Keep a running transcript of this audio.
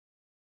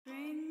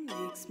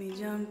makes me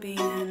jumpy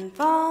and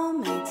fall,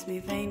 makes me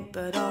faint,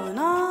 but all in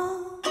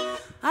all,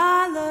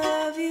 I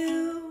love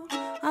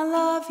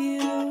you,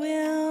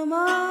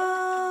 Wilma.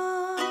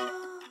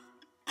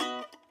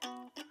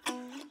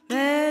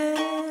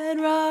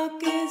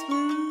 Bedrock is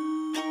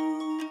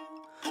blue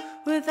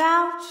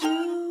without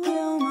you,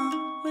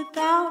 Wilma,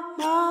 without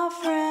my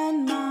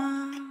friend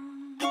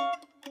mine.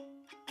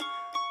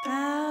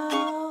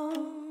 Bow,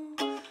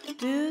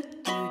 do do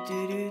do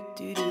do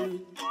do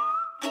do.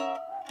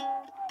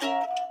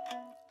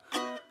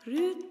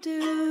 Do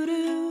do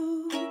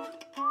do.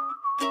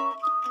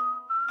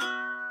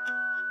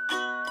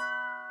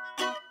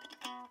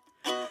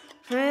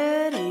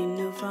 Fred ain't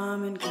no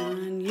farming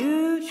kind.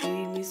 You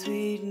treat me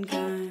sweet and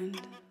kind.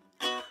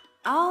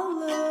 I'll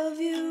love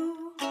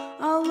you,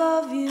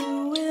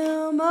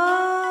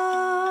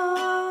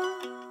 Wilma.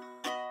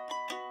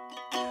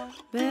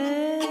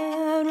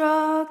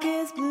 Bedrock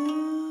is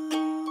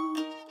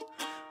blue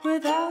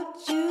without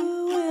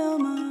you,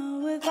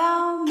 Wilma,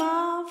 without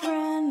my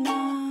friend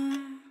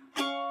mine.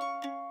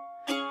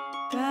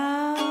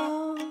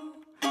 Bow,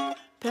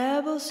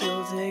 pebbles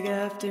she'll take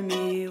after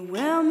me.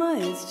 Wilma,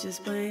 it's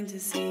just plain to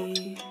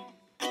see.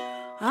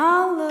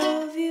 I'll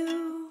love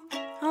you,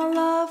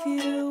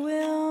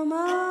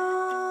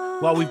 Wilma.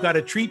 Well, we've got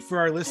a treat for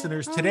our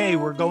listeners today.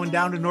 We're going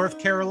down to North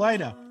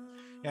Carolina,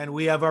 and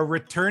we have our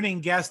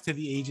returning guest to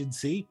the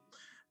agency.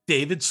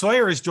 David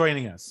Sawyer is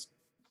joining us.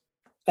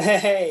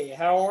 Hey,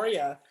 how are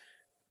you?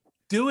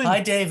 Hi,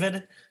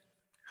 David.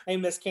 Hey,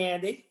 Miss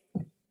Candy.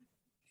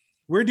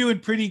 We're doing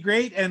pretty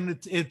great, and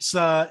it's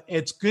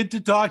good to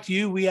talk to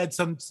you. We had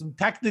some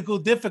technical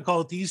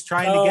difficulties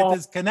trying to get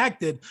this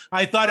connected.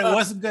 I thought it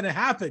wasn't going to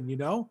happen, you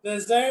know. The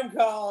Zoom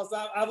calls.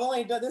 I've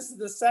only done this is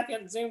the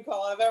second Zoom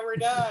call I've ever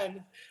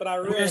done, but I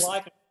really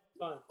like it. It's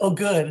fun. Oh,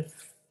 good.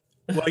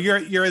 Well,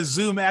 you're a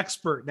Zoom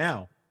expert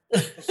now.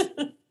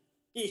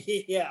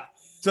 Yeah.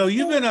 So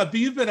you've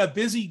been a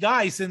busy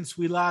guy since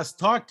we last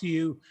talked to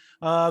you.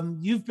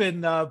 You've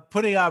been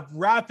putting up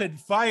rapid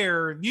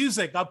fire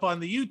music up on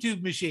the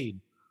YouTube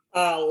machine.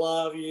 I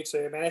love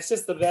YouTube, man. It's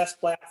just the best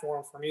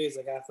platform for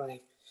music, I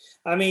think.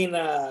 I mean,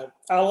 I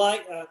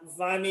like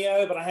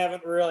Vimeo, but I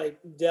haven't really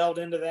delved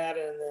into that.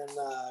 And then,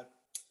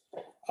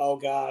 oh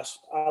gosh,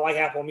 I like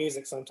Apple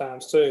Music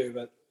sometimes too.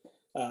 But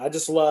I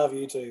just love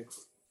YouTube.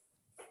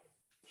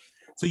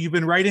 So you've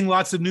been writing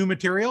lots of new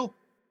material?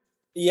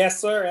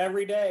 Yes, sir.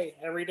 Every day.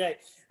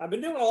 I've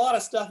been doing a lot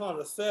of stuff on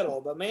the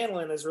fiddle, but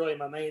mandolin is really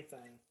my main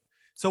thing.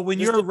 So when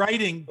you're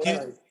writing,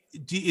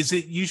 is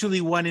it usually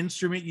one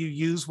instrument you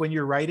use when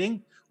you're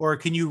writing, or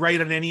can you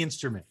write on any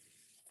instrument?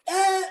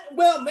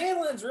 Well,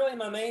 mandolin's really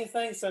my main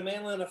thing. So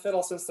mandolin and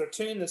fiddle, since they're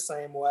tuned the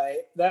same way,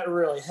 that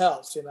really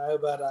helps, you know.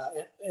 But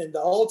in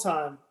the old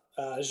time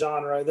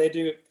genre, they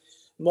do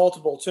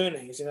multiple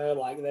tunings, you know,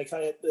 like they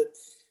kind of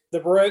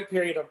the Baroque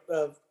period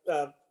of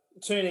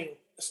tuning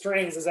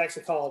strings is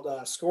actually called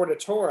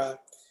scordatura,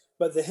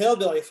 but the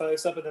hillbilly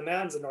folks up in the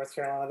mountains of North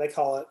Carolina, they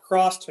call it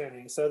cross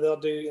tuning. So they'll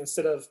do,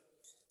 instead of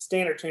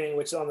standard tuning,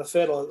 which on the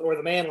fiddle or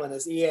the mandolin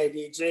is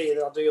EADG,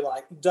 they'll do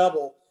like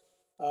double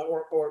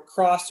or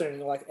cross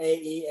tuning, like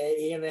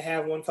AE, and they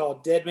have one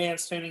called dead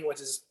man's tuning, which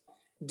is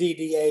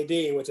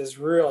DDAD, which is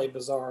really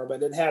bizarre,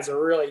 but it has a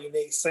really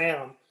unique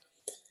sound.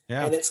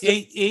 Yeah, and it's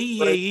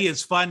AE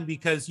is fun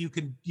because you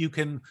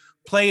can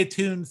play a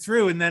tune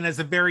through, and then as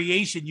a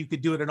variation, you could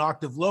do it an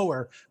octave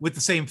lower with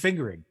the same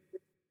fingering.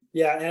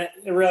 Yeah, and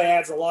it really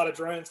adds a lot of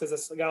drones because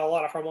it's got a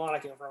lot of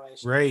harmonic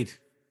information. Right.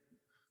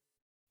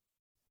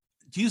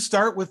 Do you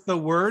start with the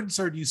words,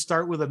 or do you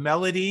start with a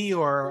melody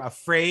or a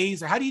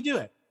phrase, or how do you do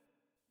it?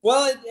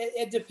 Well,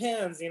 it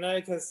depends, you know,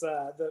 because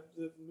the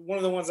one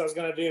of the ones I was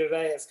going to do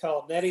today is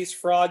called Nettie's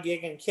Frog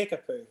Gig and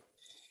Kick-a-poo.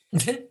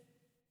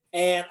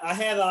 And I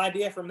had the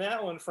idea from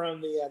that one from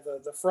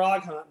the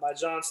Frog Hunt by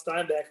John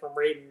Steinbeck from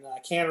reading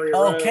Cannery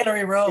Row. Oh,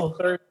 Cannery Row.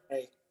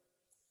 Thursday.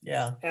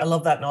 Yeah, I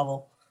love that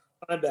novel.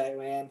 Steinbeck,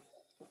 man.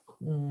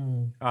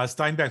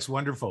 Steinbeck's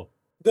wonderful.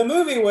 The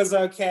movie was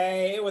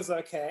okay. It was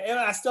okay. And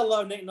I still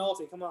love Nick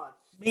Nolte. Come on.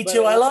 Me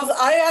too.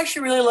 I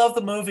actually really love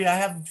the movie. I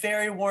have a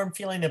very warm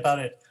feeling about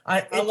it.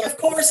 Of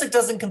course, it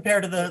doesn't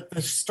compare to the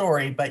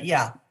story, but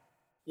yeah.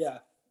 Yeah.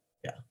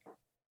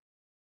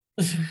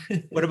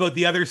 What about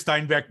the other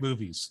Steinbeck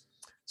movies?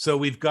 So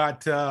we've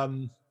got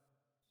the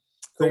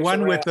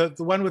one with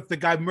the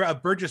guy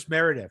Burgess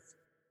Meredith.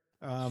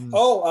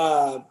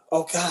 Oh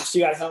gosh,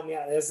 you gotta help me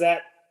out. Is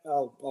that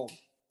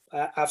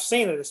I've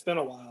seen it. It's been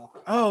a while.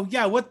 Oh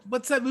yeah,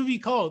 what's that movie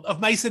called? Of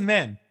Mice and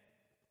Men.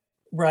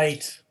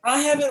 Right.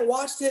 I haven't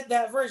watched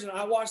that version.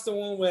 I watched the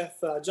one with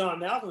John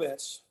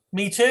Malkovich.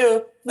 Me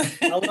too.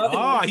 I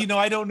love it.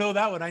 I don't know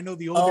that one. I know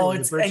the older one.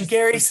 And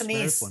Gary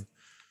Sinise.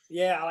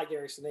 Yeah, I like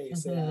Gary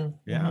Sinise.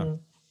 Mm-hmm. Yeah. Mm-hmm.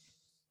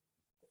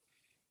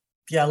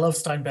 Yeah, I love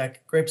Steinbeck.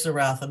 Grapes of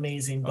Wrath,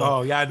 amazing book.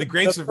 Oh yeah, the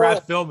Grapes of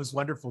Wrath film is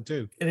wonderful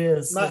too. It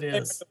is. My it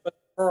is.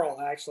 Pearl,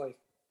 actually.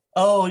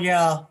 Oh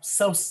yeah,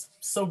 so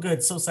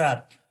good, so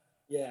sad.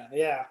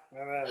 Yeah.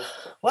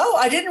 Well,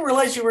 I didn't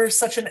realize you were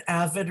such an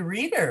avid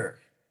reader.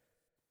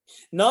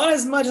 Not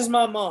as much as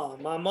my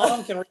mom. My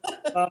mom can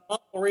my mom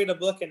will read a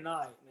book at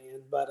night,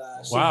 man. But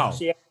Wow.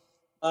 she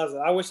loves it.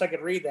 I wish I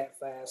could read that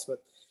fast,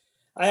 but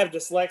I have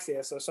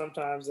dyslexia, so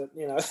sometimes I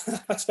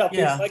tell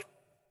people like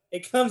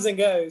it comes and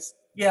goes.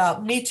 Yeah,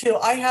 me too.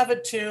 I have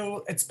it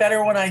too. It's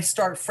better when I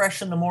start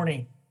fresh in the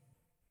morning.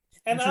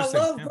 And I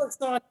love books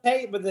on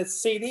tape, but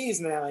it's CDs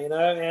now,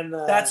 and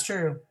that's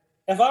true.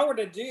 If I were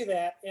to do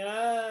that,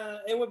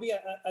 it would be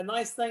a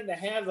nice thing to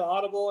have the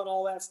Audible and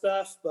all that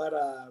stuff. But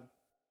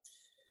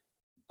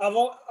I've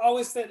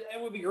always said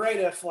it would be great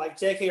if, like,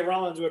 J.K.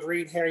 Rowling would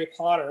read Harry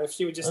Potter, if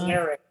she would just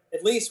narrate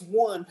at least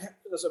one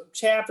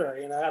chapter.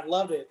 I'd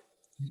love it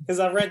because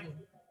I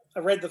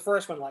read the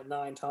first one like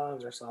 9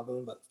 times or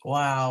something. But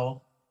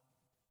wow,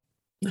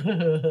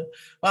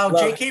 wow,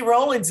 J.K.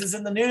 Rowling is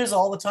in the news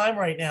all the time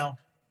right now.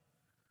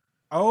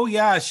 Oh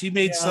yeah, she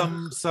made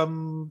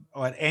some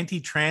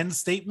anti-trans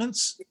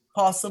statements.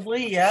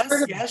 Possibly,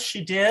 yes,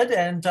 she did,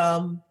 and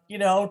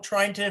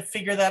trying to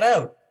figure that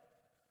out.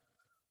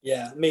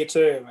 Yeah, me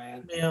too,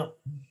 man. Yeah,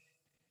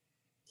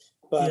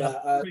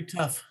 but pretty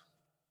tough.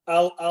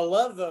 I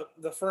love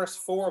the first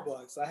 4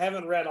 books. I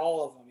haven't read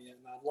all of them yet,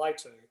 and I'd like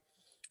to.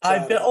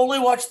 I've only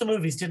watched the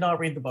movies, did not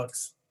read the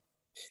books.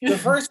 The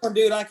first one,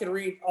 dude, I could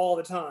read all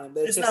the time.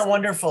 Isn't that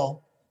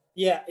wonderful?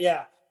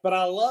 Yeah. But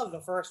I love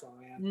the first one,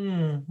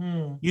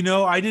 man.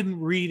 Mm-hmm. I didn't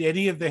read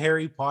any of the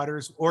Harry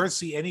Potters or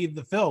see any of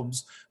the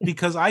films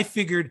because I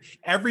figured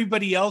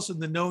everybody else in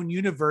the known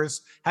universe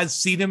has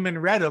seen them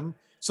and read them,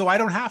 so I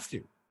don't have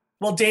to.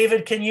 Well,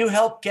 David, can you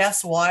help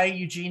guess why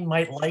Eugene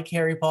might like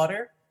Harry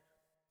Potter?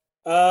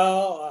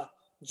 John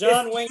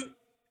Williams.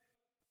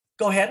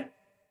 Go ahead.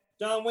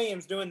 John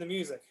Williams doing the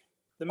music.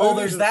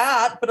 There's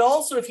that. But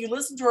also, if you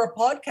listen to our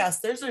podcast,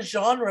 there's a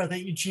genre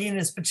that Eugene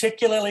is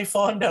particularly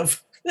fond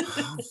of.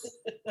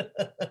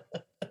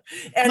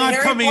 And not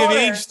Harry coming Potter,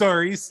 of age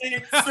stories.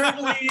 It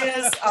certainly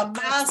is a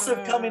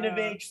massive coming of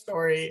age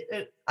story.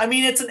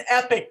 It's an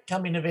epic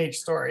coming of age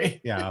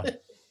story. Yeah.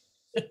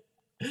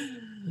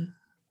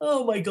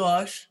 Oh my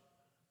gosh.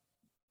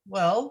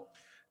 Well,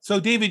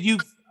 so David,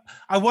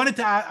 I wanted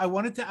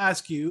to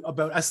ask you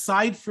about,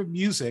 aside from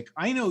music,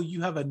 I know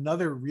you have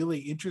another really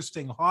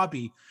interesting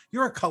hobby.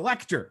 You're a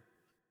collector.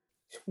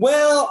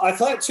 Well, I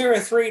collect 2 or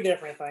 3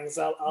 different things.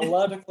 I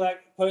love to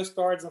collect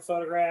postcards and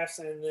photographs,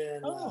 and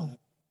then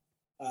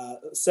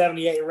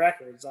 78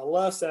 records. I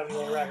love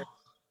 78 records.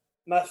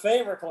 My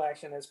favorite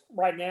collection is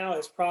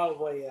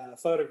probably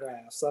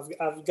photographs.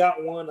 I've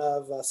got one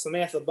of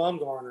Samantha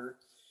Bumgarner,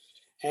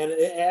 and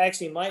it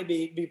actually might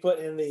be put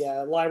in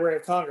the Library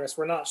of Congress.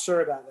 We're not sure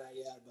about that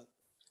yet,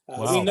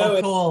 but we know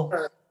it's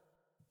her,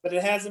 but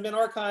it hasn't been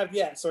archived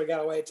yet, so we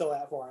got to wait till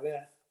that far.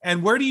 Yeah.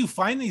 And where do you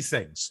find these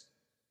things?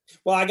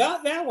 Well, I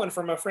got that one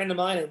from a friend of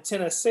mine in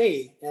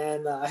Tennessee,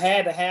 and I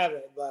had to have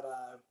it, but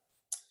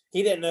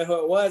he didn't know who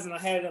it was, and I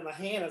had it in my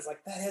hand. I was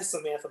like, that is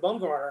Samantha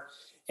Bumgarner,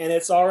 and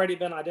it's already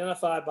been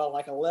identified by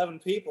like 11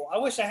 people. I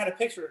wish I had a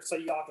picture so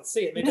y'all could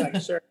see it. Maybe I can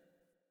share it.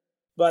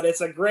 But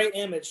it's a great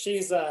image.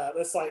 She's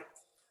it's like,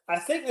 I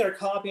think they're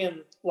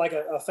copying like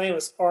a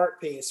famous art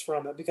piece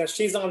from it, because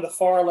she's on the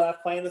far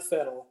left playing the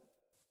fiddle,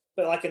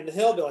 but like in the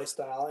hillbilly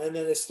style, and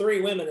then there's 3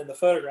 women in the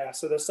photograph.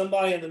 So there's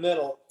somebody in the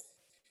middle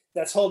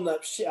that's holding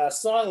up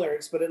song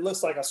lyrics, but it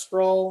looks like a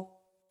scroll.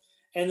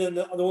 And then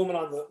the woman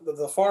on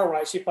the far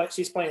right,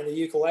 she's playing the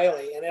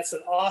ukulele, and it's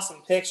an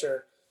awesome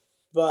picture.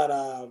 But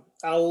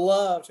I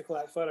love to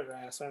collect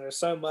photographs, and there's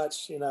so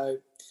much,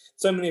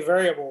 so many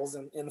variables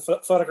in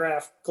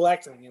photograph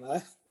collecting.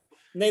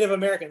 Native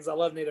Americans, I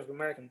love Native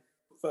American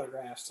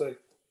photographs too.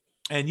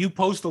 And you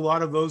post a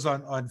lot of those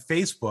on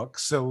Facebook,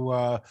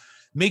 so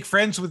make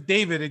friends with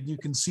David, and you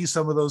can see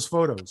some of those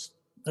photos.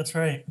 That's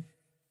right.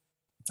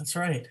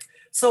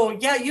 So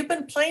yeah, you've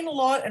been playing a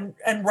lot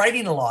and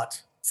writing a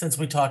lot since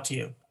we talked to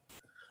you.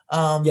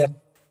 Yeah.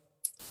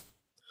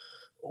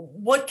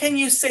 What can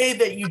you say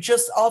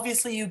that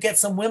obviously you get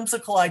some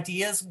whimsical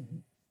ideas?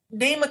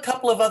 Name a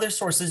couple of other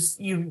sources.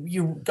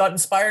 You got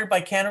inspired by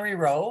Cannery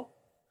Row.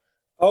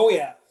 Oh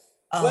yeah.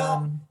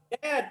 Well,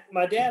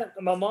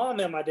 my mom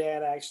and my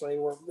dad actually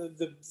were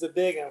the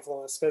big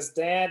influence, because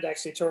Dad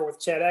actually toured with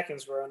Chet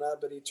Atkins growing up,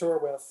 but he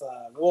toured with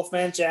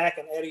Wolfman Jack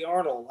and Eddie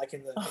Arnold like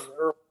in the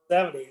early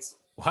 70s.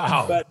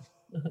 Wow. But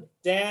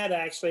Dad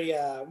actually,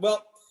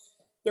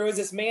 there was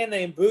this man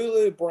named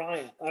Bulu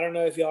Bryant. I don't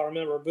know if y'all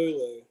remember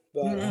Bulu,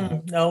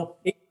 but no.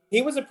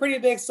 He was a pretty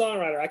big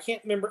songwriter. I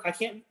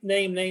can't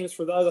name names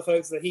for the other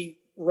folks that he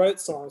wrote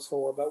songs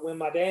for, but when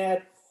my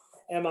dad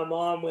and my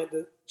mom went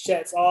to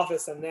Chet's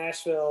office in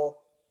Nashville,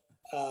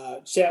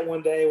 Chet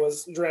one day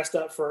was dressed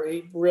up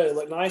he really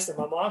looked nice, and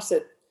my mom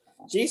said,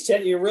 "Geez,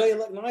 Chet, you really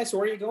look nice.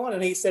 Where are you going?"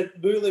 And he said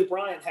Bulu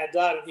Bryant had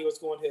died, and he was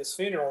going to his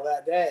funeral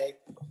that day.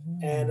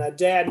 And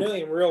Dad knew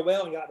him real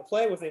well and got to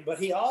play with him. But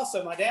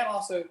my dad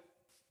also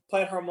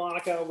played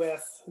harmonica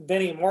with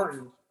Benny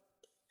Martin,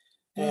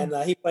 and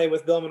he played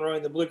with Bill Monroe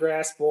and the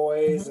Bluegrass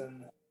Boys,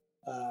 and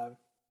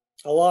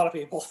a lot of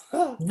people.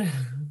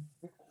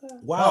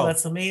 Wow,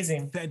 that's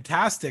amazing!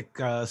 Fantastic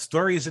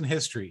stories in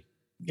history.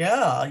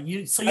 Yeah,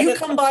 you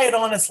come by it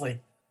honestly.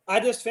 I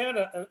just found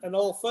an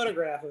old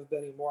photograph of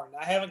Benny Morton.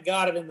 I haven't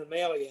got it in the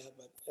mail yet,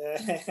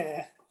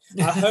 but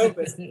I hope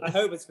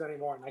it's Benny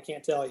Morton. I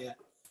can't tell yet.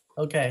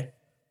 Okay.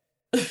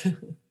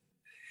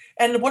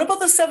 And what about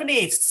the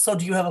 78s? So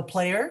do you have a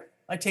player?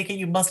 I take it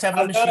you must have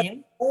a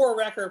machine. 4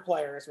 record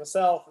players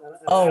myself.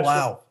 And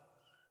wow.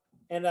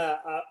 And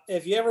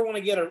if you ever want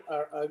to get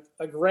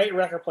a great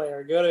record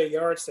player, go to a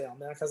yard sale,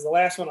 man, because the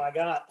last one I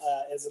got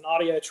is an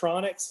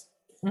Audiotronics.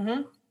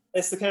 Mm-hmm.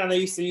 It's the kind they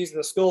used to use in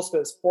the schools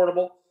because it's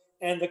portable.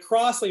 And the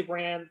Crossley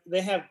brand,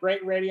 they have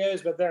great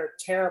radios, but they're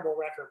terrible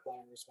record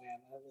players, man.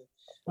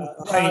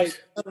 I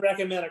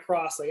recommend a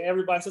Crossley.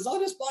 Everybody says, "Oh,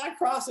 just buy a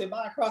Crossley,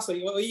 buy a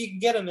Crossley." Well, you can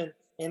get them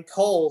in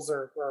Kohl's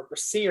or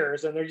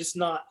Sears, and they're just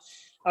not.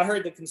 I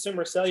heard the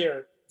Consumer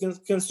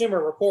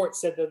Report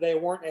said that they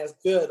weren't as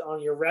good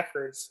on your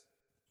records.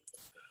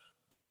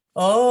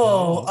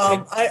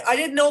 I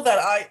didn't know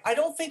that. I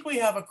don't think we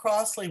have a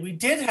Crossley. We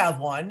did have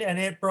one, and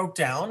it broke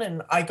down,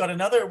 and I got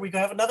another. We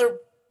have another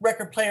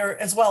record player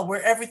as well,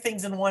 where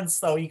everything's in one.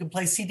 So you can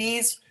play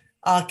CDs,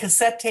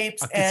 cassette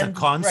tapes, and it's a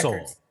console.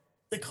 Records.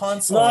 The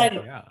console.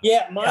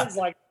 Mine's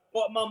like.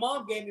 Well, my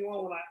mom gave me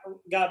one when I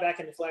got back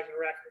into collecting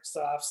records,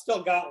 so I've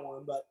still got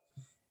one. But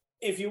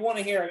if you want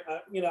to hear,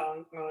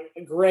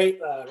 a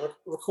great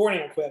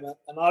recording equipment,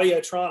 an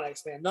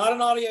Audiotronics, man, not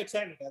an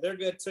Audio-Technica, they're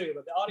good too,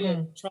 but the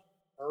Audiotronics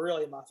are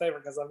really my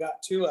favorite because I've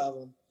got 2 of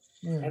them,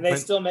 and they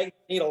still make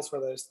needles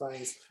for those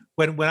things.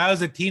 When I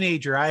was a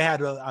teenager, I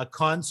had a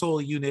console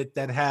unit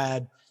that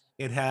had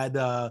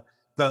the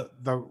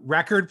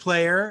record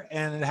player,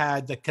 and it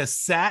had the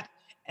cassette,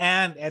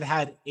 and it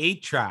had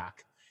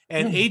 8-track.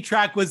 And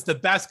 8-track was the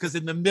best because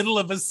in the middle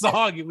of a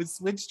song, it would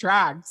switch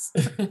tracks.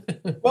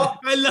 Well,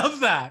 I love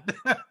that.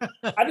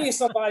 I knew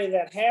somebody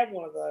that had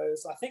one of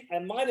those. I think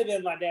it might have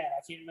been my dad.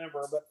 I can't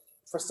remember. But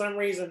for some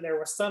reason, there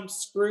was some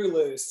screw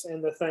loose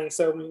in the thing.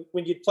 So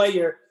when you play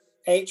your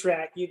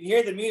 8-track, you'd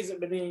hear the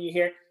music, but then you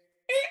hear...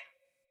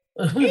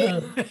 and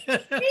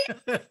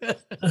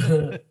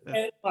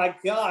my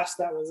gosh,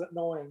 that was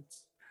annoying.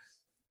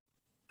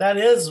 That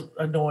is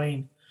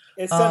annoying.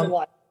 It sounded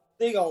like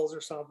seagulls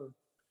or something.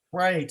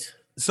 Right.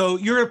 So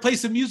you're going to play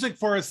some music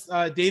for us,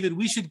 David.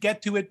 We should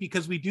get to it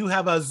because we do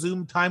have a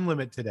Zoom time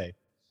limit today.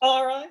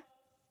 All right.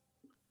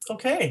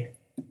 Okay.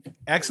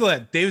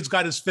 Excellent. David's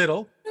got his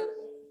fiddle.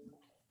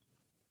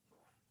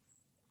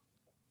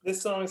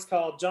 This song is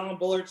called John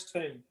Bullard's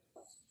Tune.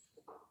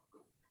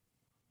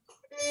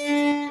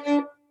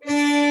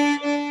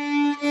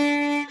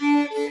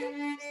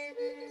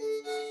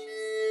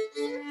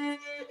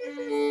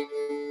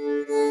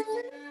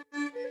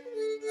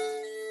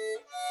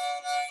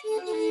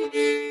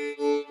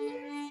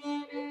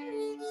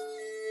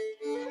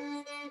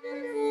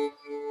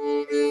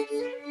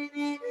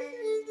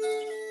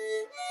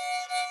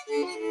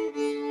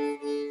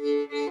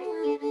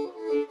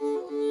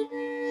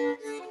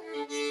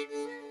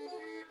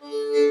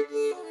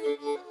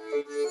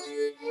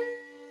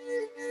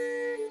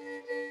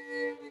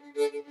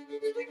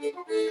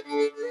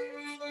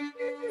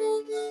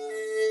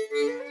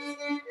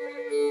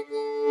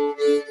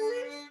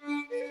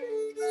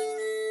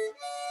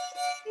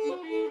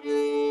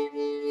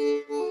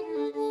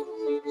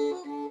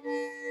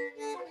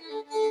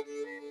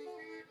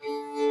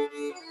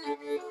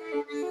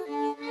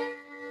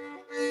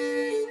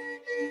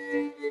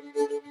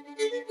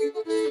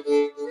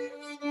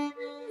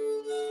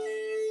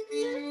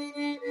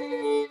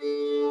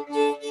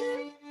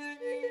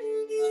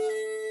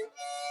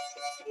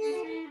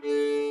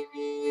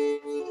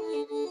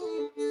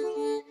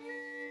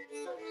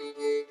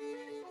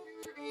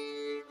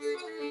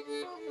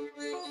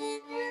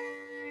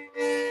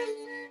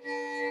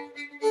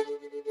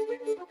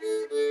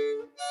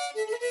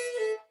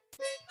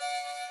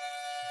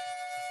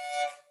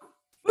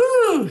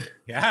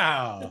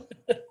 Yeah.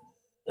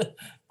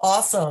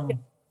 Awesome.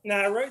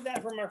 Now, I wrote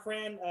that for my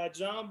friend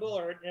John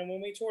Bullard, and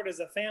when we toured as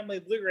a family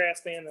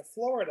bluegrass band in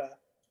Florida,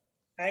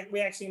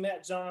 we actually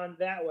met John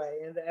that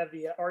way at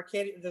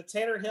the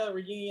Taylor Hill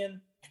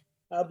Reunion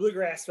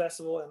Bluegrass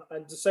Festival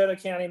in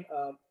DeSoto County,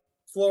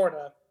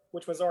 Florida,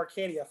 which was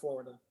Arcadia,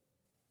 Florida.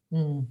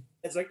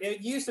 It's like it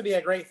used to be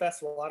a great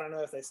festival. I don't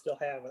know if they still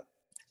have it.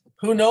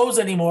 Who knows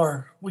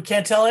anymore? We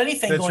can't tell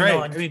anything That's going right.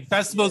 on. I mean,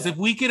 festivals, if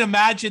we can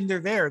imagine they're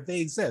there, they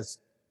exist.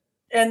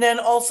 And then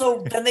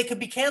also, then they could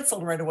be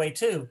canceled right away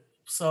too.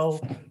 So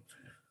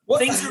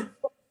things are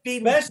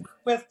being... Especially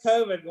with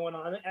COVID going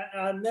on,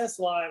 I miss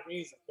live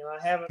music.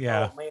 I haven't.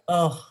 Yeah.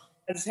 I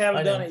just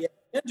haven't done it yet.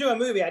 I did do a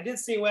movie. I did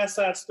see West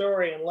Side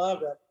Story and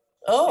loved it.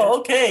 Oh,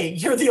 okay.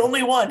 You're the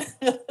only one.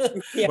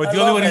 Yeah, Well, the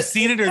only one who's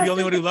seen it or the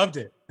only one who loved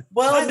it?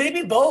 Well,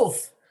 maybe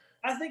both.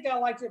 I think I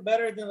liked it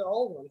better than the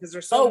old one because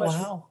there's so much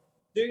to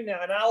do now.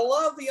 And I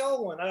love the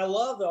old one.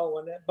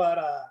 But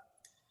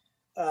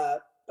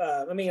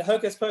I mean,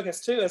 Hocus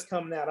Pocus 2 is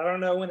coming out. I don't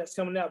know when it's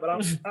coming out, but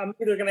I'm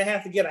either going to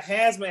have to get a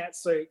hazmat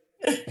suit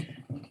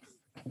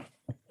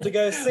to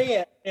go see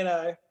it.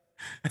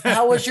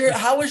 How was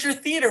your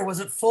theater? Was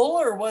it full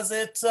or was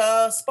it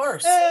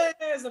sparse?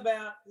 There's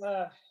about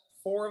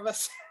 4 of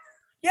us.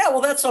 Yeah,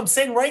 well, that's what I'm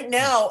saying. Right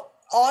now,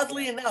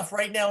 oddly enough,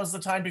 right now is the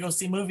time to go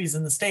see movies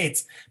in the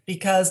States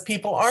because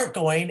people aren't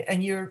going,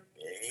 and you've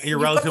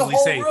relatively got the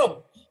whole safe. room.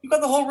 You've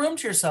got the whole room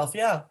to yourself.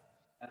 Yeah.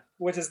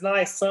 Which is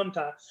nice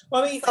sometimes.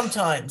 Well, I mean,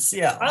 Sometimes,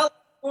 yeah. I like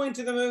going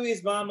to the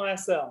movies by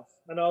myself.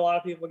 I know a lot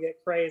of people get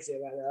crazy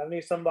about it. I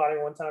knew somebody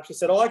one time, she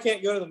said, "Oh, I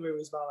can't go to the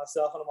movies by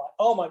myself." And I'm like,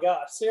 "Oh my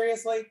gosh,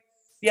 seriously?"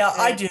 Yeah,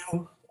 And I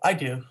do. I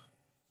do.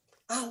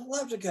 I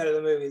love to go to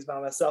the movies by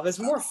myself. It's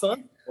more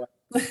fun.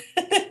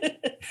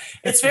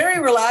 It's very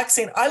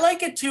relaxing. I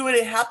like it too, and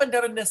it happened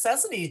out of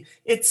necessity.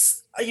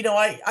 It's,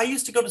 I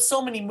used to go to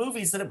so many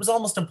movies that it was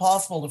almost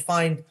impossible to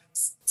find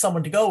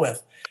someone to go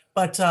with.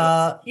 But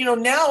now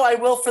I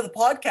will for the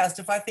podcast.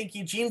 If I think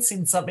Eugene's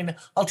seen something,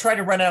 I'll try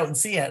to run out and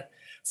see it.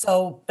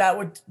 So that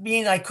would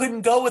mean I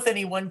couldn't go with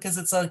anyone because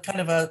it's a kind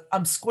of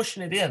I'm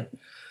squishing it in.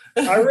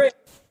 I really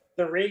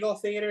the Regal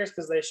theaters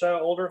because they show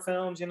older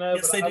films,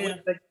 Yes, but they do.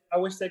 I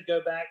wish they'd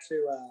go back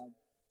to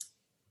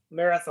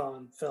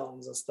marathon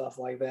films and stuff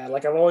like that.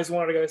 Like I've always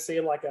wanted to go see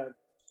like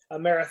a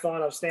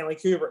marathon of Stanley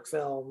Kubrick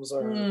films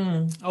or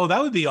Oh,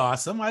 that would be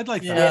awesome. I'd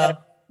like that. Yeah,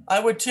 I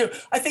would too.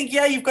 I think,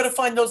 you've got to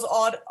find those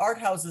odd art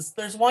houses.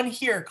 There's one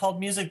here called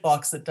Music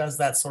Box that does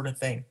that sort of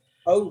thing.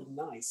 Oh,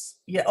 nice.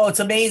 Yeah. Oh,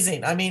 it's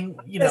amazing. I mean,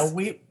 Yes.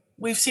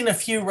 we've seen a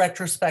few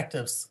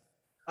retrospectives.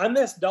 I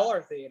miss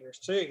dollar theaters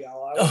too,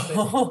 y'all.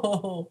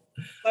 Oh,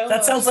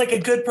 that sounds like a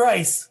good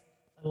price.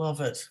 I love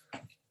it.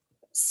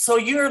 So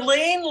you're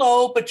laying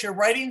low, but you're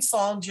writing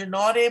songs. You're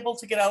not able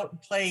to get out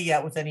and play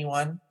yet with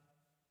anyone.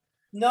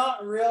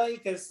 Not really,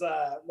 because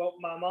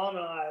my mom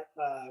and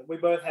I we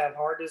both have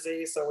heart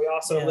disease, so we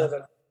also live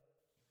in,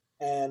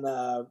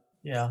 and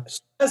she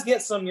does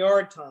get some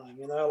yard time,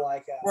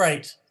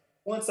 Right.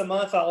 Once a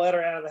month I'll let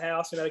her out of the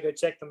house, to go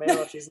check the mail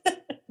if she's.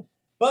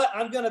 But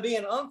I'm going to be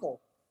an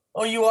uncle.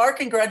 Oh, you are?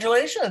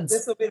 Congratulations.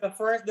 This will be the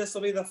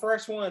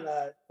first one.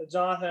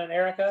 Jonathan and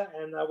Erica,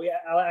 and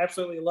I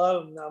absolutely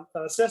love them.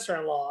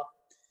 Sister-in-law.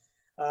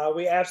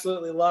 We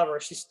absolutely love her.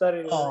 She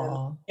studied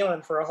in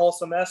England for a whole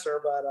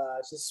semester, but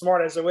she's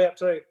smart as a whip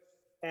too.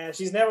 And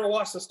she's never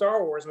watched a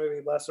Star Wars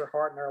movie, bless her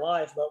heart, in her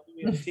life. But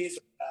we tease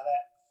her about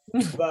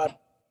that.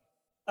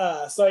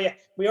 But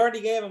we already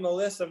gave them a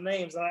list of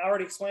names, and I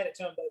already explained it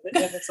to them.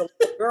 But if it's a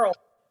little girl,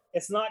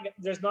 there's not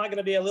going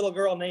to be a little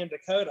girl named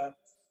Dakota.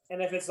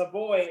 And if it's a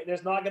boy,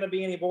 there's not going to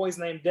be any boys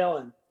named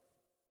Dylan.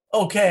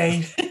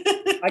 Okay.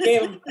 I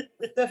gave them a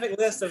specific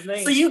list of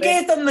names. So you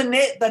gave them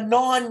the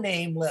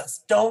non-name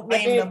list. Don't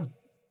name them.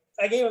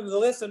 I gave them the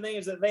list of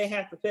names that they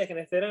have to pick, and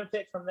if they don't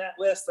pick from that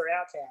list, they're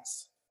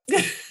outcasts.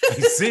 I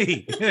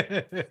see.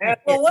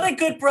 Well, what a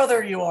good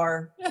brother you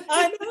are.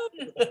 I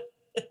know.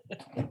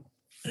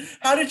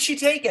 How did she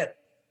take it?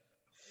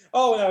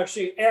 Oh, no,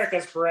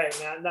 Erica's great.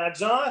 Now,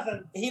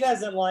 Jonathan, he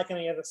doesn't like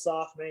any of the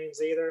soft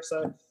names either.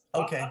 So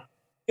okay.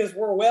 Because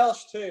we're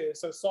Welsh too,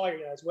 so Sawyer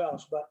is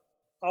Welsh. But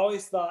I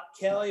always thought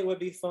Kelly would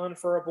be fun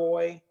for a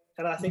boy,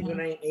 and I think the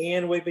name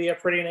Ian would be a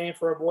pretty name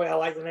for a boy. I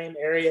like the name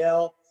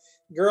Ariel.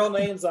 Girl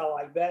names, I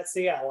like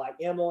Betsy. I like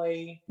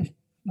Emily.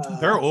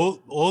 They're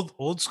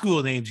old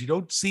school names. You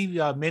don't see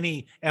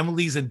many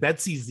Emilys and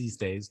Betsy's these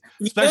days,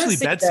 especially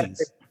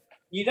Betsy's.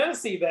 You don't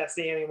see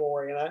Betsy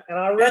anymore, And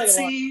I really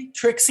Betsy,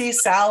 Trixie,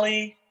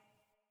 Sally.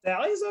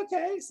 Sally's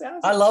okay.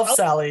 I love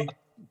Sally.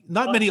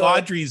 Not many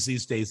Audreys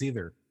these days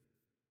either.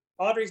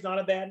 Audrey's not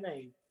a bad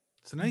name.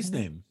 It's a nice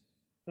name.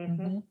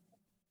 Mm-hmm.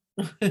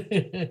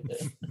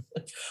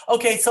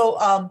 Okay,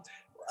 so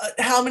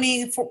how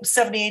many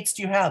 78s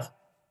do you have?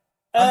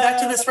 Back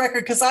to this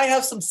record, because I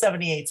have some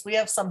 78s. We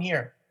have some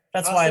here.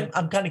 That's why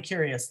I'm kind of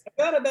curious. I've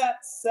got about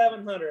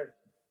 700.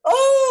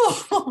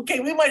 Oh, okay.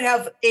 We might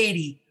have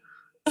 80.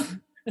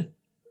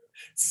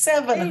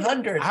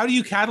 700. How do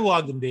you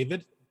catalog them,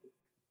 David?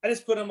 I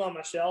just put them on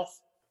my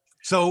shelf.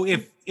 So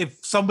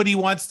if somebody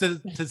wants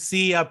to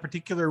see a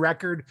particular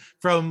record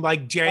from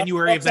like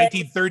January of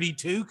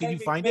 1932, can you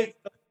find it?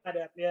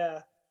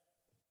 Yeah.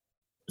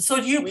 So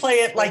do you play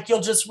it like you'll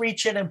just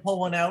reach in and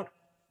pull one out?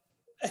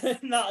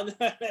 No.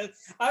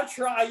 I've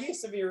tried. I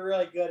used to be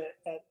really good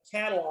at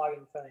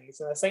cataloging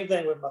things, and the same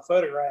thing with my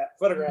photographs.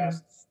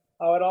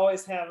 Mm-hmm. I would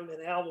always have them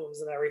in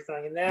albums and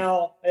everything, and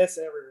now it's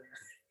everywhere.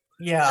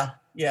 Yeah.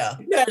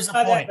 There's a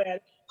point.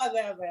 Not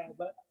that bad,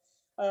 but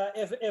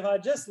if I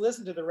just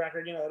listen to the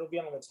record, it'll be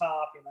on the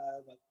top,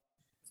 But,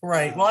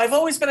 right. Well, I've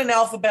always been in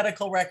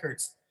alphabetical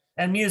records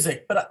and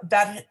music, but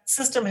that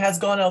system has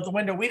gone out the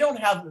window. We don't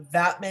have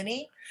that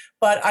many,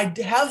 but I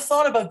have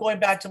thought about going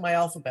back to my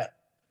alphabet.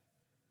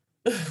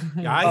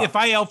 Yeah, if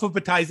I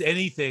alphabetize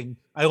anything,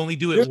 I only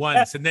do it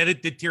once, and then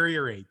it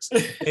deteriorates.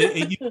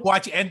 and you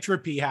watch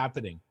entropy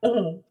happening.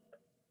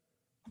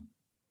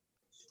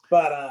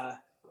 But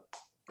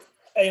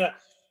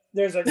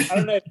there's I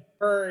don't know if you've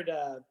heard.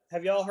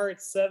 Have y'all heard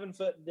 7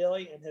 Foot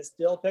Dilly and his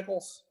dill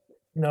pickles?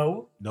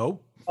 No.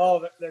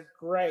 Oh, they're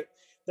great.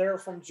 They're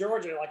from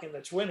Georgia, like in the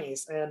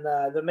 20s, and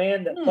the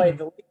man that played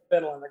the lead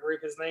fiddle in the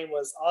group, his name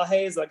was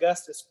Ahes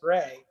Augustus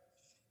Gray.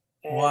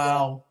 And,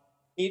 wow.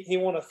 He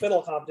won a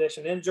fiddle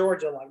competition in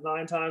Georgia like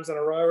 9 times in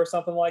a row or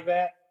something like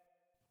that.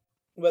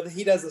 But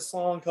he does a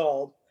song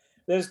called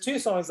there's two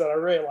songs that I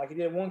really like. He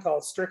did one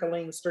called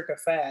Stricka-Lean,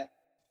 Stricka-Fat.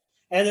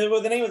 And then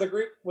the name of the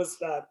group was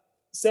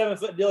 7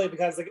 Foot Dilly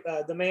because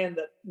the man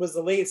that was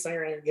the lead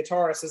singer and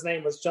guitarist, his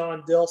name was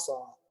John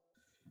Dilsaw.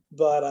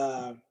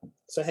 But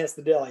so hence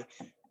the Dilly.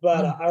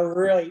 But I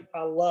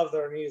love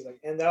their music.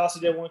 And they also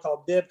did one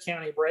called Bibb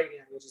County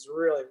Breakdown, which is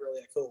really,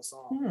 really a cool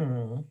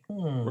song.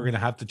 We're going to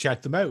have to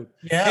check them out.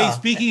 Yeah. Hey,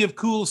 speaking of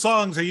cool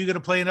songs, are you going to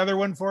play another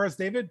one for us,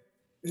 David?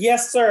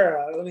 Yes,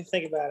 sir. Let me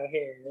think about it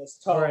here. It's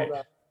called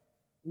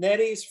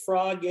Nettie's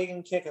Frog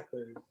Gigging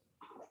Kick-a-poo.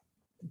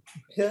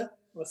 Yeah.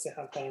 Let's see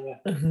how I'm playing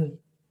that.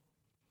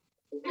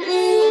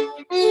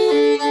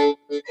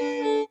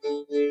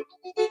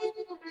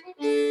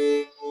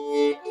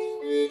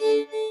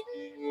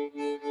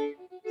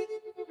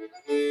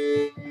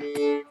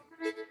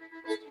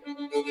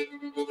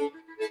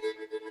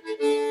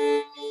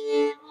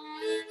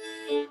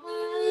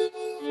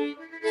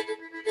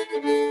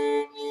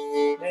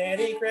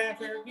 Nettie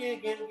grabbed her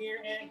gig in gear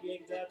and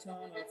gigged a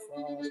ton of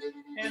frogs.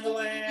 And the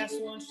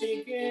last one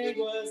she gigged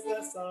was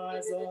the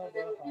size of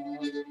a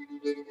hog.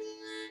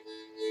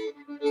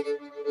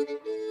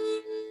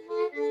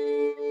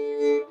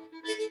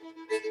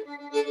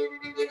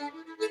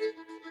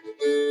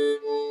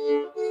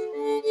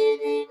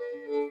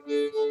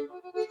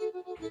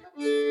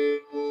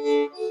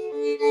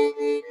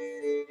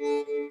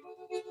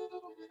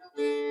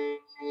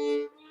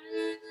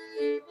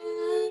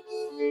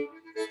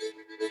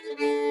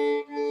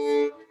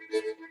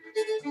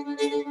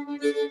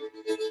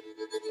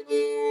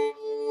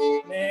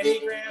 Nettie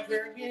grabbed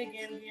her gig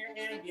in gear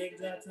and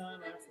gigged a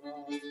ton of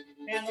frogs.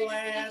 And the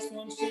last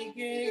one she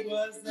gigged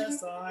was the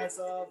size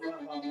of a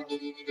hog.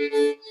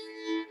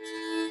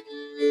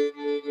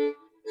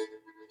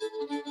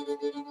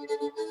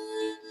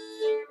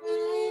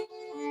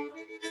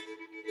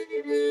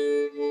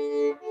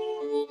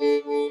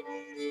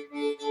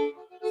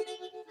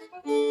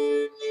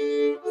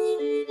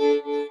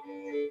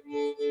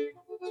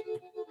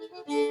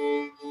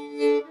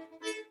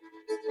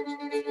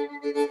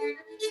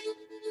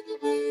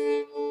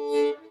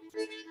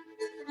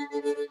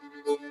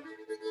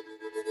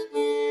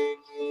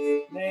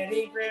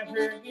 Nettie grabbed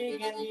her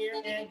gig in gear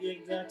and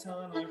gigged a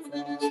ton of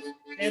frogs.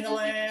 And the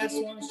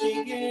last one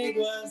she gigged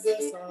was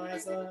the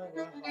size of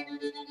a hog.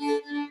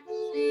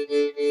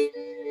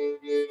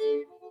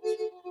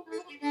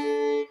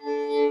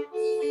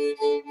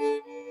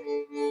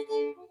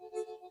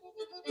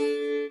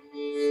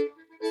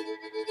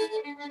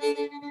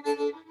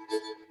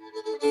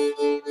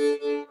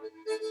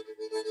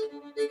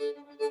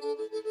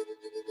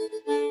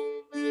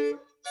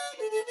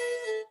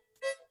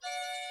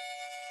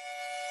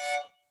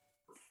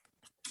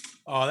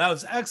 Oh, that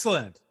was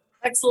excellent.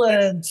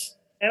 Excellent.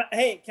 And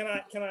hey, can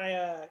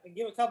I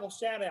give a couple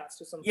shout outs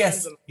to some Yes.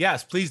 friends of mine?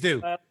 Yes, please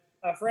do.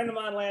 A friend of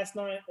mine last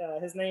night,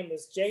 his name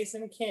is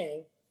Jason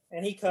King,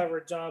 and he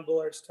covered John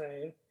Bullard's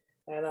tune.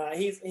 And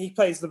he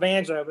plays the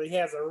banjo, but he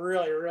has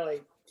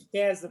he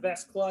has the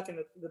best cluck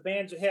in the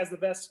banjo. He has the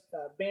best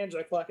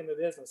banjo cluck in the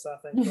business, I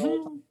think.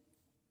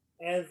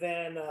 And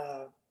then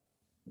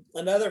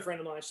another friend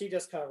of mine, she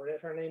just covered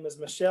it. Her name is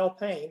Michelle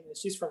Payne, and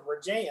she's from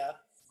Virginia,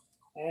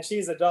 and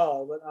she's a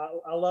doll. But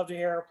I love to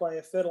hear her play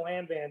a fiddle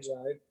and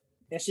banjo.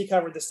 And she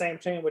covered the same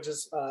tune, which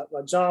is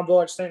John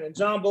Bullard's tune. And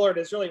John Bullard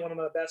is really one of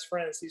my best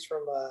friends. He's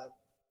from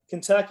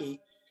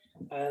Kentucky.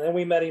 And then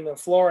we met him in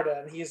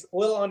Florida, and he's a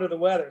little under the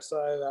weather. So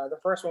the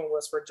first one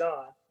was for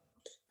John.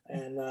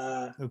 And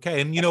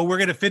okay, and we're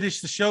going to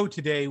finish the show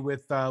today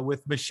with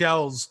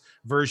Michelle's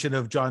version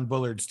of John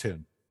Bullard's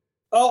tune.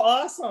 Oh,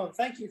 awesome!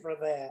 Thank you for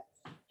that.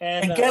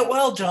 And get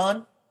well,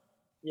 John.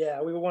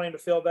 Yeah, we were wanting to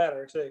feel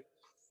better too.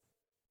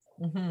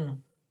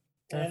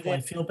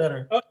 Definitely feel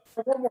better. Oh,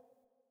 one more.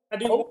 I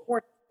do one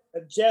more.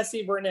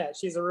 Jessie Burnett.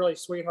 She's a really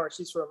sweetheart.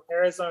 She's from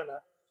Arizona,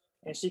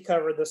 and she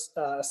covered this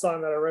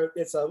song that I wrote.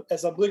 It's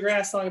a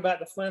bluegrass song about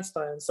the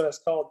Flintstones. So it's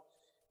called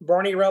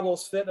Barney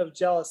Rubble's Fit of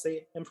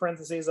Jealousy, in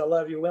parentheses, I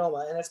Love You,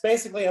 Wilma. And it's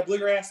basically a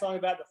bluegrass song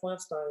about the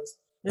Flintstones,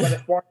 but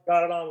if Barney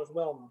got it on with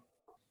Wilma.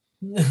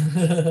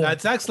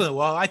 That's excellent.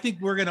 Well, I think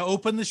we're going to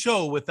open the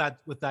show with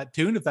that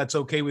tune, if that's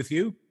okay with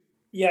you.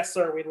 Yes,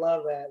 sir. We'd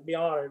love that. Be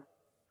honored.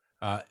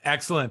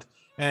 Excellent.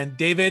 And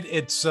David,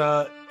 it's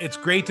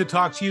great to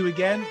talk to you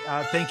again.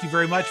 Thank you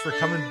very much for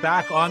coming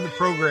back on the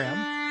program.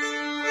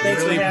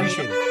 Thanks, really for having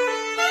appreciate me. it.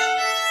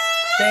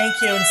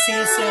 Thank you, and see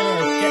you soon.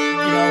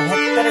 Or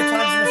hope better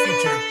times in the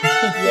future.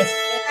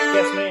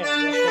 Yes, ma'am.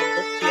 Hope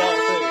to see y'all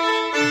too.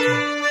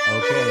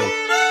 Okay.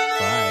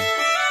 Bye.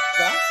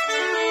 Bye.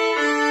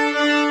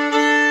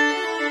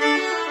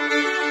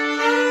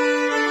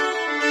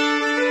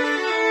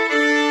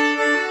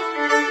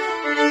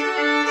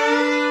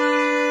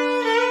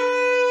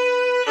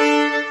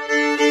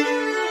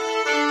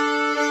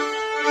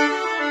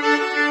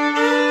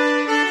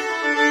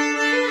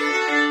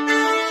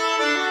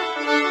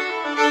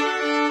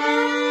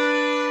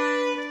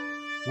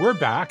 We're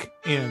back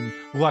in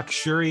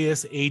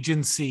luxurious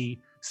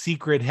agency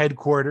secret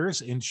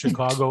headquarters in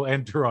Chicago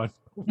and Toronto.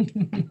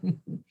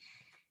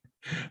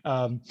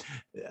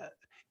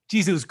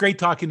 Geez, it was great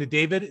talking to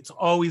David. It's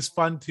always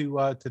fun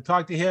to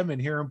talk to him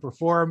and hear him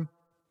perform.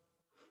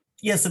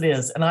 Yes, it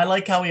is. And I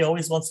like how he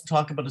always wants to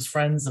talk about his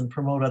friends and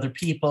promote other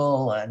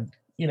people. And,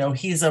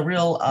 he's a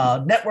real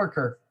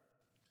networker.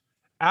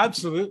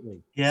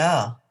 Absolutely.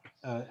 Yeah.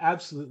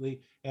 Absolutely.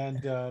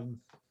 And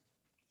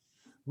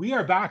we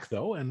are back,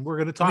 though, and we're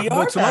going to talk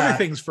about some other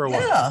things for a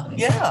while.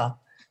 Yeah.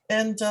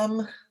 And,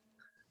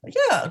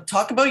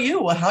 talk about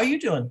you. How are you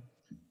doing?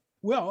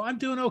 Well, I'm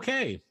doing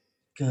okay.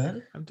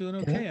 Good. I'm doing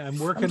okay. Good. I'm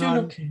working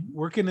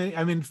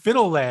I'm in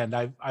fiddle land.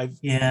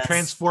 I've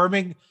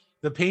transforming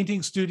the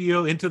painting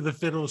studio into the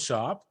fiddle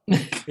shop.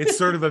 It's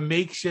sort of a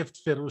makeshift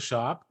fiddle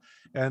shop,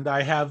 and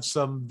I have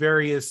some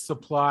various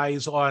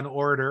supplies on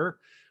order.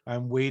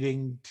 I'm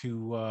waiting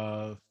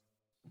for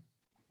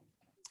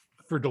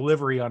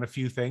delivery on a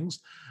few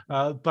things,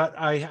 but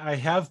I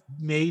have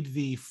made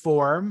the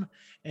form,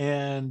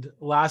 and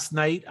last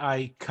night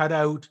I cut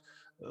out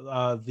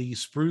the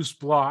spruce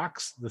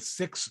blocks, the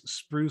 6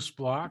 spruce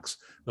blocks,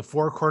 the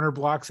 4 corner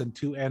blocks and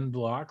 2 end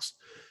blocks.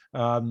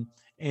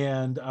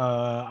 And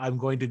I'm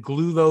going to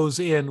glue those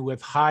in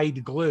with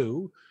hide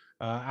glue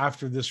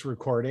after this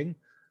recording.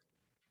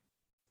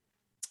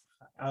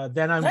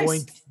 Then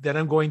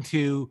I'm going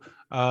to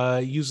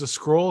use a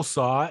scroll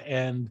saw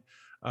and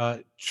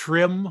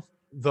trim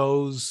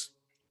those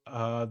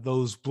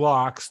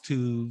blocks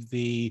to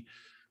the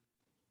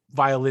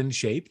violin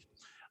shape.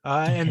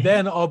 And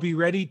then I'll be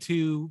ready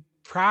to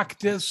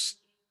practice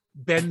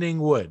bending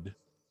wood.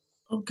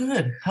 Oh,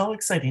 good. How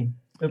exciting.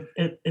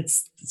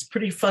 It's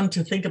pretty fun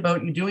to think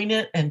about you doing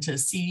it and to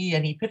see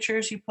any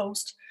pictures you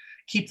post.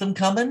 Keep them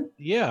coming.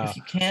 Yeah. If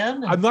you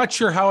can. I'm not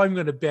sure how I'm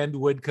going to bend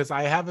wood because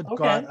I haven't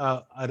got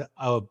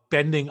a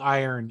bending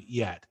iron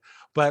yet.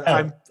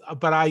 But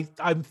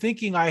I'm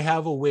thinking I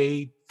have a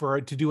way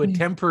to do a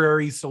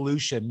temporary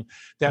solution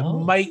that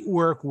might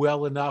work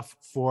well enough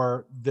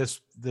for this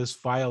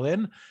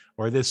violin,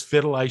 or this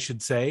fiddle, I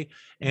should say.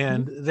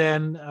 And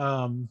then,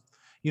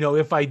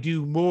 if I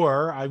do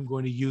more, I'm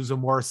going to use a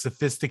more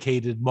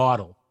sophisticated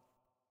model.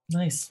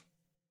 Nice.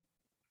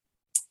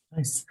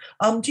 This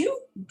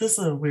is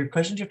a weird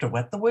question. Do you have to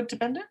wet the wood to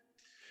bend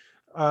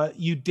it?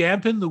 You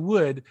dampen the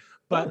wood,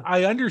 but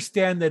I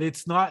understand that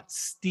it's not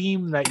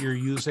steam that you're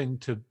using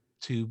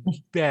to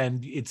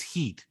bend, it's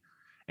heat,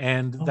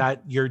 and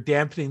that you're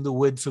dampening the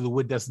wood so the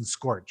wood doesn't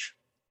scorch.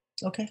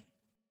 Okay.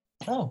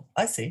 Oh,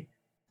 I see.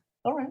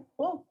 All right.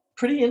 Well,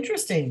 pretty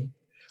interesting.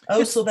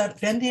 So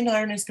that bending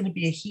iron is going to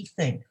be a heat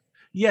thing.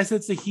 Yes,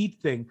 it's a heat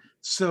thing.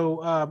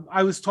 So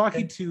I was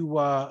talking to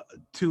a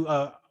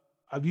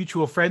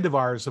mutual friend of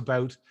ours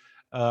about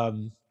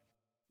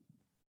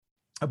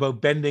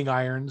bending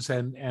irons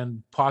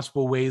and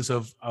possible ways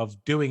of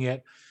doing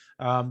it.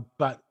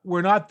 But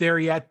we're not there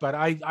yet, but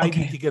I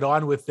need to get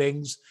on with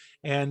things.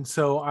 And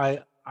so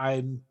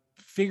I'm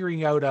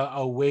figuring out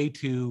a way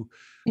to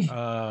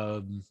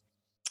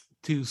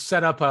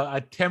set up a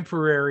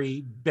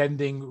temporary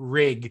bending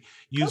rig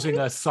using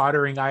a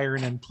soldering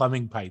iron and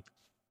plumbing pipe.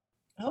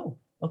 Oh,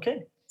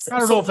 okay. I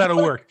don't know if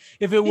that'll work.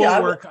 If it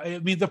won't work, I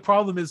mean, the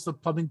problem is the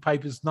plumbing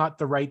pipe is not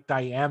the right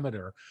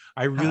diameter.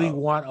 I really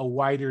want a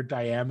wider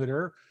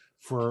diameter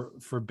for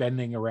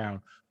bending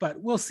around,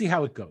 but we'll see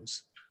how it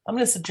goes. I'm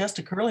going to suggest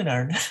a curling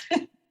iron.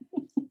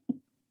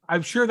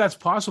 I'm sure that's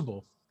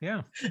possible.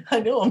 Yeah. I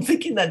know. I'm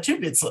thinking that too.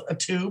 It's a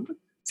tube.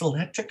 It's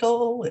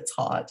electrical. It's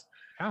hot.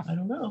 Yeah. I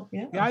don't know.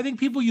 Yeah. Yeah. I think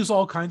people use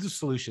all kinds of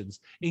solutions,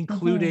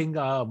 including,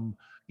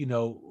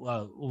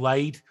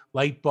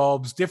 light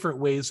bulbs, different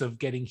ways of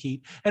getting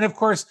heat. And of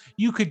course,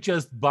 you could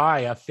just buy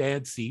a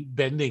fancy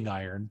bending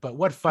iron, but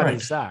what fun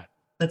is that?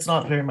 That's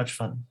not very much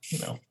fun.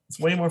 It's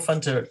way more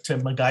fun to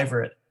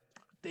MacGyver it.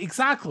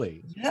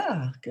 Exactly.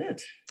 Yeah, good.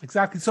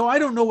 Exactly. So I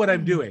don't know what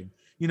I'm doing.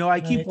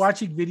 I keep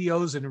watching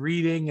videos and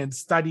reading and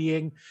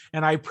studying,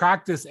 and I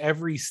practice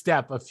every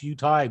step a few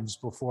times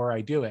before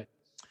I do it.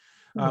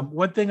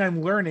 One thing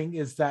I'm learning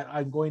is that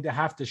I'm going to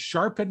have to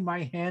sharpen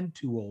my hand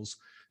tools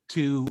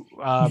to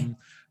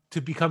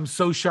become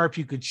so sharp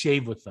you could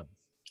shave with them.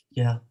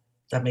 Yeah,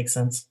 that makes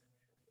sense.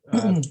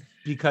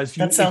 Because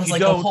that sounds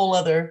like a whole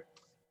other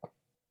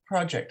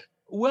project.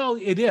 Well,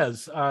 it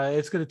is.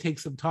 It's going to take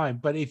some time,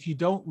 but if you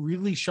don't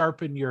really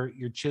sharpen your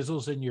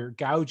chisels and your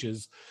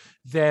gouges,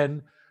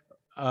 then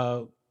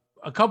a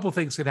couple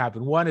things can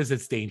happen. One is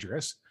it's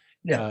dangerous.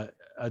 Yeah.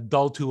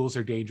 Dull tools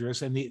are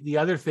dangerous, and the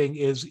other thing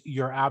is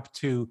you're apt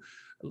to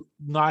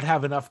not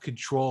have enough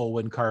control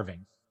when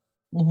carving.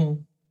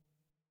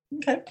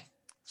 Okay.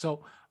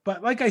 So,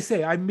 but like I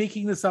say, I'm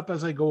making this up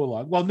as I go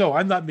along. Well, no,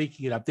 I'm not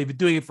making it up. They've been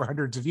doing it for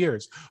hundreds of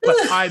years, but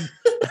I'm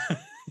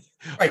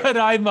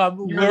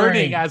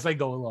learning as I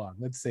go along.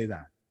 Let's say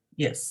that.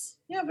 Yes.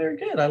 Yeah, very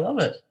good. I love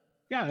it.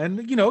 Yeah. And,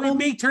 it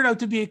may turn out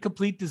to be a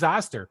complete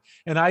disaster.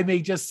 And I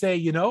may just say,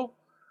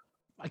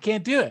 I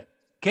can't do it.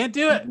 Can't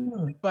do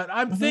it. But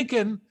I'm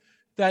thinking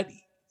that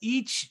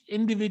each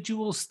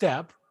individual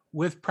step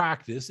with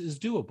practice is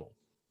doable.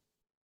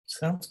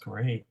 Sounds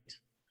great.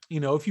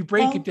 If you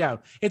break it down,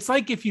 it's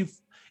like if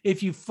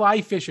you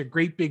fly fish a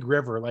great big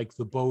river like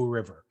the Bow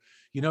River,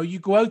 You know, you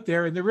go out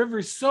there and the river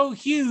is so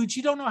huge,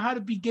 you don't know how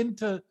to begin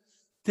to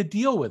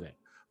deal with it.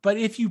 But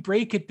if you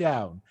break it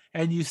down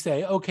and you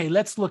say, okay,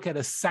 let's look at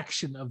a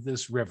section of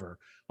this river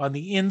on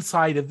the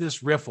inside of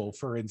this riffle,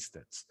 for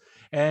instance,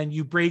 and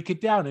you break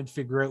it down and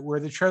figure out where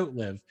the trout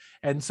live.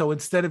 And so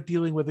instead of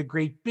dealing with a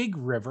great big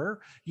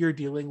river, you're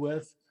dealing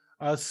with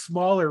a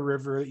smaller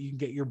river that you can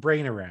get your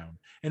brain around.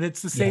 And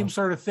it's the same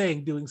sort of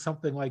thing doing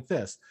something like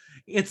this.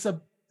 It's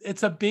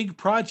a big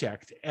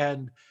project,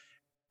 and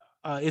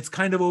it's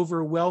kind of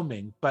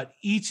overwhelming, but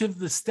each of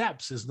the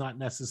steps is not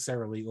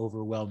necessarily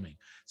overwhelming.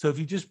 So if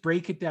you just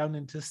break it down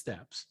into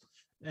steps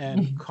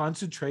and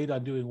concentrate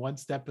on doing one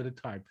step at a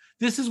time,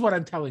 this is what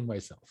I'm telling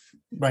myself.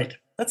 Right.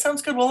 That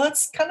sounds good. Well,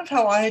 that's kind of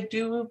how I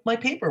do my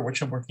paper,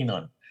 which I'm working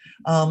on.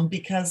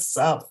 Because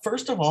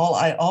first of all,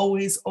 I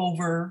always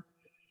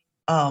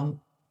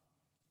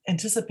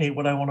anticipate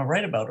what I want to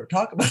write about or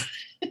talk about.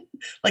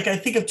 Like I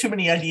think of too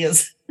many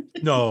ideas.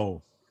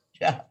 No.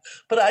 Yeah,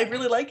 but I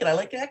really like it. I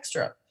like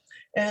extra.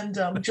 And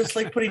just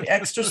like putting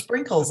extra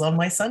sprinkles on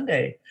my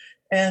sundae.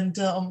 And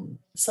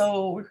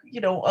so,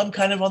 I'm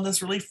kind of on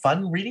this really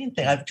fun reading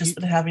thing. I've just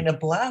been having a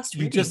blast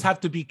reading. You just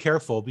have to be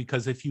careful,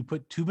 because if you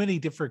put too many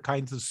different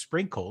kinds of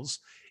sprinkles,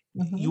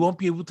 you won't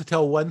be able to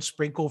tell one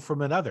sprinkle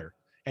from another.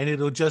 And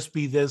it'll just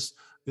be this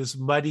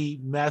muddy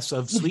mess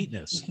of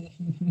sweetness.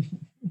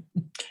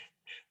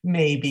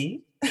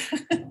 Maybe.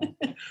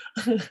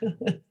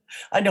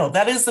 I know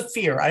that is the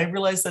fear. I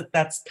realize that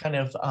that's kind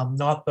of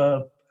not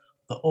the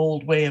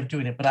old way of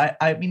doing it. But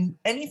I mean,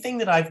 anything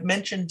that I've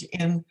mentioned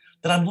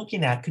that I'm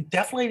looking at could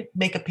definitely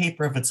make a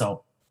paper of its own.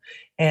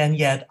 And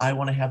yet I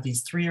want to have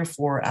these 3 or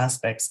 4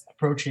 aspects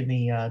approaching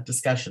the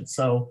discussion.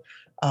 So,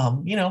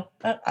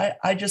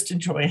 I just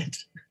enjoy it.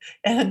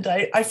 And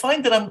I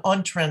find that I'm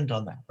on trend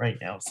on that right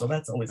now. So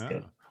that's always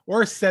good.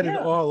 Or set it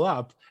all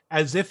up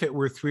as if it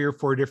were 3 or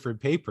 4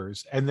 different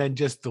papers, and then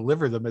just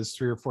deliver them as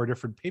 3 or 4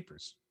 different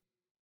papers.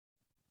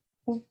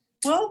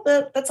 Well,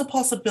 that's a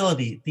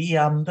possibility.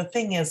 The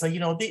thing is,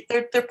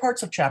 they're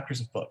parts of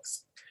chapters of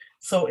books.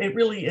 So it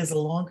really is a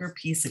longer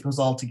piece that goes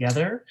all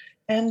together.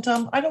 And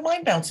I don't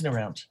mind bouncing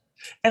around.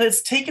 And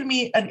it's taken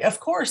me, and of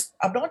course,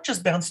 I'm not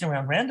just bouncing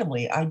around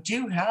randomly. I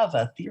do have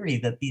a theory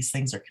that these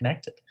things are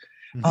connected.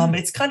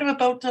 It's kind of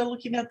about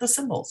looking at the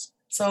symbols.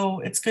 So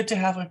it's good to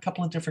have a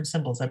couple of different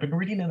symbols. I've been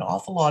reading an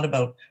awful lot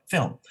about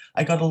film.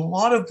 I got a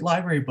lot of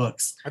library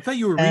books. I thought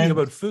you were reading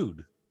about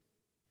food.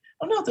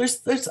 Oh no,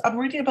 I'm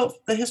reading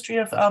about the history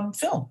of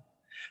film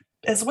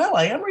as well.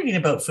 I am reading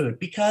about food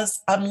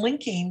because I'm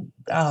linking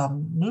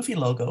movie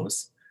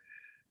logos,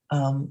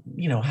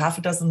 half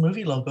a dozen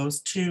movie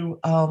logos to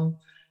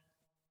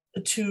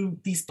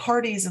these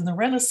parties in the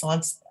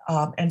Renaissance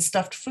and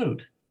stuffed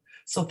food.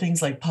 So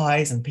things like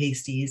pies and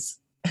pasties.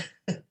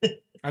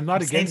 I'm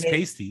not against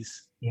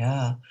pasties.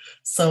 Yeah.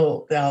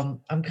 So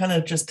I'm kind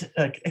of just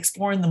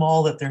exploring them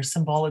all, that their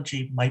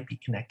symbology might be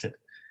connected.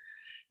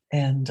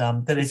 And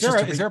that is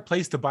there a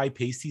place to buy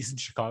pasties in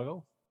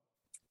Chicago?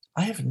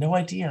 I have no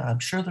idea. I'm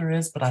sure there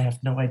is, but I have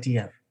no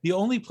idea. The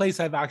only place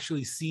I've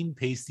actually seen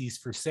pasties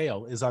for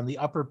sale is on the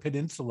Upper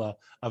Peninsula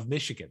of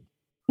Michigan,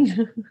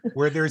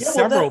 where there's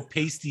several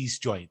pasties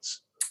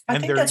joints,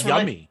 and they're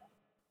yummy.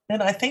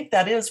 And I think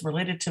that is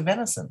related to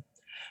venison,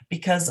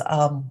 because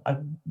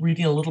I'm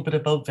reading a little bit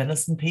about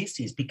venison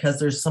pasties because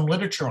there's some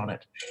literature on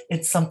it.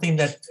 It's something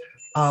that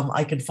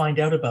I could find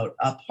out about.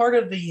 Part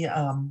of the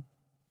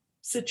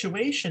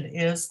situation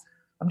is,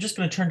 I'm just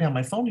going to turn down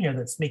my phone here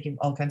that's making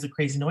all kinds of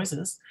crazy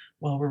noises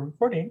while we're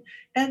recording,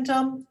 and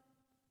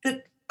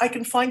that I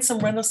can find some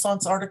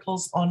Renaissance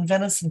articles on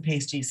venison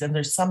pasties, and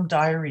there's some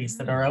diaries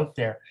that are out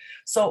there.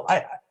 So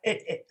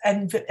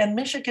and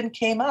Michigan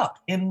came up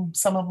in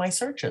some of my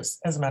searches,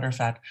 as a matter of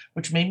fact,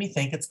 which made me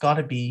think it's got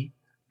to be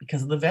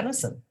because of the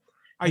venison.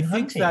 I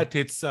think that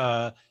it's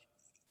the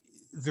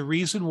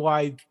reason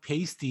why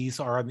pasties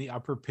are on the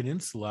Upper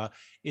Peninsula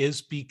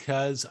is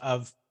because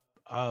of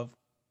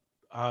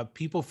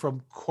people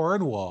from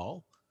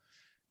Cornwall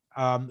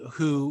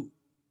who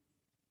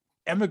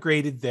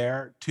emigrated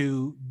there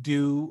to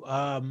do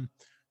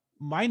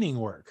mining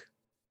work.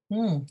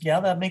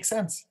 Yeah, that makes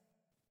sense.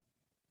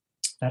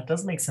 That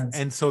does make sense.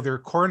 And so they're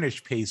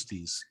Cornish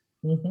pasties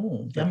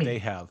that Yummy. they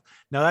have.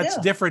 Now that's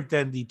different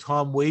than the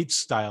Tom Waits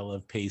style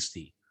of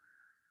pasty.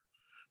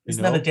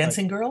 Isn't that a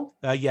dancing girl?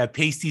 Yeah,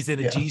 pasties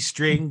in a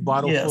G-string,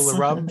 bottle full of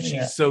rum.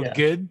 She's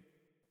good.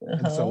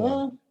 And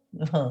so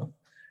on.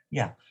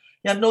 Yeah,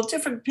 no,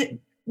 different,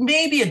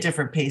 maybe a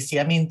different pasty.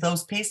 I mean,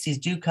 those pasties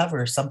do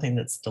cover something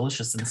that's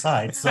delicious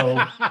inside,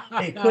 so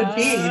it could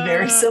be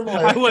very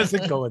similar. I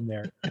wasn't going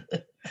there.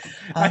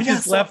 I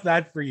just left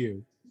that for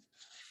you.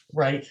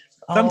 Right.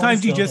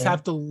 Sometimes you just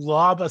have to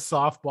lob a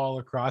softball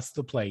across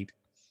the plate,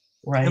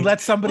 right, and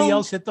let somebody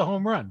else hit the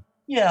home run.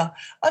 Yeah,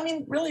 I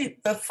mean, really,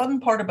 the fun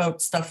part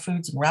about stuffed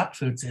foods and wrap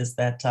foods is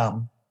that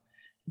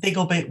they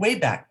go way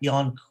back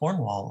beyond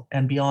Cornwall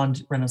and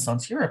beyond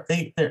Renaissance Europe.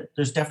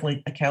 There's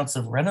definitely accounts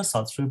of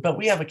Renaissance food, but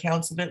we have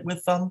accounts of it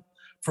with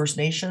First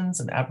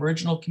Nations and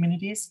Aboriginal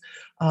communities.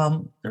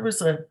 There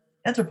was an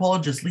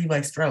anthropologist,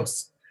 Levi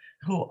Strauss,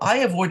 who I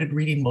avoided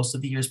reading most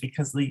of the years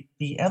because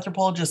the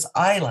anthropologists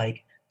I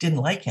like didn't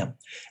like him.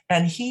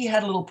 And he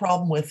had a little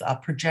problem with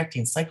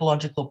projecting,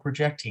 psychological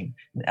projecting,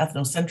 and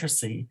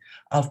ethnocentricity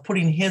of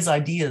putting his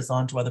ideas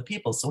onto other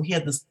people. So he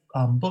had this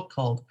book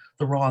called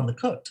The Raw and the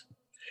Cooked.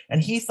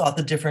 And he thought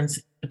the difference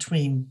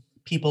between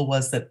people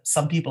was that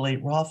some people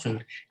ate raw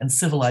food and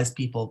civilized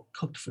people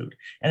cooked food.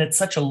 And it's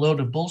such a load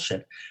of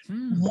bullshit.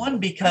 One,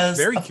 because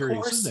Very of curious,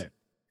 course, isn't it?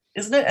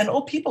 isn't it? And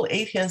people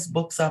ate his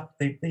books up.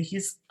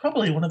 He's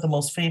probably one of the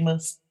most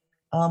famous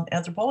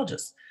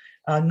anthropologists.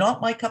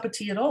 Not my cup of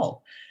tea at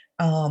all.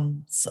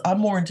 So I'm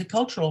more into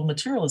cultural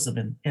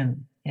materialism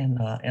in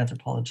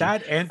anthropology.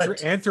 That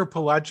But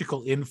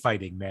anthropological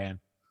infighting, man.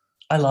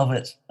 I love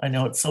it. I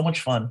know it's so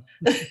much fun.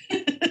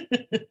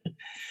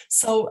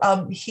 So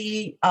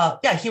he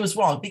was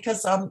wrong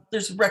because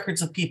there's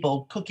records of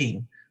people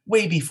cooking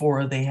way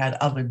before they had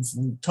ovens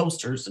and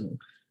toasters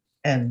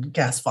and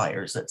gas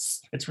fires.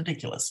 It's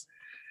ridiculous.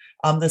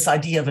 This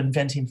idea of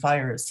inventing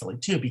fire is silly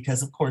too,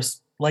 because of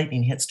course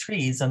lightning hits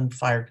trees and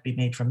fire could be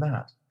made from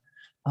that.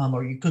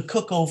 Or you could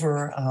cook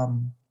over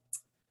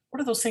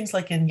what are those things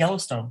like in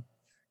Yellowstone?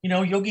 You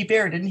know, Yogi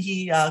Bear, didn't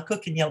he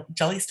cook in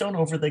Jellystone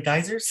over the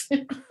geysers?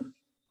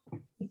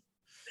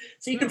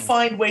 So you can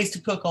find ways to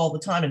cook all the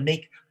time and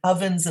make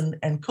ovens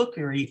and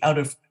cookery out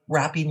of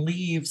wrapping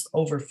leaves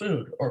over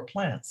food or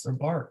plants or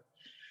bark.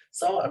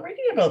 So I'm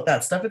reading about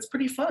that stuff. It's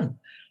pretty fun.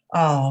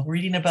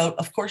 Reading about,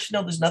 of course, you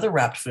know, there's another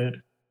wrapped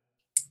food.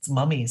 It's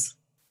mummies.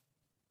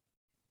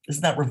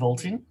 Isn't that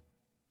revolting?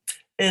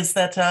 Is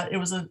that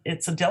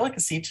it's a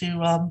delicacy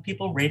to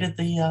people raided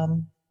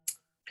the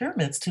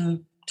pyramids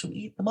to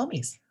eat the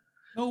mummies.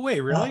 No way,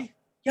 really?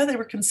 Yeah, they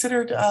were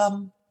considered.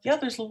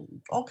 There's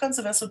all kinds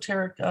of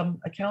esoteric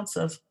accounts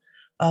of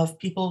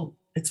people.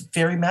 It's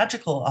very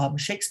magical.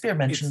 Shakespeare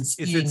mentions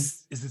eating.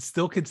 Is it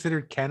still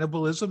considered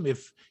cannibalism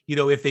if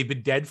they've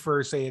been dead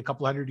for say a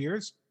couple hundred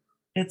years?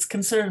 It's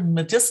considered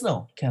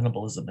medicinal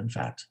cannibalism, in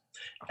fact.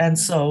 And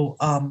so,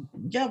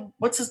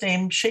 what's his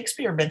name?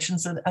 Shakespeare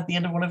mentions it at the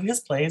end of one of his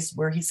plays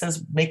where he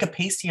says, make a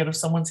pasty out of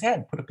someone's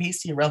head, put a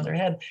pasty around their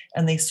head,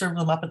 and they serve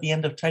them up at the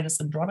end of Titus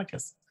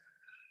Andronicus.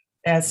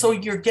 And so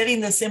you're getting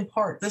this in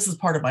part. This is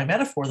part of my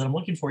metaphor that I'm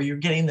looking for. You're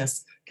getting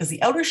this because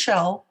the outer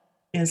shell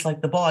is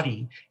like the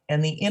body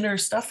and the inner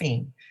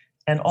stuffing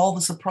and all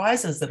the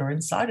surprises that are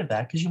inside of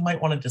that, because you might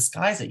want to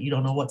disguise it. You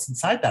don't know what's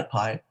inside that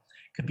pie.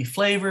 Could be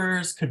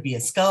flavors, could be a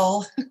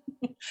skull,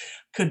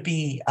 could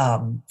be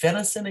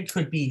venison, it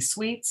could be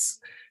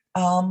sweets.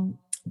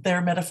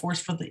 They're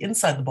metaphors for the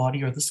inside the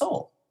body or the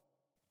soul.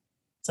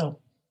 So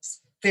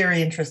it's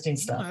very interesting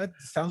stuff. That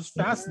sounds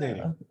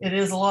fascinating. It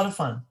is a lot of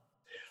fun.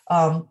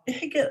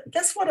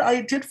 Guess what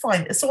I did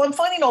find? So I'm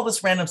finding all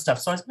this random stuff.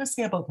 So I was going to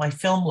say about my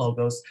film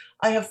logos.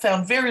 I have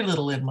found very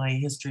little in my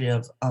history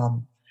of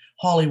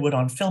Hollywood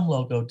on film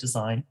logo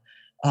design.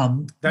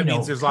 That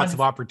means there's lots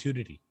of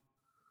opportunity.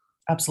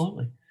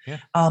 Absolutely. Yeah.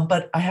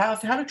 But I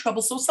have had a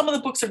trouble. So some of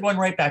the books are going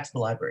right back to the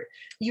library.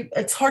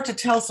 It's hard to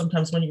tell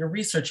sometimes when you're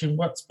researching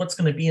what's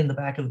going to be in the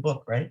back of the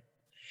book, right?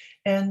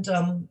 And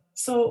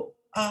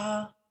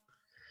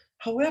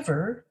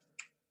however,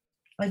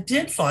 I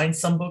did find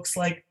some books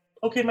like,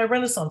 okay, my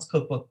Renaissance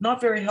cookbook,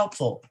 not very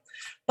helpful.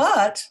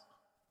 But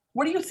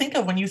what do you think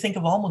of when you think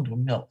of almond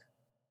milk?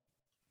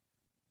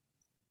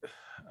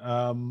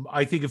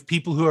 I think of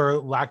people who are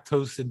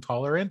lactose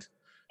intolerant.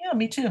 Yeah,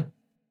 me too.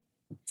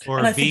 Or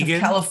and I vegan.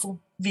 Think of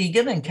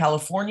vegan in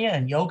California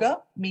and yoga.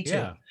 Me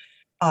too.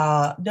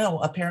 Yeah. No,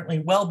 apparently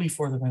well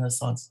before the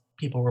Renaissance,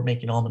 people were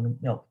making almond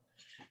milk.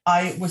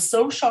 I was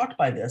so shocked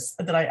by this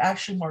that I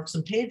actually marked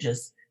some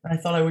pages, and I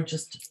thought I would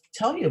just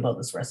tell you about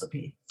this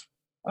recipe.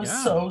 I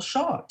was so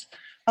shocked.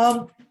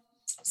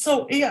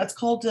 It's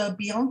called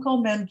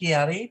Bianco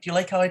Mangiare. Do you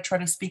like how I try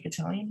to speak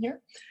Italian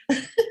here?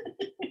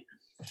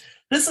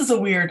 This is a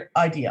weird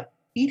idea.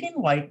 Eating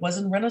white was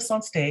in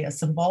Renaissance day a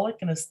symbolic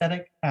and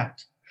aesthetic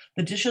act.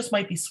 The dishes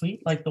might be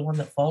sweet, like the one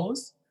that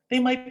follows. They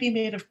might be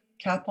made of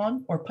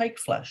capon or pike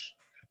flesh.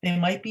 They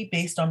might be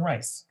based on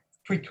rice,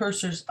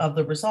 precursors of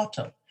the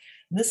risotto.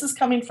 And this is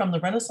coming from the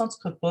Renaissance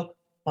cookbook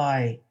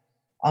by,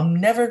 I'm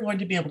never going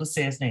to be able to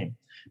say his name,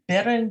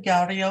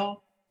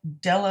 Berengario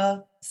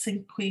della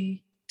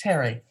Cinque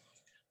Terre.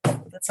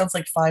 That sounds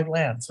like 5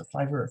 lands or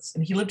 5 earths.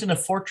 And he lived in a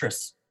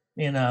fortress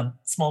in a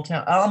small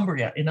town,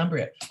 Umbria.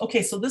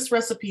 Okay, so this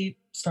recipe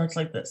starts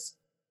like this.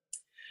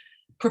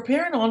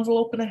 Prepare an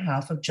envelope and a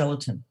half of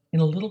gelatin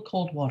in a little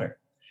cold water.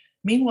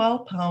 Meanwhile,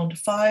 pound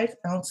 5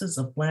 ounces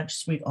of blanched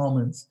sweet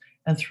almonds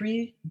and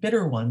 3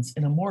 bitter ones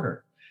in a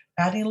mortar,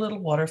 adding a little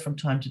water from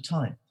time to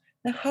time.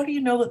 Now, how do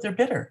you know that they're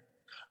bitter?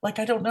 Like,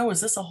 I don't know.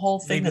 Is this a whole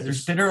thing that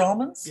there's bitter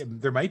almonds? Yeah,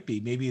 there might be.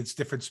 Maybe it's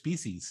different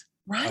species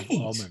of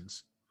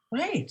almonds.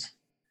 Right.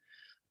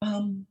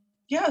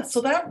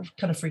 So that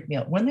kind of freaked me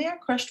out. When they are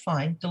crushed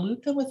fine,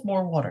 dilute them with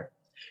more water.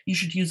 You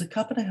should use 1.5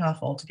 cups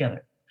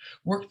altogether.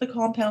 Work the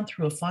compound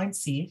through a fine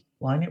sieve,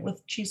 line it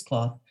with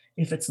cheesecloth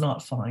if it's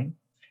not fine,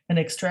 and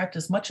extract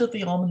as much of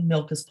the almond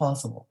milk as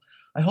possible.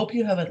 I hope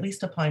you have at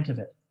least a pint of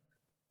it,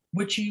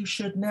 which you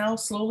should now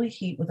slowly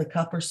heat with 1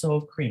 cup or so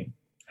of cream.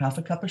 half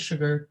a cup of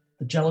sugar,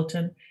 the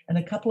gelatin, and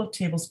a couple of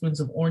tablespoons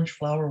of orange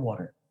flower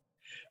water.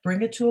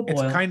 Bring it to a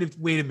boil. It's kind of,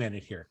 wait a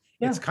minute here.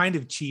 Yeah. It's kind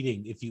of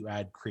cheating if you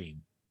add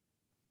cream.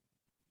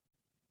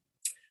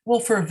 Well,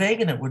 for a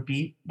vegan it would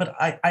be, but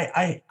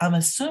I'm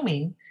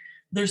assuming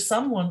there's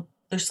some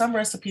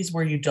recipes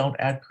where you don't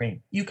add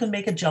cream. You can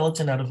make a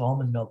gelatin out of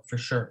almond milk for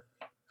sure.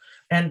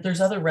 And there's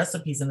other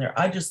recipes in there.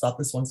 I just thought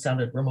this one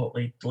sounded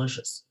remotely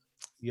delicious.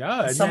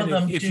 Yeah. And some of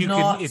them do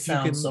not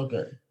sound so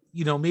good.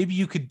 You know, maybe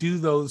you could do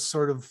those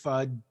sort of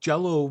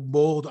Jello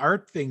mold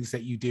art things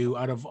that you do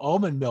out of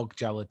almond milk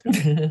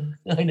gelatin.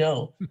 I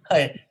know.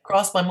 I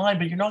crossed my mind,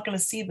 but you're not going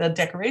to see the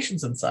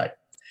decorations inside.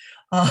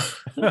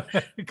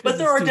 But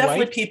there are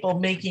definitely people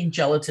making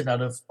gelatin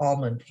out of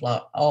almond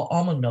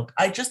milk.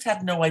 I just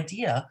had no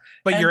idea.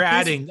 But you're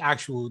adding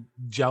actual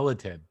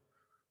gelatin.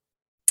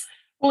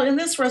 Well, in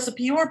this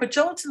recipe you are, but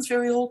gelatin's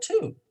very old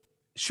too.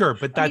 Sure,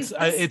 but that's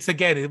it's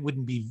again, it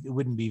wouldn't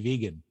be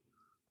vegan.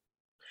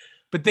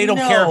 But they don't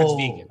care if it's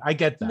vegan. I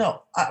get that.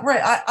 No,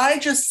 right. I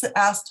just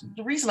asked.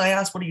 The reason I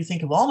asked, "What do you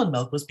think of almond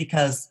milk?" was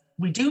because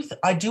we do.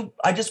 I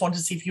just wanted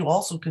to see if you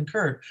also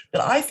concurred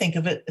that I think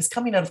of it as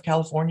coming out of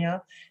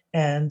California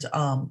and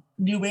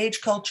New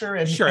Age culture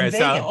and sure, and it's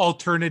an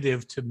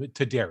alternative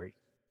to dairy.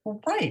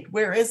 Right.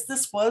 Whereas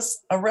this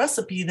was a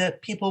recipe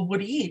that people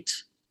would eat.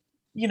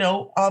 You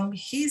know,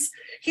 he's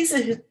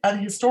a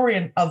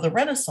historian of the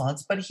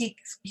Renaissance, but he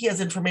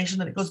has information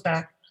that it goes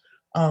back.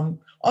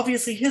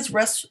 Obviously, his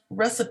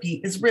recipe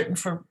is written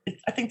for.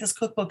 I think this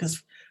cookbook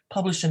is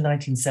published in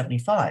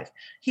 1975.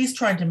 He's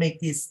trying to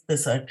make this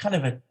kind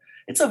of a.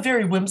 It's a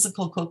very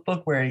whimsical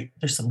cookbook where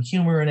there's some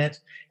humor in it,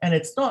 and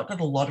it's not got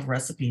a lot of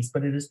recipes,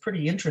 but it is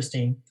pretty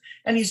interesting.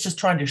 And he's just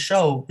trying to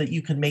show that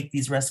you can make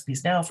these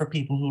recipes now for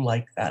people who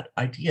like that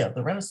idea of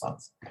the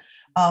Renaissance.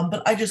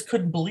 But I just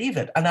couldn't believe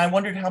it, and I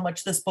wondered how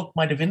much this book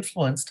might have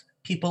influenced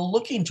people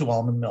looking to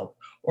almond milk,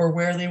 or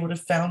where they would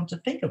have found to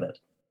think of it.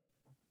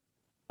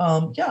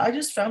 Yeah, I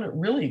just found it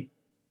really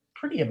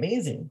pretty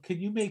amazing.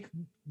 Can you make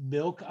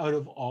milk out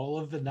of all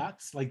of the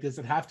nuts? Like, does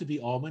it have to be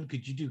almond?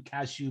 Could you do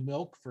cashew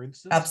milk, for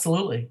instance?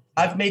 Absolutely.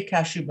 I've made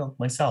cashew milk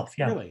myself.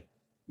 Yeah. Really?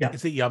 Yeah.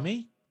 Is it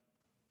yummy?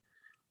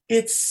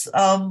 It's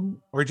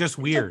or just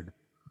weird?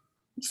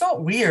 It's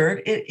not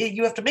weird.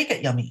 You have to make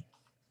it yummy.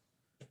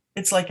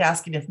 It's like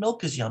asking if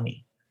milk is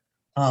yummy.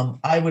 I'm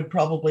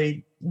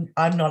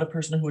not a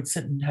person who would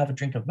sit and have a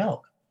drink of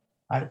milk.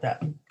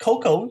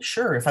 Cocoa,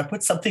 sure. If I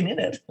put something in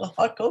it,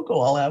 hot cocoa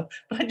I'll have,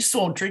 but I just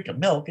won't drink a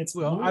milk.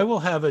 I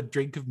will have a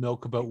drink of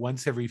milk about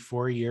once every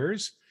 4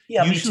 years.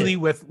 Yeah, usually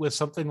with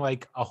something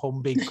like a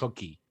home baked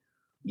cookie.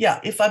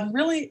 Yeah, if I'm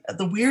really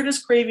the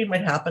weirdest craving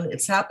might happen.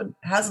 I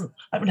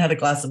haven't had a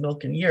glass of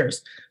milk in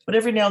years, but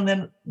every now and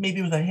then,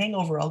 maybe with a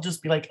hangover, I'll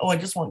just be like, oh, I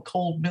just want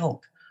cold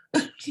milk.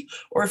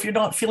 Or if you're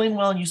not feeling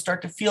well and you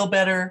start to feel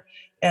better,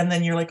 and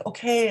then you're like,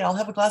 okay, I'll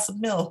have a glass of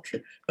milk.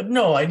 But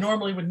no, I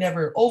normally would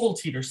never,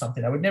 Ovaltine or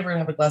something. I would never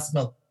have a glass of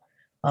milk.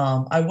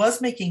 I was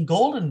making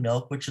golden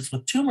milk, which is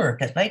with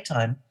turmeric at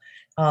nighttime,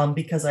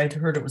 because I'd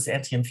heard it was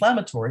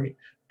anti-inflammatory,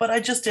 but I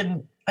just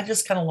kind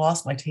of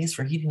lost my taste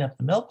for heating up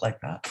the milk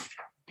like that.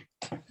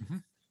 Mm-hmm.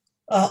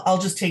 I'll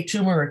just take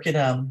turmeric in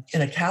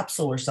a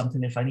capsule or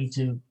something if I need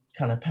to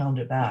kind of pound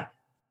it back.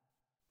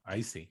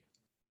 I see.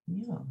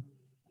 Yeah.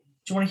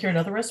 Do you want to hear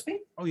another recipe?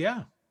 Oh,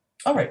 yeah.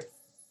 All right.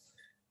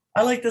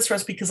 I like this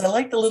recipe because I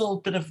like the little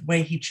bit of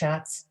way he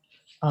chats.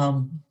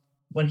 When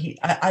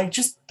I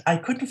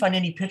couldn't find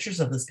any pictures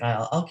of this guy.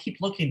 I'll keep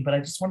looking, but I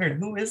just wondered,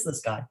 who is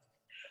this guy?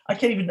 I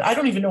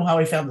don't even know how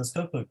I found this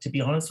cookbook, to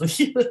be honest with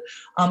you.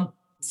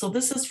 So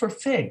this is for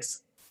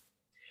figs.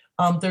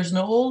 There's an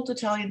old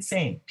Italian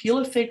saying, peel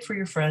a fig for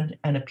your friend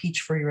and a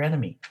peach for your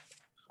enemy.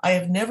 I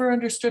have never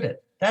understood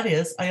it. That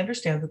is, I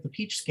understand that the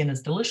peach skin is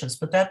delicious,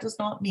 but that does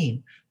not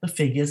mean the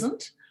fig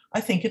isn't.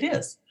 I think it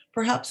is.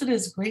 Perhaps it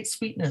is great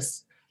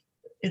sweetness.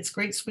 Its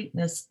great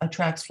sweetness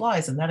attracts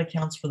flies, and that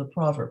accounts for the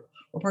proverb.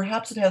 Or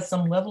perhaps it has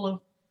some level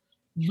of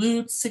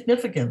lewd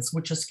significance,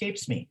 which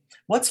escapes me.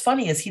 What's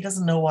funny is he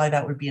doesn't know why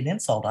that would be an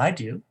insult. I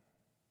do.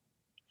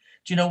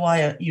 Do you know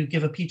why you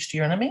give a peach to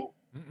your enemy?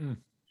 Mm-mm.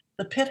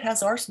 The pit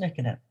has arsenic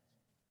in it.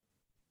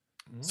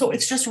 So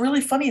it's just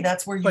really funny.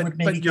 That's where you would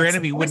maybe. But your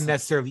enemy wouldn't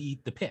necessarily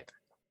eat the pit.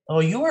 Oh,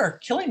 you are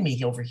killing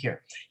me over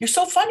here. You're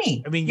so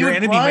funny. I mean, your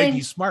enemy might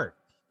be smart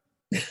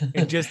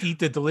and just eat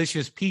the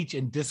delicious peach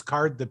and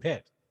discard the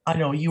pit. I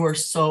know, you are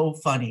so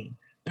funny.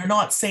 They're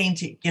not saying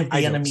to give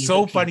the enemy.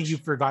 So funny you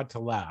forgot to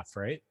laugh,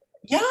 right?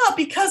 Yeah,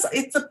 because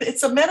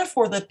it's a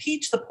metaphor. The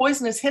peach, the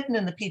poison is hidden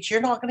in the peach.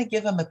 You're not going to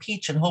give him a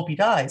peach and hope he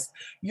dies.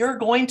 You're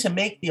going to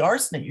make the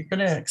arsenic. You're going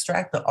to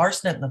extract the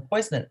arsenic and the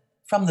poison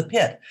from the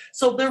pit.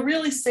 So they're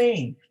really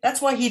saying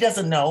that's why he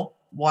doesn't know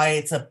why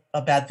it's a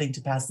bad thing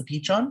to pass the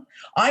peach on.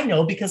 I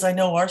know because I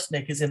know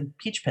arsenic is in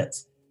peach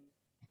pits.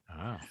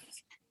 Oh.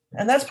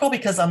 And that's probably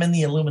because I'm in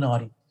the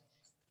Illuminati.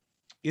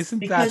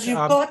 Because you've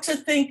got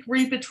to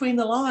read between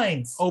the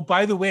lines. Oh,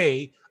 by the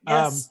way,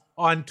 yes.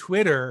 On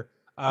Twitter,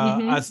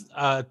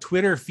 a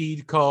Twitter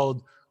feed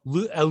called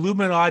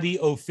Illuminati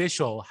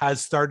Official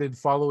has started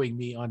following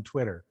me on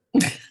Twitter.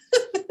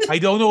 I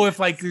don't know if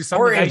like there's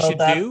something Worry I about should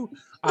that. do.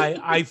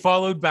 I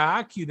followed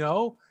back,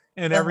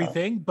 and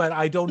everything, but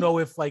I don't know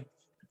if like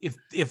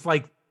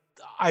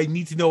I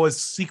need to know a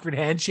secret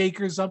handshake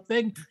or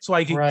something so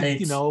I could Right.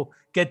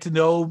 get to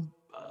know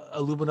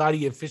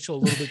Illuminati official a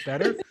little bit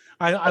better.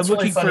 I'm That's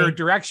really looking for funny.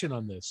 direction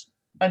on this.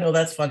 I know,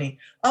 that's funny.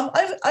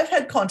 I've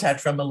had contact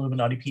from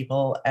Illuminati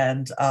people,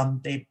 and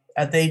they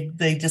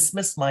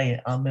dismissed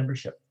my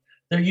membership.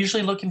 They're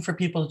usually looking for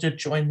people to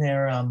join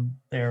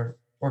their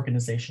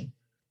organization,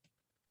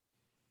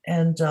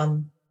 and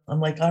I'm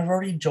like, I've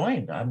already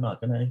joined. I'm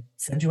not going to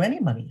send you any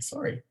money.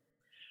 Sorry.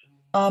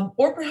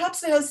 Or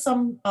perhaps it has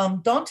some.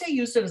 Dante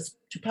used it as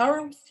to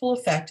powerful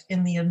effect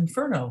in the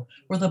Inferno,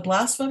 where the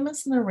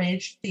blasphemous and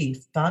enraged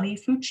thief Dani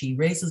Fucci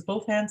raises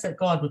both hands at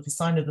God with the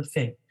sign of the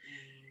fig.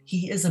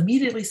 He is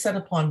immediately set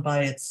upon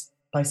by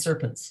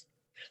serpents.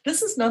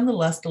 This is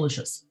nonetheless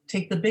delicious.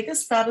 Take the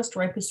biggest, fattest,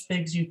 ripest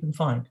figs you can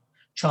find.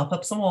 Chop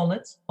up some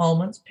walnuts,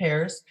 almonds,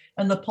 pears,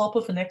 and the pulp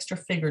of an extra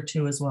fig or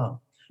two as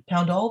well.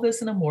 Pound all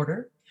this in a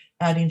mortar,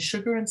 adding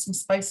sugar and some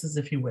spices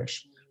if you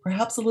wish,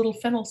 perhaps a little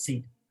fennel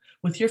seed.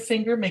 With your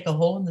finger, make a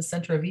hole in the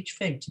center of each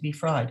fig to be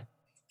fried.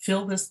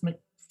 Fill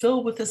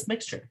with this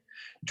mixture.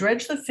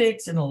 Dredge the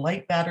figs in a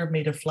light batter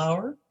made of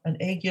flour, an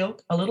egg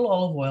yolk, a little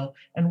olive oil,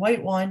 and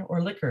white wine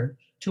or liquor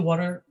to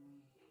water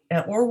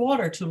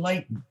to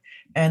lighten,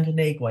 and an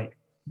egg white,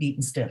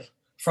 beaten stiff.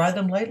 Fry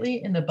them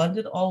lightly in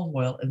abundant olive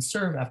oil and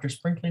serve after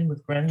sprinkling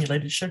with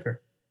granulated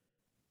sugar.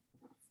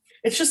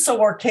 It's just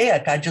so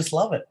archaic. I just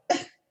love it.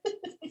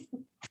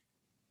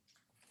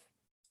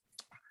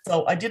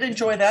 So I did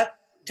enjoy that.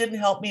 Didn't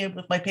help me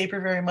with my paper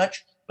very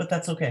much, but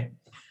that's okay.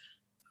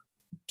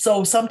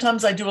 So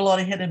sometimes I do a lot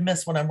of hit and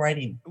miss when I'm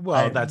writing.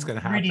 Well, that's going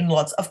to happen. Reading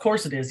lots. Of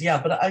course it is.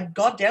 Yeah. But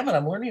God damn it,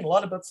 I'm learning a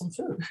lot about some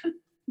food.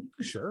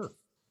 Sure.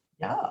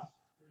 Yeah.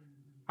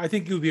 I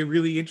think it would be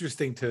really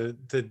interesting to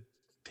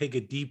take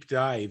a deep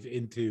dive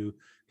into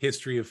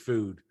history of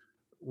food,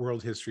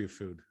 world history of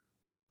food.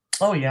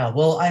 Oh, yeah.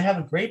 Well, I have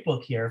a great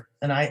book here,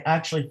 and I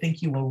actually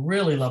think you will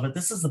really love it.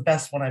 This is the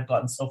best one I've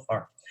gotten so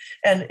far.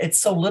 And it's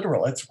so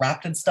literal. It's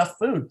wrapped in stuffed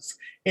foods.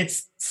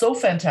 It's so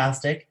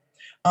fantastic.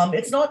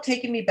 It's not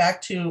taking me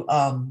back to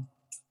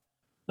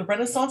the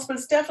Renaissance, but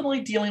it's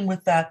definitely dealing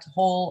with that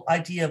whole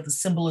idea of the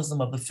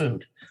symbolism of the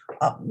food.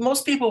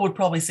 Most people would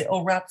probably say,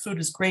 oh, wrapped food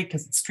is great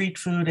because it's street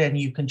food and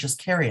you can just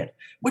carry it,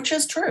 which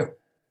is true.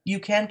 You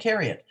can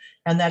carry it.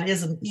 And that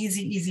is an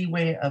easy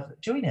way of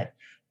doing it.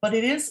 But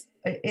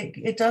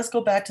it does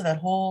go back to that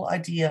whole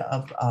idea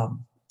of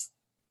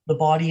the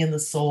body and the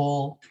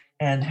soul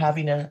and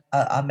having a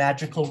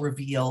magical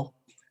reveal.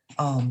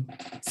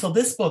 So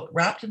this book,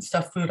 Wrapped in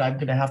Stuffed Food, I'm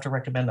going to have to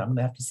recommend. I'm going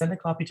to have to send a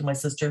copy to my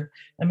sister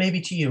and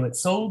maybe to you.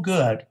 It's so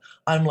good.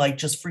 I'm like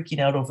just freaking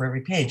out over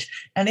every page.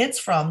 And it's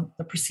from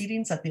the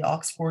proceedings at the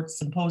Oxford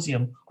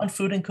Symposium on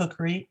Food and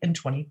Cookery in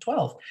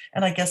 2012.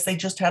 And I guess they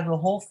just had the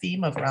whole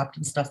theme of wrapped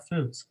and stuffed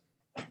foods.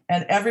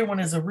 And everyone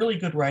is a really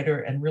good writer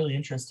and really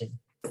interesting.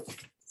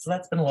 So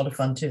that's been a lot of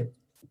fun too.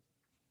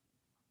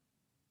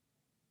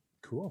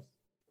 Cool.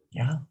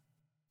 Yeah.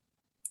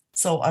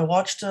 So I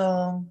watched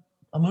a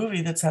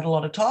movie that's had a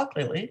lot of talk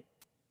lately.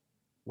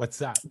 What's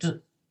that?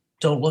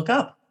 Don't Look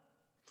Up.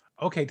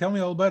 Okay, tell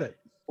me all about it.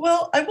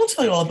 Well, I will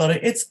tell you all about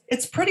it.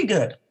 It's pretty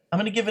good. I'm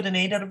going to give it an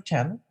 8 out of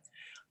 10.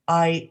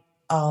 I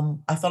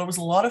thought it was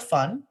a lot of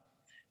fun,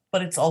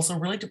 but it's also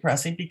really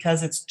depressing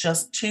because it's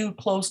just too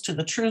close to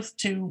the truth.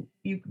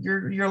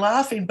 You're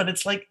laughing, but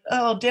it's like,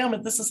 oh damn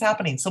it, this is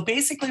happening. So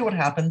basically, what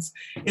happens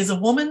is a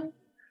woman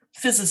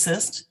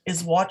physicist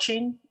is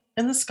watching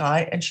in the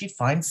sky and she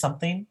finds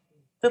something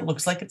that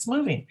looks like it's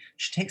moving.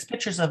 She takes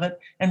pictures of it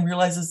and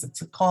realizes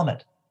it's a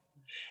comet.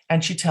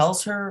 And she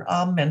tells her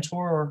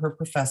mentor or her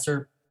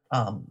professor,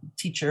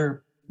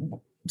 teacher,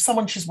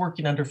 someone she's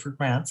working under for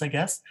grants, I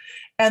guess.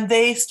 And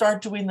they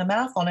start doing the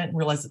math on it and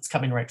realize it's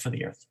coming right for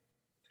the Earth.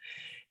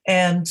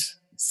 And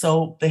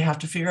so they have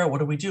to figure out, what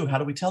do we do? How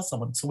do we tell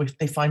someone? So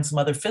they find some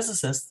other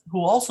physicists who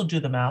also do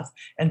the math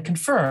and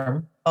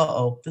confirm,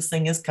 this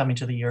thing is coming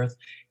to the Earth.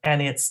 And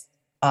it's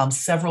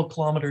several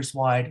kilometers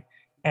wide.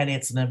 And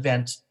it's an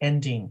event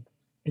ending.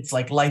 It's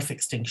like life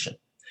extinction.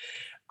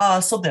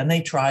 So then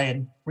they try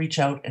and reach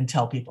out and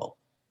tell people.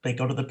 They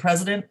go to the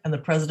president, and the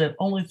president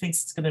only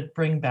thinks it's going to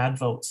bring bad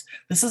votes.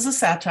 This is a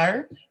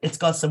satire. It's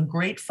got some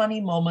great funny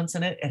moments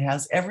in it. It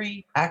has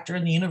every actor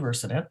in the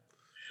universe in it.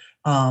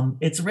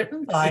 It's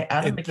written by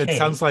Adam McKay. It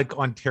sounds like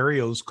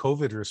Ontario's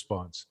COVID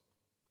response.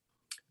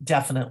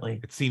 Definitely.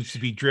 It seems to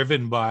be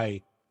driven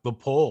by the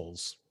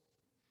polls.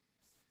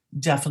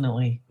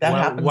 Definitely. That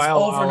happens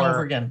over and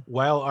over again.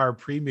 While our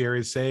premier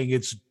is saying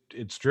it's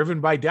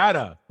driven by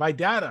data.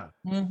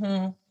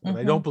 And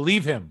I don't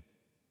believe him.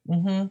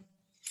 Mm-hmm.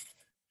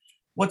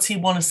 What's he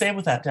want to say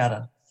with that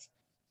data?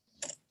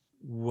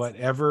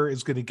 Whatever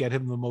is going to get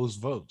him the most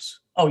votes.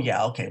 Oh,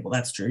 yeah. Okay. Well,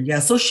 that's true. Yeah.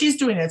 So she's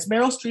doing it. It's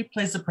Meryl Streep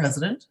plays the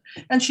president,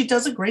 and she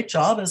does a great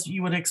job, as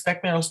you would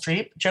expect Meryl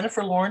Streep.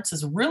 Jennifer Lawrence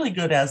is really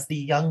good as the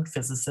young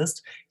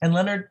physicist, and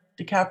Leonardo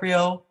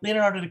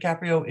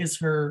DiCaprio is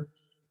her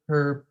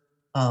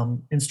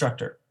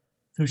instructor,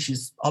 who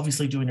she's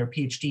obviously doing her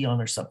PhD on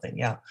or something.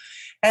 Yeah.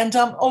 And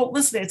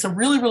listen, it's a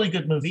really, really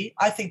good movie.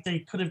 I think they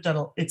could have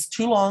done it's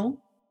too long,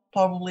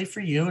 probably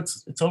for you.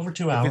 It's over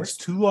 2 hours. If it's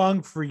too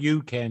long for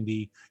you,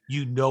 Candy,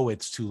 you know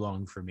it's too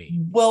long for me.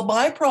 Well,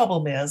 my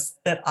problem is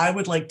that I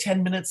would like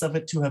 10 minutes of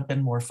it to have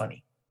been more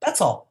funny. That's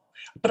all.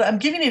 But I'm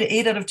giving it an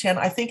 8 out of 10.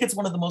 I think it's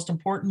one of the most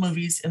important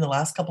movies in the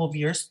last couple of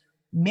years,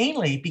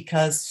 mainly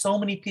because so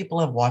many people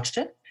have watched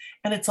it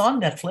and it's on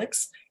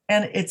Netflix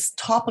and it's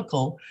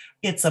topical.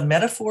 It's a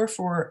metaphor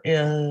for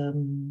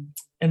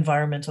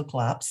environmental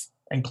collapse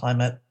and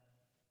climate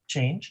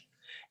change.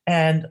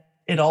 And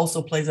it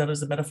also plays out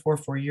as a metaphor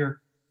for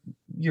your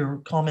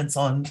comments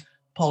on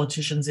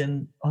politicians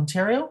in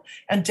Ontario,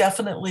 and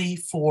definitely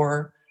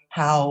for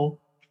how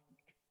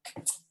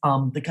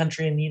the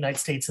country in the United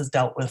States has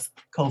dealt with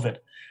COVID.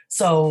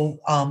 So,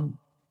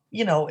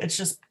 it's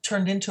just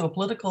turned into a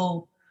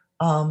political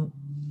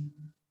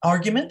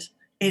argument.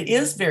 It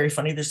is very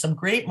funny. There's some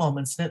great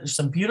moments in it. There's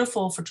some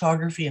beautiful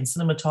photography and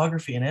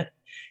cinematography in it.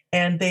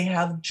 And they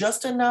have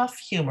just enough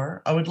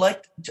humor. I would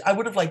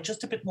have liked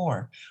just a bit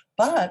more.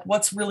 But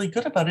what's really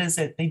good about it is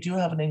that they do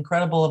have an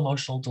incredible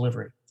emotional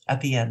delivery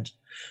at the end.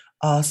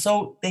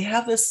 So they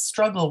have this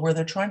struggle where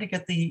they're trying to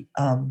get the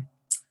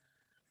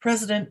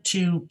president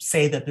to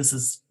say that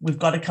we've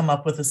got to come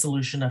up with a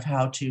solution of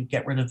how to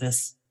get rid of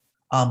this.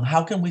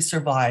 How can we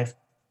survive?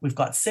 We've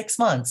got 6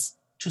 months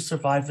to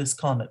survive this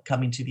comet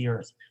coming to the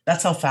Earth.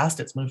 That's how fast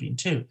it's moving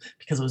too,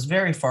 because it was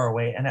very far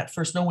away. And at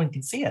first, no one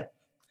can see it.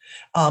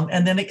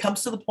 And then it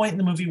comes to the point in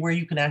the movie where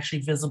you can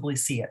actually visibly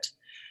see it.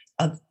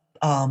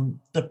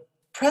 The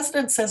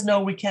president says, no,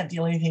 we can't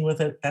deal anything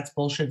with it. That's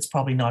bullshit. It's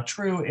probably not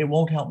true. It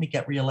won't help me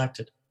get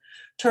reelected.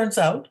 Turns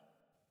out,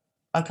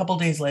 a couple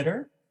days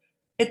later,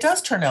 it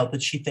does turn out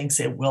that she thinks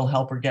it will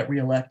help her get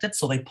reelected.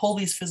 So they pull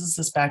these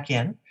physicists back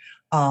in.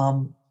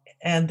 And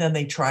then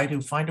they try to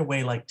find a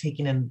way, like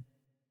taking in.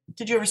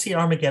 Did you ever see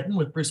Armageddon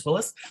with Bruce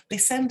Willis? They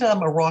send a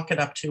rocket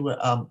up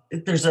to,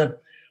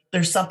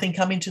 there's something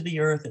coming to the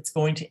Earth. It's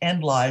going to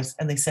end lives.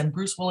 And they send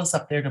Bruce Willis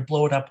up there to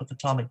blow it up with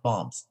atomic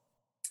bombs.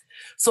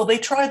 So they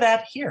try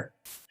that here.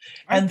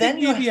 And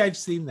then maybe I've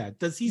seen that.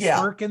 Does he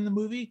smirk in the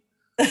movie?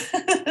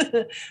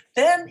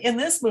 Then in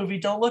this movie,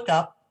 Don't Look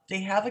Up, they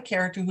have a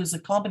character who's a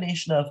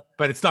combination of.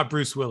 But it's not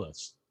Bruce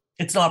Willis.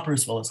 It's not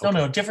Bruce Willis. Okay.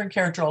 No, different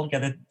character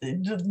altogether.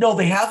 No,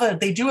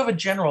 they do have a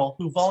general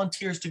who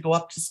volunteers to go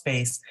up to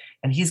space,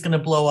 and he's going to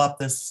blow up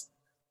this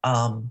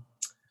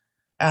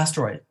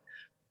asteroid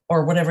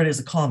or whatever it is,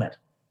 a comet.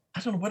 I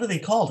don't know, what are they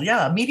called?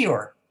 Yeah, a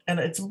meteor, and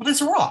it's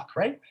a rock,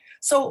 right?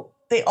 So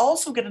they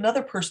also get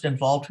another person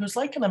involved who's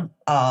like in a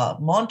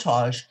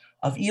montage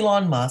of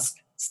Elon Musk,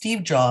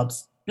 Steve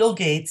Jobs, Bill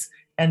Gates,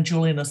 and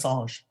Julian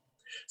Assange.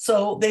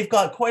 So they've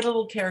got quite a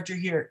little character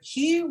here.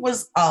 He's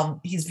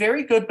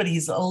very good, but he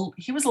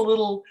was a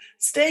little,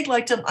 Stag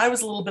liked him. I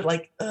was a little bit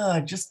like,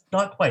 just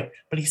not quite.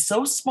 But he's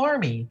so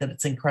smarmy that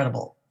it's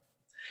incredible.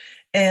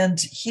 And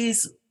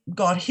he's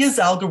got his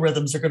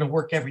algorithms are going to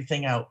work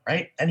everything out,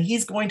 right? And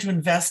he's going to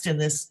invest in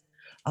this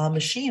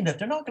machine that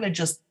they're not going to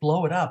just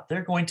blow it up.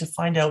 They're going to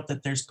find out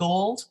that there's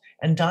gold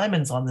and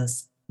diamonds on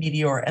this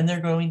meteor, and they're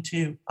going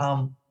to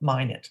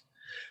mine it.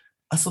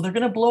 So they're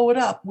going to blow it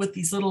up with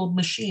these little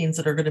machines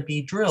that are going to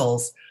be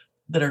drills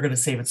that are going to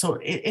save it. So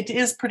it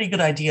is a pretty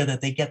good idea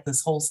that they get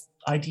this whole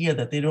idea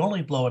that they'd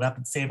only blow it up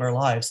and save our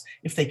lives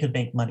if they could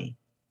make money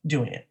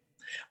doing it.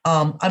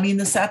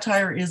 The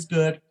satire is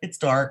good. It's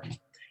dark.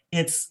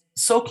 It's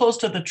so close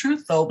to the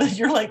truth, though, that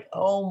you're like,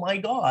 oh, my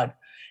God.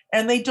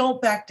 And they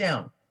don't back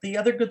down. The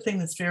other good thing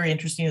that's very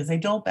interesting is they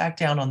don't back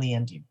down on the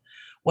ending.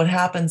 What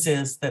happens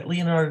is that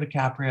Leonardo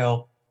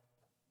DiCaprio,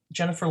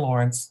 Jennifer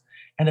Lawrence,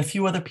 and a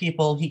few other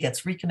people, he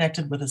gets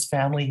reconnected with his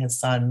family, his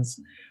sons.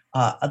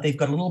 They've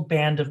got a little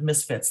band of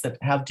misfits that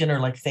have dinner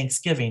like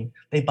Thanksgiving.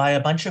 They buy a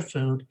bunch of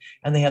food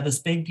and they have this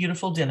big,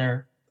 beautiful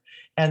dinner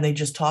and they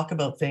just talk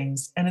about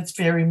things. And it's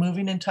very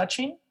moving and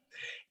touching.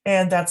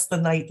 And that's the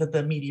night that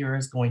the meteor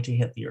is going to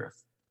hit the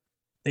Earth.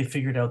 They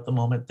figured out the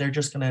moment. They're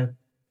just going to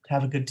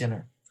have a good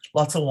dinner,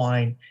 lots of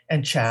wine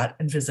and chat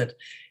and visit.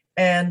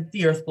 And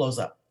the Earth blows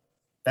up.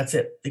 That's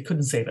it. They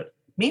couldn't save it.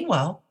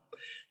 Meanwhile,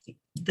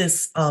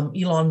 this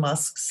Elon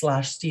Musk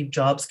 / Steve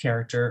Jobs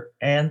character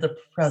and the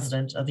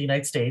president of the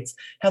United States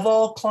have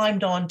all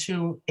climbed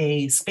onto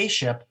a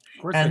spaceship,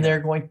 and they're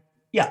going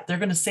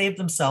to save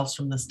themselves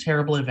from this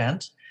terrible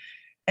event.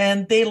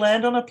 And they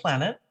land on a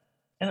planet,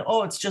 and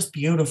it's just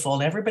beautiful,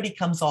 and everybody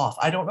comes off.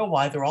 I don't know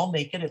why. They're all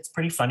naked. It's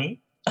pretty funny.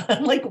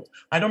 Like,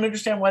 I don't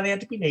understand why they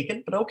had to be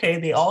naked, but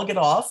okay, they all get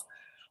off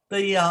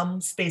the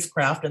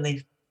spacecraft,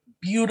 and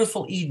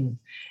beautiful Eden.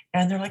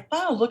 And they're like,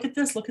 wow, look at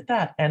this, look at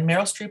that. And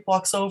Meryl Streep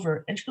walks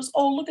over and she goes,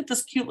 oh, look at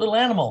this cute little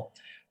animal.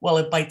 Well,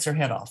 it bites her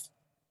head off.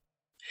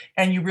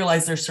 And you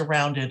realize they're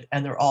surrounded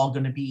and they're all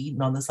going to be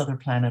eaten on this other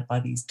planet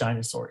by these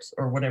dinosaurs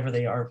or whatever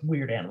they are,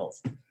 weird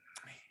animals.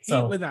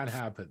 hate when that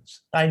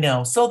happens. I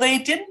know. So they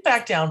didn't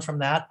back down from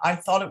that. I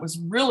thought it was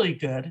really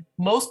good.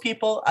 Most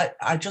people,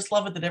 I just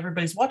love it that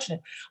everybody's watching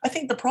it. I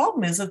think the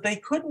problem is that they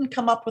couldn't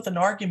come up with an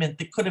argument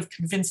that could have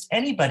convinced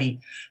anybody.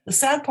 The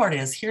sad part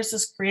is, here's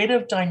this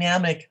creative,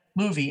 dynamic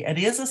movie. It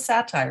is a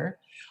satire.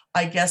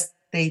 I guess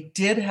they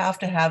did have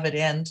to have it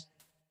end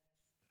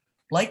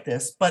like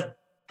this, but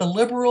the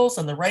liberals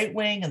and the right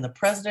wing and the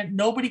president,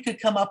 nobody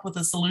could come up with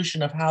a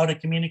solution of how to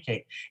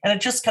communicate. And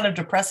it's just kind of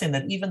depressing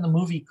that even the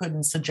movie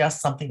couldn't suggest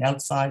something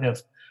outside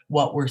of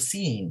what we're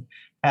seeing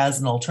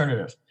as an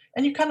alternative.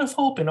 And you kind of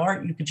hope in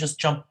art you could just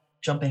jump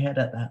ahead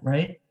at that,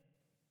 right?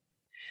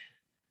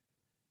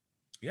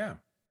 Yeah.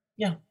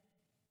 Yeah.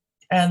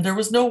 And there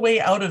was no way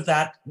out of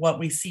that, what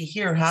we see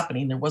here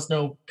happening. There was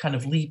no kind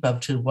of leap up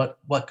to what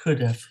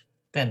could have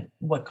been,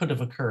 what could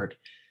have occurred.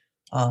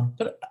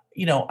 But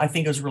I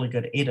think it was really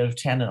good, 8 out of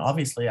 10. And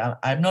obviously,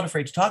 I'm not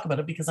afraid to talk about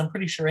it because I'm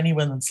pretty sure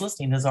anyone that's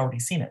listening has already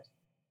seen it.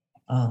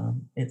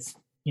 It's,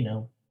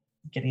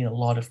 getting a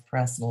lot of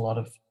press and a lot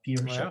of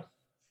viewership.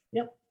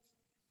 Yeah. Yep.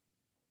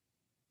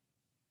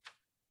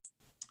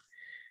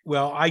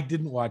 Well, I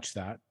didn't watch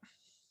that.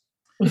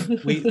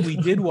 We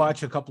did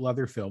watch a couple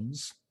other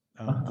films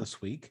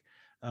this week.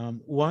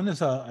 One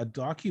is a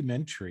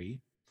documentary.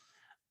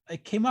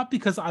 It came up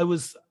because I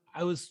was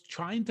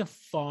trying to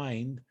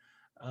find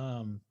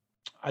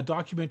a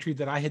documentary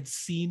that I had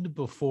seen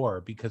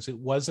before because it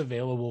was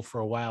available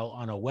for a while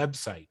on a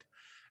website,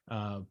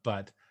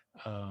 but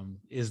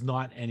is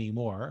not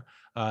anymore.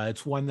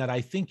 It's one that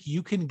I think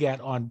you can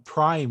get on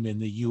Prime in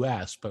the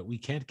US, but we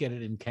can't get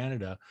it in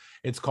Canada.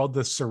 It's called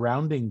The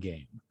Surrounding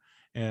Game.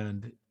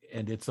 And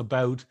it's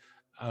about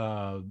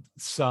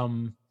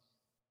some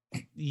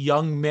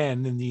young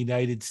men in the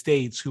United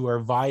States who are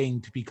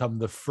vying to become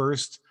the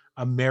first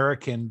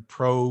American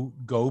pro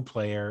Go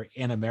player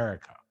in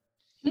America.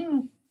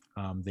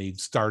 They've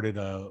started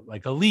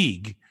a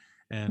league,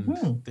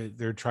 and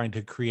they're trying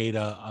to create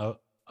a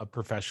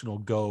professional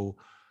Go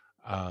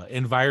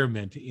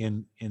environment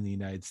in the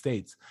United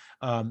States.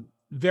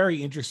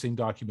 Very interesting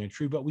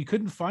documentary, but we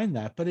couldn't find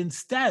that. But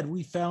instead,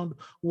 we found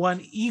one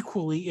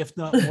equally, if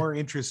not more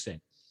interesting.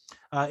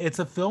 It's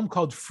a film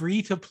called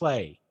Free to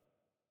Play.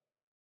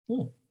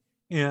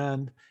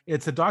 And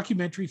it's a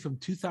documentary from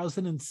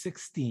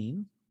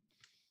 2016.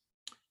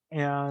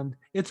 And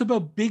it's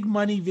about big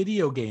money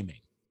video gaming.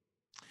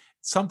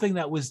 Something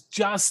that was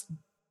just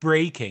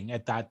breaking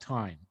at that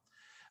time.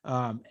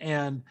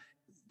 And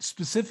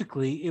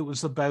specifically, it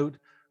was about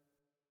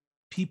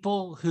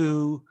people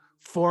who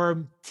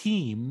formed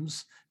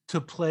teams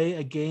to play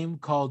a game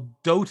called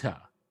Dota.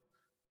 Are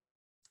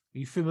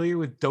you familiar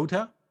with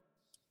Dota?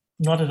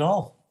 Not at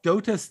all.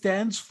 Dota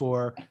stands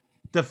for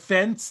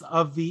Defense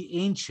of the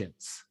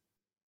Ancients.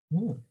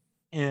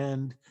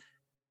 And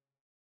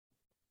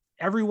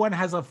everyone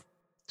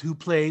who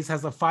plays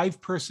has a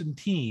 5-person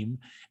team,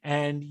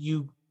 and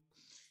you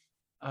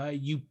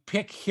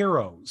pick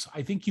heroes.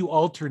 I think you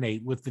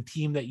alternate with the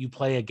team that you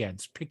play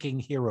against, picking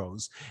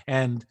heroes,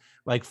 and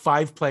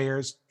 5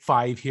 players,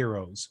 5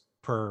 heroes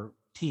per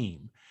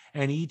team.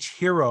 And each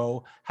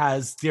hero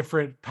has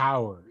different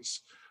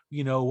powers,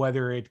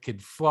 whether it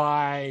could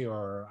fly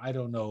or, I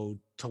don't know,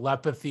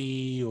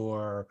 telepathy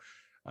or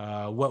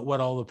what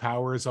all the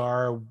powers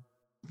are,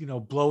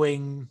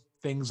 blowing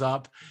things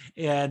up.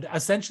 And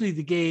essentially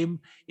the game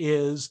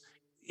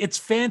it's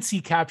fancy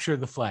capture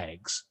the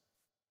flags.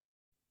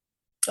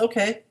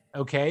 Okay.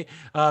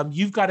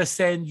 You've got to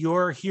send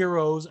your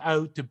heroes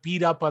out to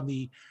beat up on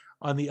the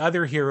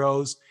other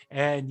heroes,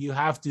 and you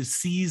have to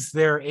seize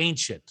their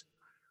ancient,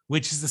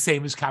 which is the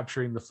same as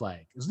capturing the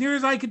flag, as near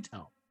as I can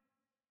tell.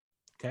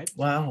 Okay.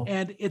 Wow.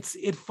 And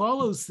it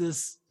follows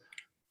this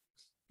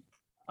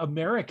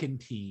American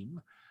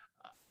team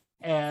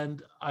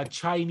and a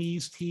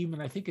Chinese team,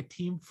 and I think a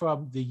team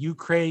from the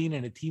Ukraine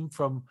and a team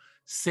from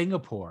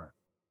Singapore.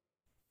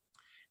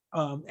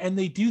 And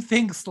they do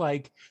things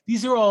like,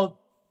 these are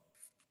all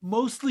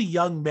mostly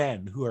young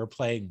men who are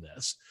playing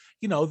this.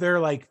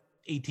 They're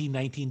 18,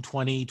 19,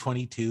 20,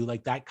 22,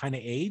 that kind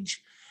of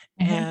age.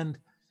 And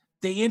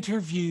they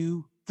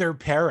interview their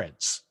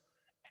parents.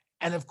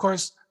 And of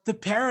course, the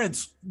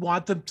parents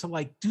want them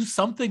to do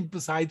something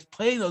besides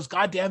playing those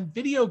goddamn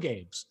video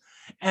games.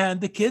 And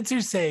the kids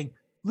are saying,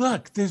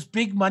 look, there's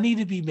big money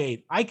to be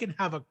made. I can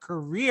have a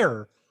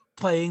career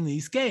playing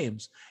these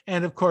games.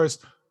 And of course,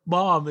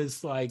 mom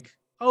is like,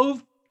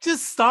 oh,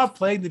 just stop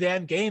playing the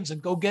damn games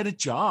and go get a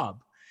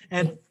job.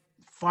 And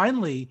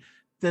finally,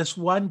 this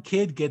one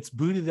kid gets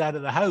booted out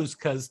of the house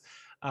because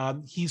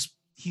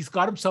he's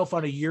got himself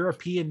on a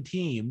European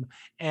team,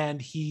 and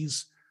he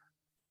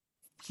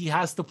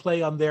has to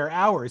play on their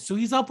hours. So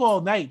he's up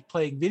all night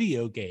playing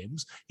video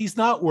games. He's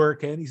not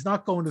working. He's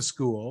not going to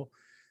school.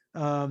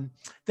 Then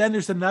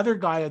there's another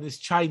guy on this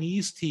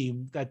Chinese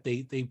team that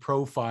they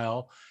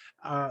profile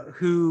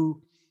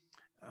who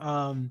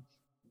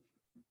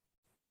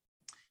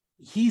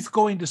he's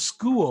going to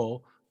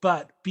school,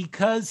 but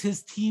because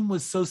his team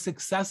was so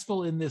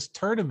successful in this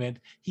tournament,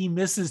 he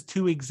misses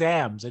 2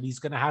 exams and he's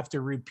going to have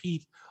to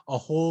repeat a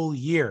whole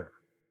year.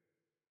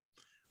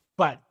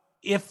 But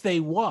if they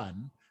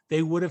won,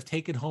 they would have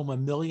taken home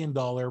 $1 million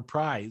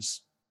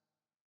prize.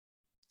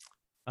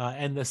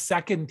 And the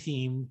second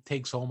team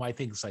takes home, I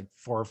think it's like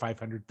 400,000 or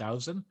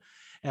 500,000.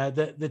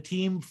 The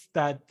team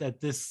that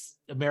this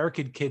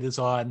American kid is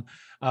on,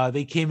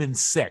 they came in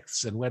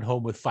sixth and went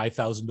home with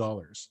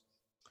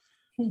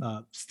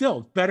 $5,000.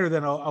 Still better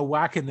than a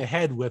whack in the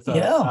head with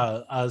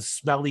a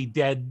smelly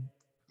dead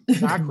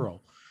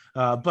mackerel.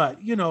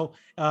 But you know,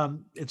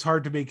 it's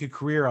hard to make a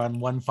career on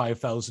one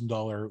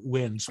 $5,000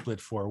 win split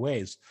four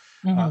ways.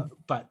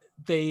 But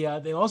they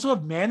also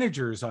have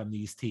managers on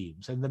these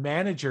teams, and the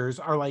managers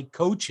are like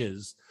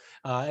coaches,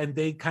 and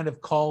they kind of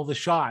call the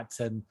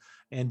shots and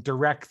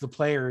direct the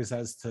players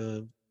as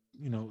to,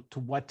 you know, to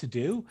what to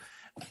do.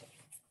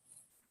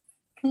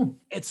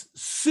 It's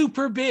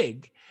super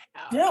big,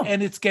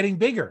 and it's getting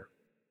bigger.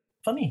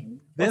 Funny.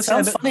 It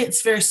sounds funny.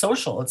 It's very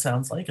social. It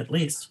sounds like, at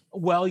least.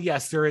 Well,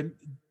 yes, they're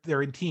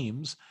in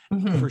teams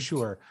for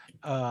sure,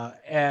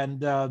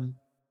 and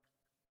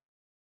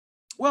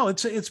well,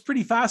 it's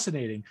pretty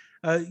fascinating.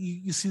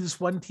 You see this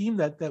one team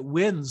that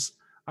wins.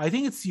 I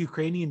think it's the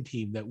Ukrainian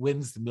team that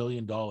wins the $1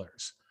 million,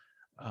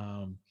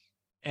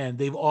 and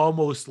they've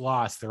almost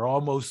lost. They're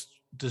almost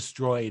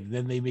destroyed. And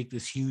then they make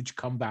this huge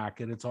comeback,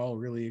 and it's all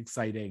really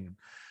exciting.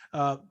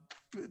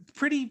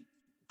 Pretty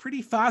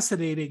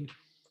fascinating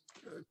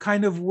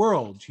kind of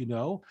world, you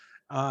know.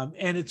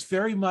 And it's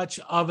very much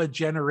of a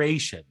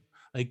generation.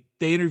 Like,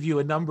 they interview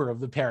a number of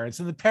the parents,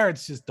 and the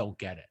parents just don't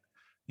get it.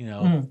 You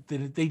know,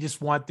 they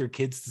just want their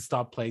kids to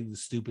stop playing the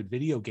stupid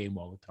video game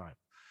all the time,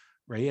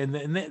 right? And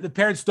the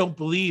parents don't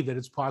believe that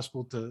it's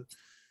possible to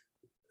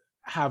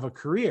have a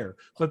career.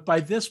 But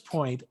by this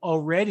point,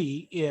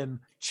 already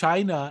in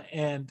China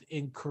and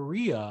in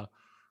Korea,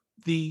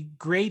 the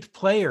great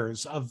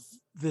players of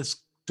this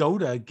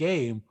Dota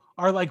game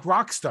are like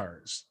rock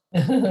stars.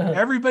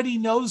 Everybody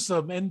knows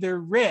them, and they're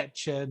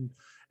rich, and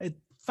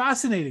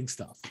fascinating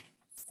stuff.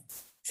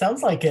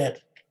 Sounds like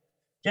it.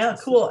 Yeah,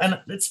 cool. And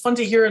it's fun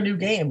to hear a new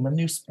game, a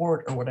new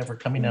sport or whatever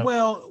coming out.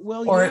 Well,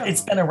 or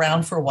it's been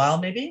around for a while,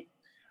 maybe.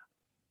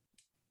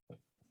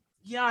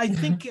 Yeah, I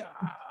think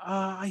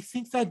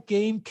that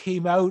game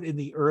came out in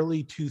the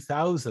early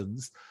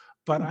 2000s,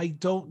 but I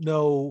don't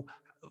know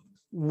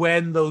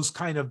when those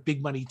kind of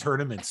big money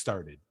tournaments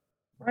started.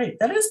 Right.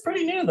 That is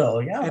pretty new, though.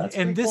 Yeah. And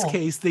in this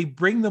case, they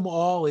bring them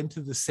all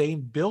into the same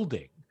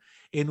building,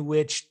 in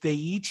which they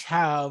each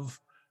have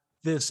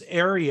this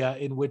area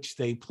in which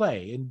they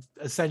play, and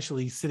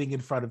essentially sitting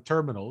in front of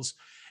terminals,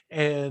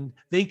 and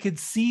they could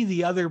see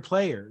the other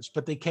players,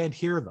 but they can't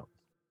hear them.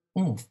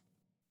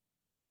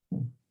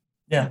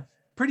 Yeah.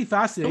 Pretty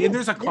fascinating. And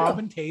there's a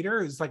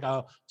commentator, it's like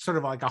a sort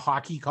of like a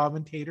hockey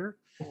commentator.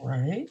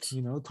 Right.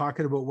 You know,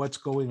 talking about what's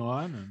going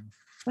on. And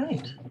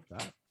right. Like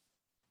that.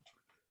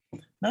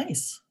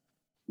 Nice.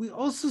 We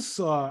also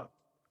saw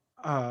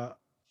a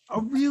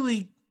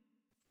really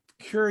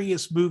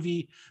curious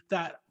movie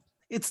that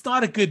it's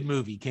not a good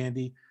movie,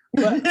 Candy,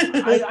 but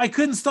I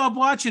couldn't stop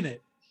watching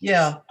it.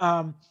 Yeah.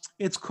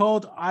 It's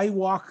called I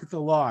Walk the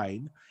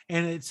Line,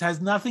 and it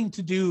has nothing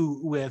to do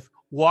with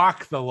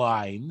Walk the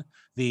Line,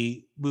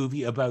 the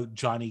movie about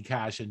Johnny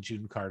Cash and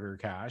June Carter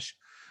Cash.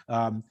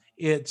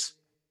 It's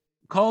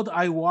called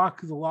I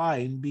Walk the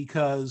Line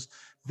because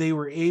they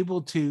were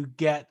able to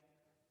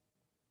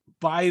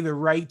buy the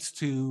rights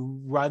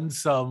to run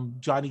some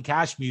Johnny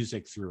Cash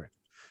music through it.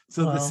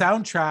 So the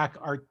soundtrack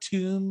are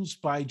tunes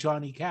by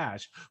Johnny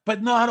Cash,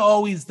 but not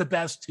always the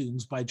best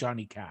tunes by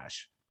Johnny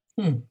Cash.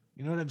 You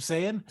know what I'm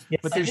saying? Yes,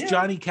 but there's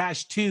Johnny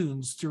Cash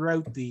tunes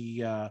throughout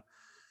the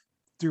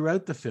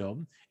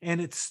film,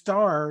 and it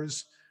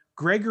stars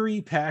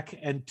Gregory Peck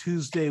and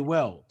Tuesday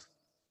Weld.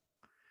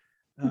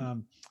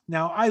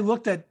 Now, I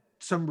looked at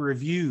some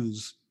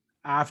reviews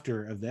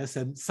after of this,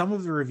 and some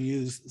of the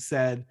reviews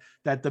said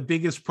that the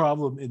biggest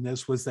problem in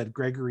this was that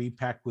Gregory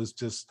Peck was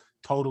just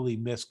totally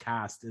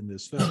miscast in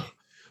this film.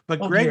 But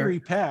Gregory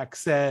Peck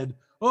said,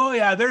 "Oh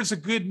yeah, there's a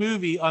good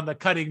movie on the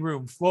cutting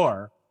room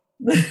floor."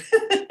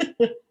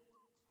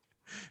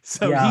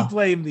 So he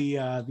blamed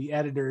the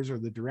editors or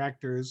the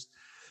directors.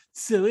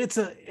 So it's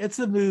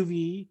a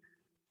movie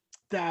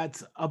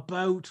that's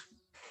about,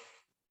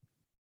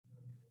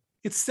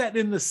 it's set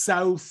in the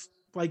South,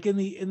 like in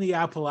the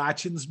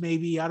Appalachians,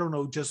 maybe, I don't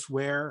know just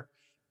where.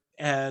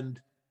 And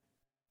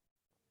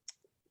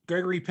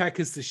Gregory Peck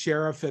is the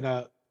sheriff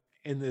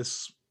in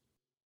this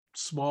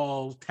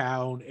small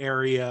town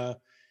area,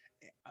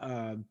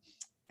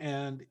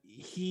 and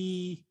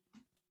he's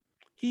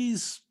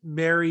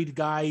married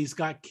guy, he's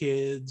got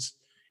kids,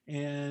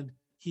 and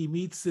he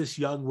meets this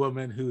young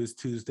woman who is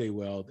Tuesday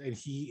Weld, and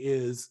he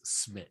is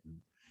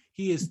smitten.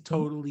 He is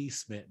totally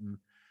smitten.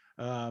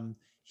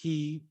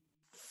 He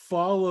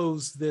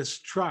follows this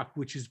truck,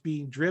 which is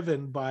being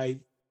driven by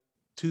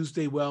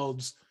Tuesday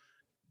Weld's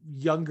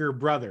younger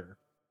brother,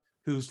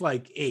 who's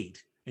like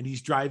 8, and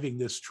he's driving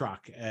this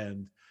truck,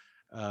 and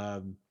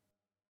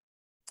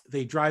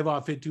they drive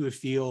off into a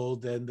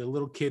field, and the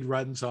little kid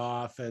runs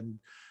off, and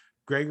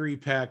Gregory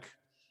Peck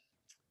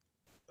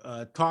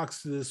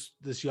talks to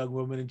this young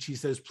woman, and she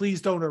says,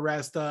 "Please don't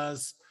arrest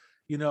us.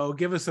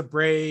 give us a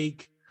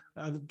break.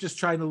 I'm just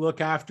trying to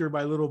look after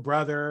my little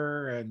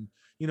brother, and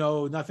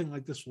nothing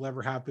like this will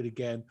ever happen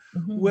again.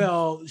 Mhm.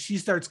 Well, she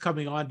starts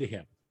coming on to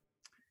him,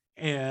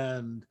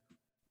 and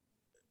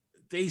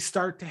they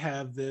start to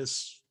have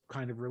this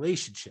kind of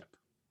relationship.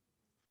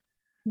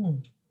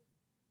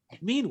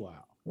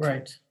 Meanwhile,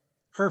 Right.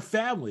 her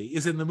family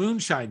is in the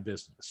moonshine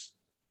business.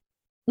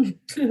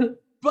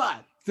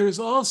 But there's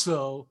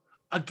also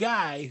a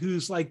guy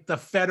who's like the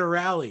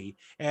federale,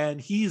 and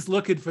he's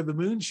looking for the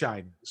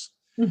moonshiners.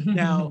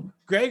 Now,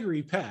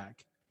 Gregory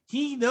Peck,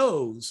 he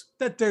knows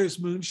that there's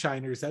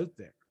moonshiners out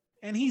there,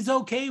 and he's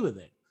okay with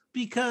it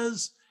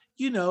because,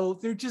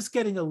 they're just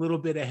getting a little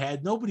bit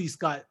ahead. Nobody's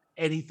got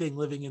anything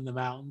living in the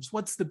mountains.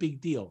 What's the big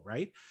deal,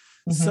 right?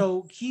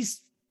 So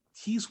he's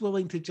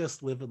willing to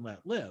just live and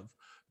let live.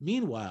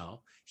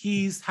 Meanwhile,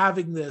 he's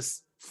having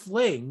this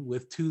fling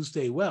with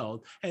Tuesday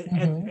Weld,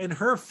 and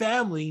her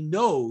family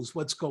knows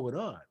what's going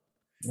on.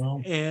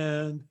 Well,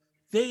 And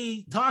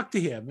they talk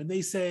to him and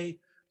they say,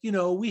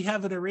 we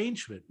have an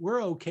arrangement.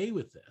 We're okay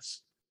with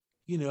this.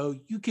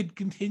 You could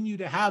continue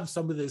to have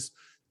some of this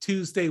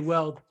Tuesday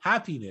Weld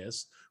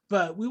happiness,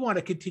 but we want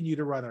to continue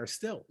to run our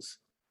stills.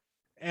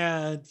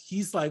 And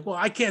he's like, well,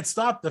 I can't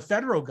stop the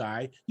federal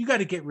guy. You got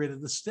to get rid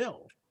of the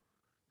still.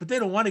 But they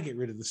don't want to get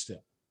rid of the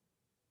still.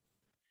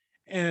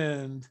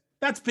 And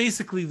that's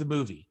basically the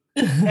movie.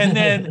 And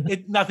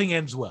then nothing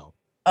ends well.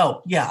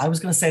 Oh, yeah. I was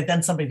going to say,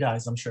 then somebody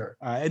dies, I'm sure.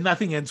 And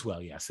nothing ends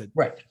well, yes.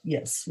 Right.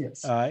 Yes.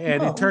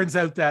 And it turns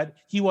out that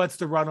he wants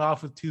to run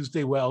off with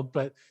Tuesday Weld,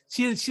 but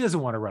she doesn't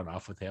want to run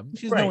off with him.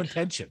 She has no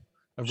intention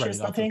of She running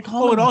has off nothing with in him.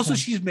 common And with also him.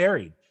 she's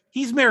married.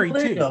 He's married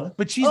Well, there you too, go.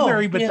 but she's Oh,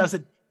 married, but yeah.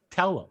 doesn't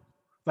tell him.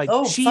 Like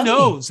she funny.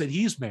 knows that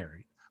he's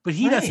married, but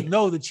he doesn't Right.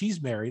 know that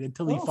she's married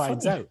until he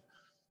finds funny.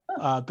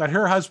 out. But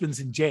her husband's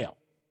in jail.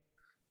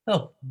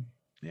 Oh,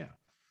 Yeah.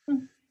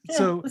 yeah.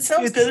 So it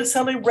sounds good. It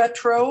sounded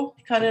retro,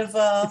 kind of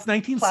it's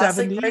 1970.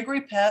 classic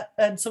Gregory Peck.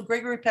 And so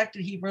Gregory Peck,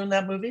 did he ruin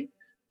that movie?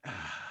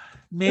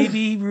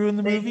 Maybe he ruined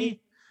the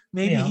movie.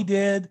 Maybe Yeah. he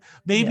did.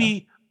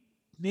 Maybe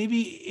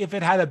if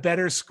it had a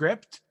better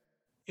script,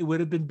 it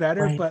would have been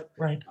better. Right, But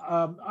right.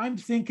 I'm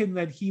thinking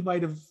that he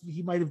might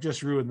have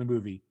just ruined the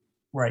movie.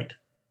 Right.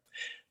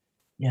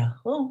 Yeah.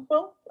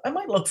 Well, I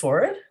might look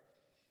for it.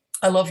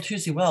 I love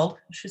Tuesday Weld.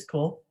 She's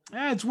cool.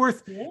 It's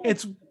worth. Yeah.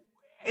 It's.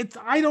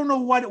 I don't know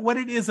what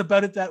it is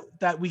about it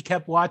that we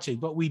kept watching,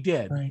 but we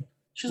did. Right.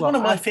 She's Well, one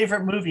of my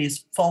favorite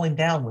movies, Falling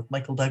Down with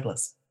Michael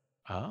Douglas.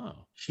 Oh.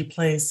 She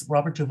plays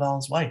Robert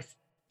Duvall's wife.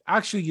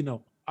 Actually,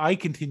 I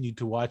continued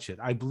to watch it.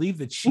 I believe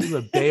that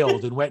Sheila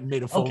bailed and went and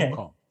made a phone Okay.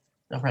 call.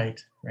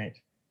 Right.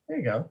 There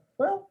you go.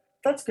 Well,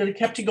 that's good. It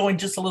kept you going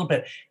just a little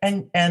bit.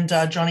 And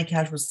Johnny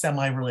Cash was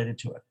semi-related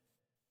to it.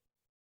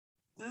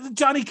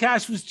 Johnny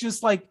Cash was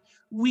just like,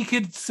 we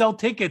could sell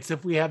tickets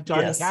if we have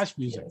Johnny Yes, Cash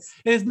music. yes.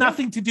 It has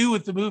nothing to do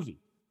with the movie.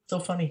 So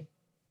funny.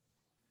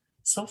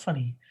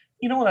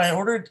 You know what I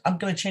ordered? I'm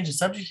going to change the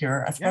subject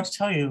here. I forgot to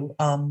tell you.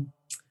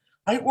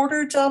 I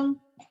ordered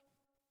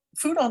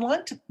food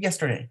online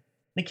yesterday.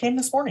 They came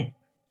this morning.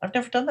 I've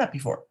never done that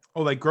before.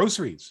 Oh, like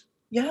groceries.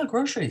 Yeah,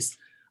 groceries.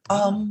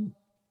 And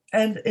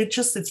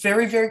it's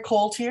very, very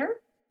cold here.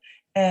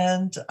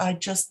 And I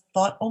just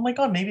thought, oh my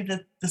God, maybe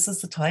this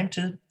is the time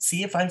to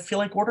see if I feel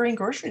like ordering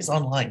groceries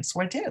online.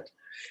 So I did.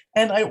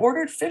 And I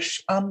ordered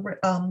fish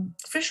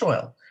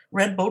oil,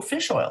 red boat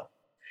fish oil.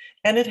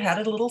 And it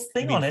had a little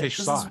thing on it. Fish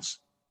sauce.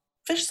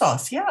 Fish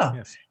sauce, yeah.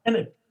 Yes.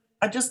 And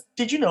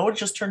did you know it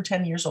just turned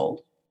 10 years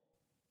old?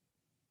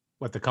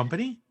 What, the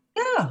company?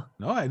 Yeah.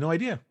 No, I had no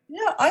idea.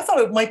 Yeah, I thought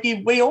it might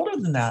be way older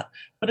than that,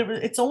 but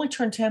it's only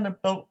turned 10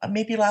 about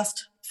maybe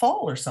last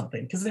fall or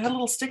something, because it had a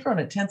little sticker on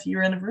it, 10th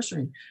year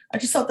anniversary. I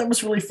just thought that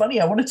was really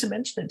funny. I wanted to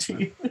mention it to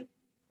you.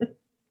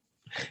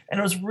 And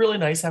it was really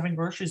nice having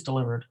groceries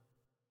delivered.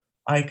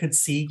 I could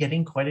see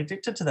getting quite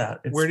addicted to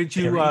that. Where did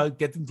you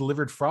get them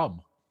delivered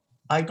from?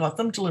 I got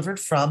them delivered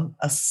from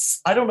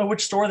I don't know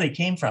which store they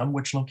came from,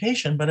 which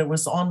location, but it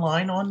was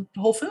online on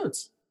Whole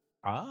Foods.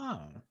 Ah.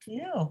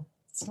 Yeah.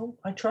 So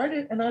I tried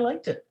it and I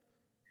liked it.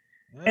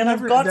 I've I've got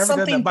never done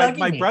something that. bugging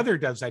My me. brother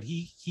does that.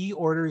 He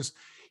orders.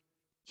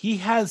 He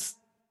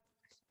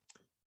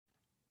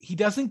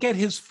doesn't get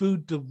his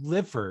food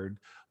delivered,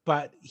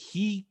 but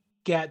he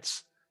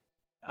gets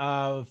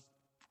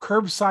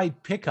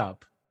curbside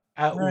pickup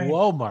at Right.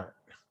 Walmart.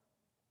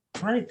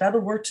 Right.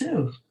 That'll work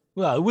too.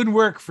 Well, it wouldn't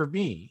work for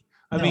me.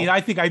 I No. mean,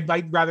 I think I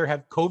might rather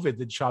have COVID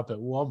than shop at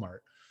Walmart.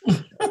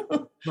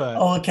 But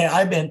Oh, okay.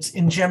 I meant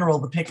in general,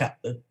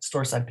 the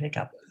store side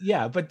pickup.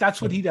 yeah, but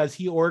that's what he does.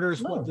 He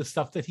orders No. the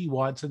stuff that he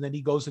wants, and then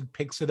he goes and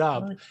picks it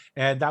up. Right.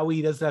 And that way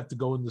he doesn't have to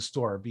go in the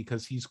store,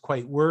 because he's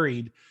quite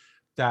worried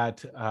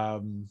that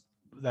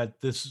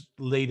that this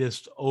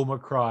latest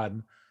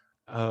Omicron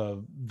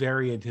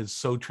variant is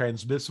so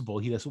transmissible.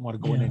 He doesn't want to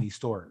go in Yeah. any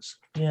stores.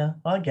 Yeah,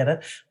 I get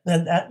it.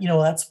 Then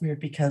that's weird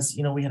because,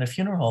 we had a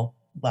funeral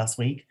last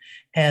week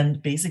and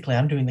basically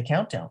I'm doing the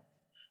countdown.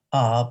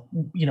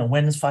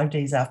 When is 5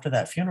 days after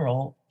that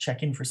funeral,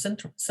 checking for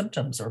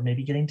symptoms or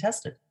maybe getting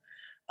tested.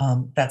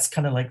 That's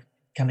kind of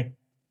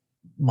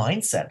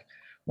mindset.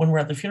 when we're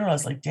at the funeral, I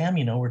was like, damn,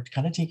 we're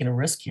kind of taking a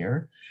risk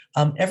here.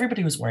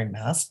 Everybody was wearing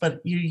masks,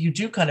 but you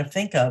do kind of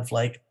think of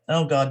like,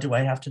 oh God, do I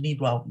have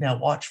to now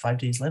watch 5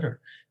 days later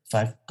if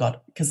I've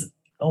got, because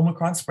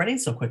Omicron's spreading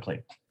so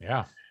quickly.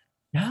 Yeah.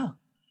 Yeah.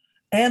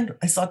 And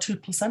I saw 2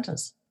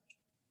 placentas.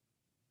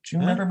 Do you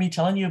remember me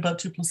telling you about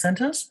 2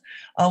 placentas?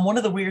 One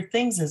of the weird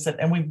things is that,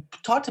 and we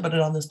talked about it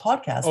on this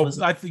podcast.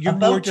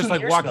 You were just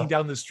like walking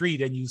down the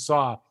street and you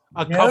saw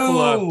a couple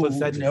of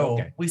placentas. No,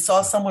 okay. We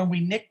saw someone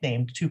we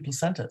nicknamed 2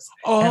 placentas.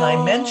 And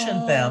I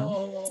mentioned them.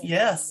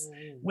 Yes.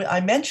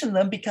 I mentioned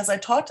them because I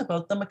talked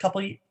about them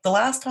the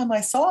last time I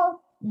saw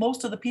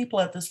most of the people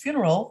at this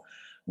funeral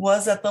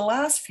was at the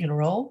last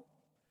funeral,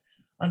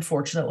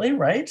 unfortunately,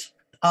 right?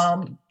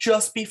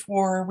 Just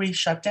before we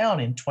shut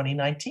down in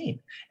 2019.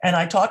 And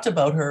I talked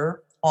about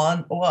her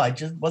I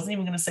just wasn't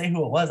even going to say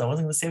who it was. I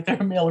wasn't going to say if they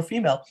were male or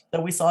female,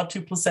 that we saw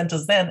 2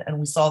 placentas then, and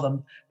we saw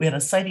them. We had a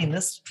sighting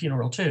this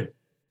funeral too.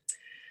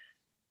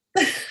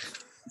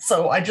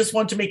 So I just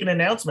want to make an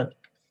announcement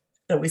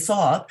that we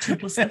saw 2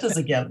 placentas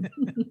again.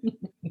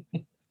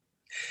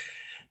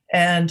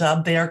 And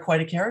they are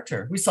quite a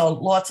character. We saw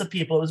lots of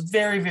people. It was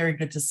very, very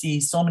good to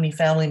see so many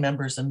family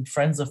members and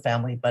friends of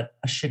family, but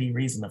a shitty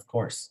reason, of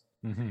course.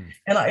 Mm-hmm.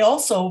 And I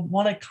also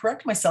want to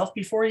correct myself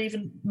before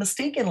even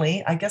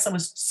mistakenly, I guess I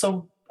was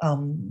so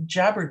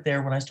jabbered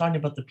there when I was talking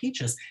about the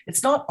peaches.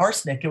 It's not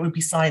arsenic. It would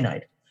be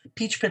cyanide.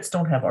 Peach pits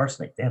don't have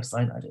arsenic. They have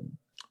cyanide in them.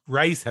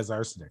 Rice has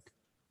arsenic.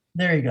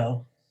 There you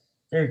go.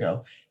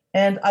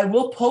 And I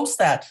will post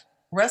that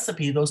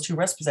recipe, those 2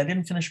 recipes. I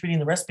didn't finish reading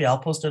the recipe. I'll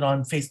post it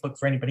on Facebook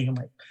for anybody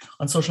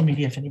on social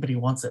media if anybody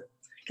wants it,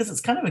 because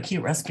it's kind of a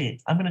cute recipe.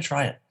 I'm going to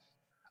try it.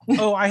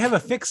 Oh, I have a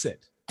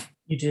fix-it.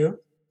 You do?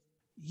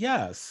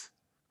 Yes.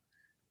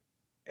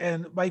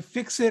 And my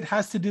fix-it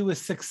has to do with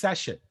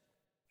Succession.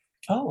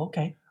 Oh,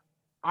 okay.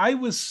 I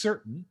was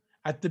certain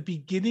at the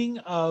beginning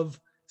of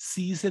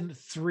season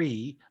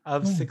 3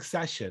 of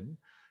Succession,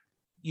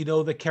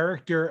 the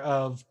character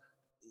of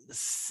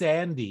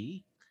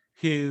Sandy,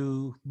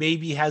 who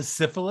maybe has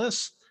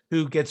syphilis,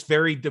 who gets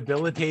very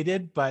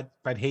debilitated, but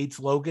hates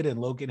Logan and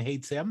Logan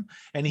hates him.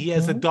 And he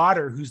has a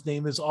daughter whose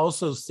name is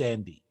also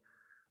Sandy,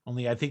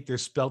 only I think they're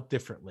spelt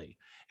differently.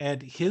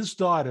 And his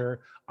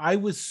daughter, I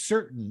was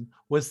certain,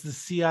 was the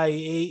CIA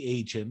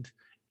agent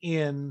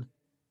in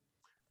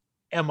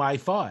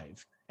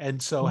MI5.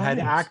 And so had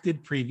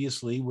acted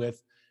previously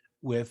with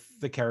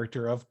the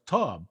character of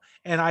Tom.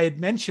 And I had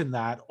mentioned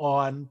that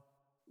on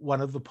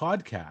one of the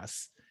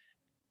podcasts.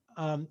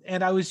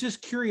 And I was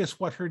just curious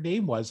what her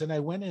name was. And I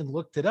went and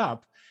looked it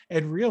up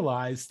and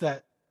realized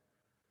that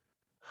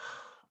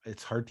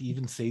it's hard to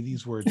even say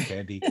these words,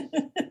 Candy.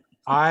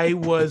 I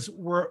was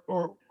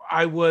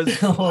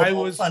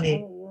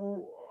funny.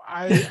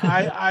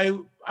 I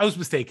was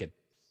mistaken.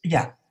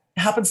 Yeah. It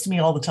happens to me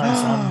all the time,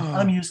 so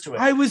I'm used to it.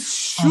 I was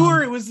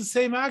sure it was the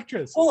same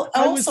actress. Well,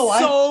 I was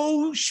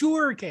so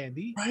sure,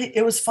 Candy. Right.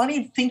 It was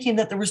funny thinking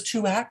that there was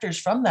 2 actors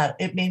from that.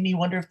 It made me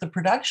wonder if the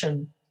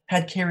production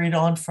had carried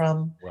on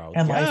from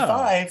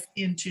MI5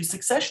 into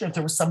Succession, if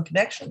there was some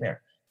connection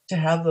there to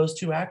have those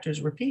 2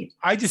 actors repeat.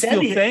 I just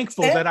feel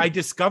thankful that I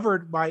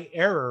discovered my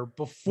error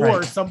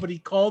before somebody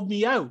called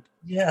me out.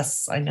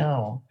 Yes, I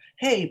know.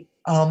 Hey,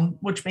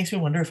 which makes me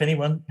wonder if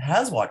anyone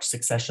has watched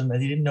Succession that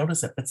they didn't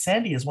notice it. But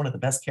Sandy is one of the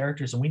best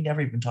characters, and we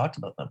never even talked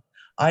about them.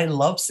 I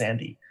love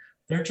Sandy.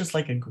 They're just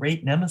like a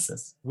great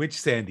nemesis. Which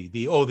Sandy?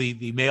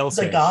 The male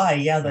Sandy. The guy,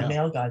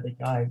 male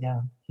guy,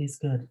 yeah. He's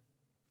good.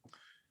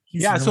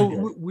 He's really so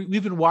good.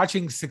 We've been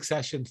watching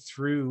Succession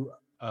through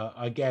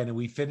again, and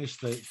we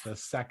finished the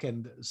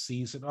second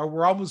season, or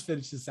we're almost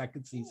finished the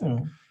second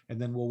season,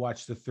 and then we'll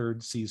watch the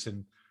 3rd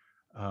season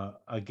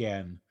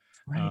again.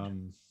 Right.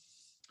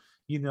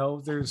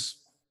 There's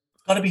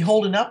got to be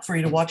holding up for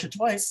you to watch it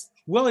twice.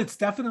 Well, it's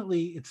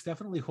definitely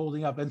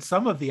holding up, and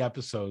some of the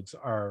episodes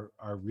are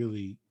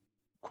really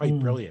quite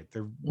brilliant.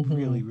 They're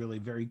really, really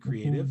very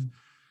creative.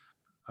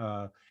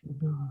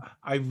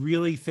 I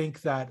really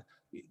think that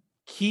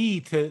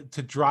key to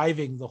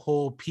driving the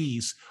whole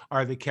piece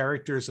are the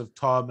characters of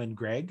Tom and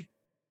Greg.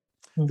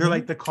 They're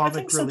like the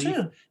comic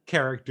relief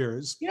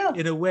characters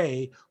in a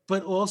way,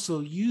 but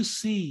also you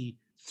see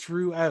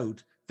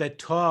throughout that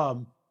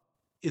Tom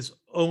is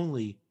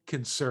only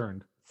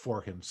concerned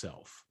for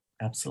himself.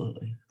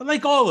 Absolutely.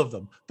 Like all of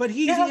them, but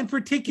he in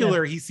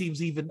particular, he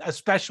seems even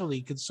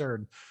especially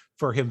concerned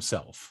for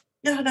himself.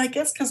 Yeah, and I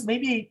guess because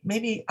maybe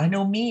I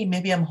know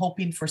maybe I'm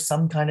hoping for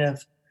some kind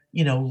of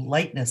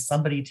lightness,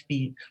 somebody to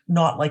be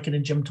not like in a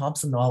Jim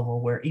Thompson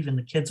novel where even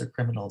the kids are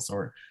criminals,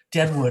 or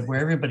Deadwood where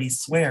everybody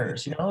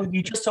swears.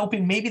 You're just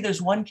hoping maybe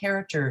there's one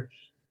character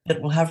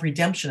that will have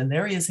redemption, and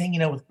there he is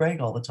hanging out with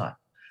Greg all the time.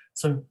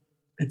 So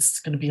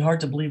it's going to be hard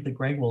to believe that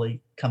Greg will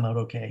come out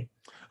okay.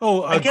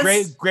 Oh,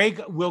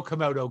 Greg will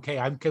come out okay.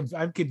 I'm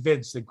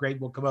convinced that Greg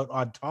will come out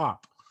on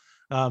top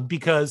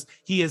because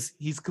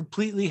he's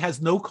completely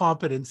has no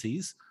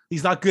competencies.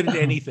 He's not good at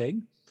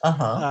anything.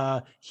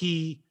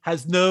 He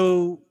has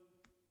no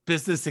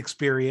business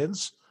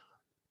experience.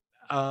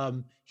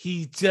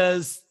 He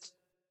just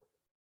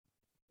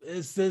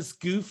is this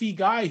goofy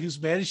guy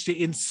who's managed to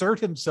insert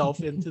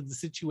himself into the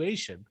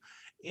situation,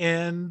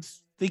 and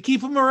they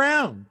keep him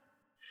around.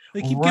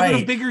 They keep giving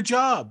him bigger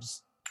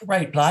jobs.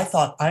 Right, but I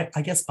thought,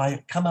 I guess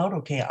by come out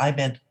okay, I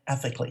meant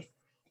ethically.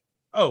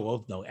 Oh,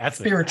 well, no,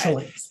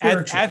 spiritually.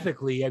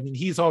 Ethically, I mean,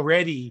 he's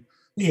already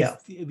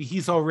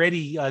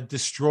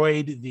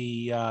destroyed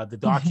the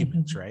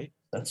documents, right?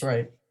 That's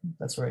right.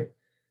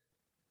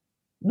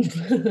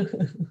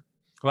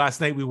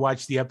 Last night we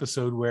watched the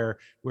episode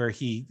where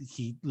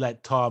he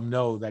let Tom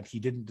know that he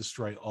didn't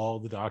destroy all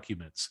the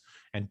documents,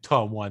 and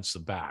Tom wants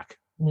them back.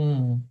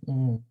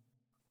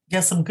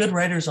 Yeah, some good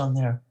writers on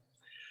there.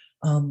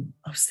 I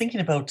was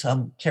thinking about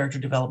character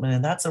development,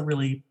 and that's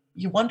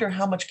you wonder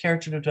how much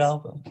character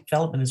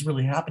development is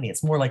really happening.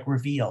 It's more like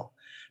reveal,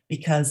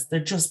 because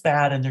they're just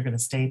bad and they're going to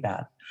stay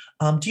bad.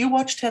 Do you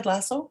watch Ted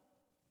Lasso?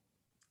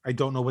 I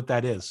don't know what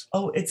that is.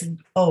 Oh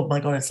my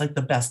God, it's like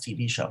the best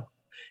TV show.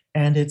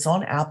 And it's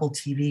on Apple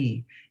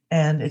TV.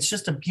 And it's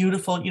just a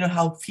beautiful, you know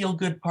how feel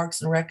good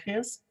Parks and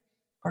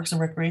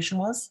Recreation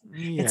was?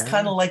 Yeah. It's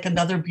kind of like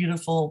another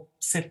beautiful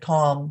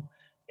sitcom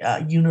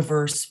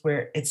universe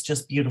where it's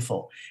just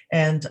beautiful.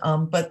 And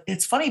but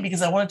it's funny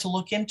because I wanted to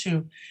look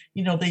into,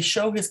 they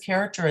show his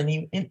character, and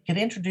you get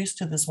introduced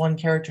to this one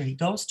character. He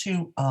goes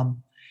to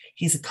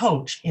he's a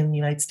coach in the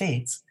United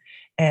States,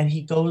 and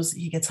he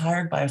gets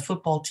hired by a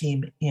football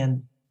team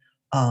in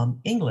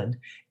England.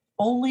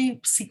 Only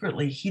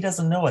secretly, he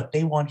doesn't know it.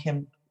 They want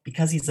him,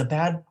 because he's a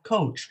bad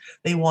coach,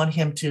 they want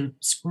him to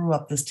screw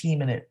up this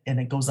team, and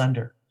it goes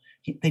under.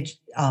 The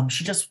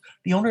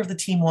owner of the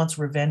team wants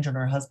revenge on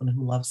her husband,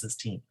 who loves this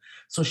team.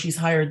 So she's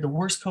hired the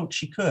worst coach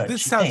she could.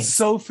 This sounds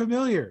so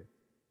familiar.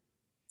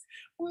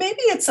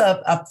 Maybe it's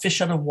a fish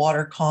out of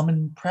water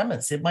common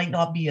premise. It might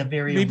not be a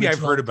very maybe I've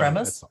heard about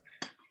premise.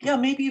 Yeah,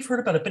 maybe you've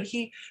heard about it. But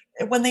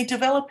when they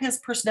develop his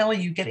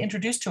personality, you get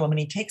introduced to him, and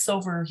he takes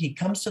over. He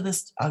comes to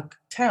this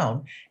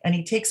town, and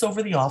he takes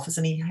over the office,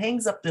 and he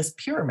hangs up this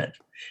pyramid.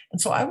 And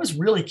so I was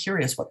really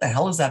curious, what the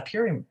hell is that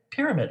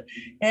pyramid?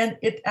 And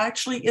it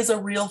actually is a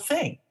real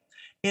thing.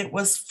 It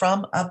was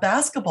from a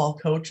basketball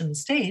coach in the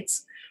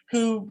States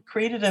who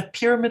created a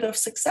pyramid of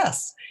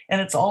success. And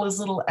it's all his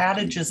little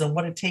adages and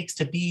what it takes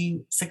to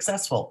be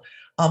successful.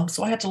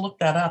 So I had to look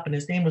that up, and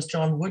his name was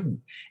John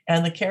Wooden.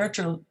 And the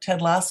character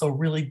Ted Lasso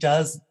really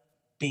does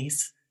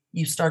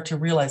you start to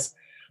realize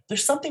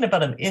there's something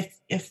about him.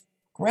 If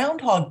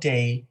Groundhog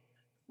Day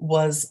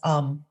was,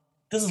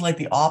 this is like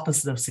the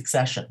opposite of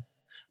Succession,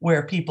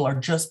 where people are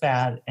just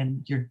bad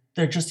and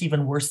they're just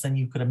even worse than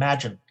you could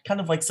imagine, kind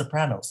of like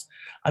Sopranos.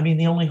 I mean,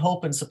 the only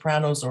hope in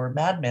Sopranos or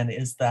Mad Men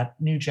is that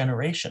new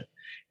generation,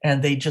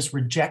 and they just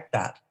reject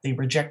that. They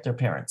reject their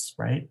parents,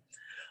 right?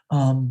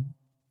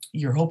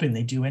 You're hoping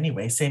they do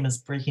anyway, same as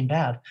Breaking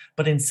Bad.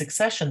 But in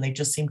Succession, they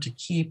just seem to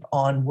keep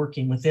on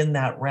working within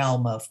that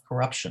realm of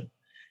corruption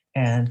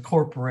and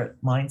corporate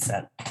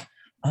mindset.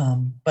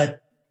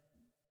 But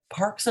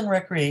Parks and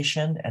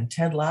Recreation and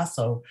Ted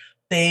Lasso,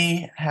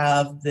 they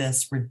have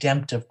this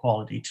redemptive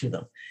quality to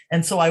them.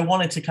 And so I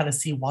wanted to kind of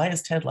see, why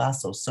is Ted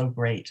Lasso so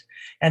great?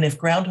 And if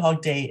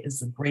Groundhog Day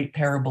is a great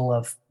parable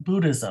of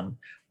Buddhism,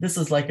 this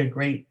is like a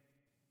great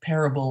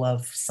parable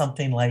of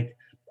something like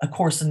A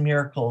Course in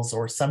Miracles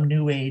or some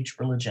new age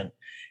religion.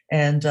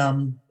 And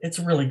it's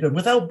really good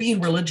without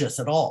being religious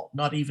at all,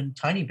 not even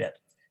tiny bit.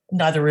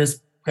 Neither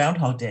is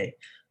Groundhog Day,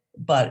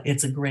 but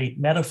it's a great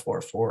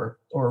metaphor for,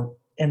 or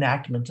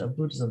enactment of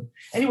Buddhism.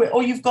 Anyway,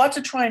 you've got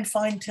to try and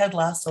find Ted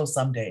Lasso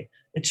someday.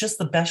 It's just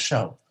the best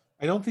show.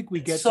 I don't think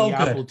we get the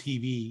Apple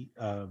TV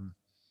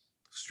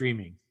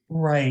streaming.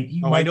 Right.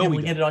 You might be able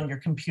to get it on your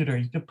computer.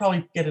 You could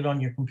probably get it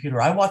on your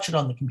computer. I watch it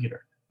on the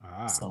computer.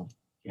 So,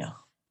 yeah.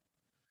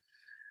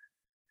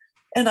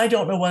 And I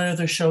don't know what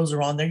other shows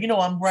are on there.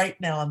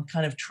 I'm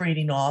kind of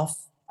trading off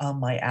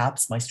my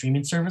apps, my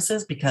streaming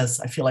services,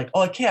 because I feel like,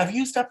 okay, I've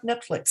used up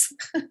Netflix.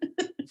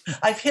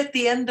 I've hit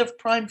the end of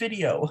Prime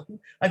Video.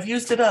 I've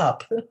used it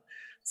up.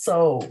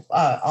 So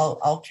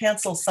I'll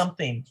cancel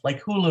something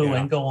like Hulu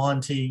and go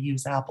on to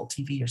use Apple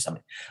TV or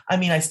something. I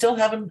mean, I still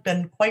haven't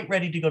been quite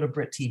ready to go to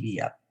Brit TV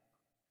yet.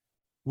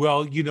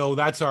 Well,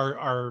 that's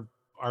our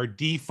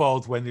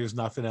default when there's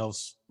nothing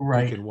else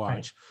we can watch.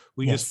 Right.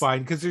 We just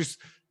find, because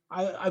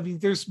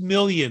there's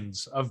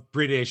millions of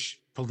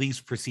British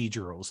police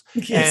procedurals,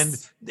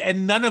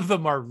 and none of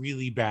them are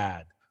really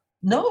bad.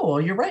 No,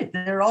 you're right.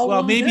 They're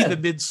all maybe good. The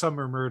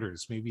Midsummer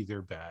Murders, maybe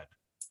they're bad.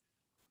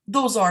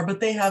 Those are,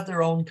 but they have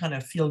their own kind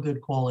of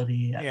feel-good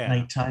quality at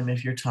nighttime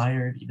if you're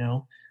tired.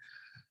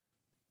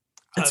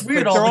 It's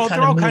weird. They're all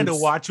kind of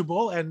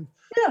watchable, and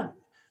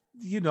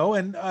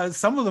and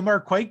some of them are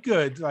quite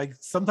good. Like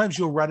sometimes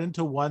you'll run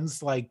into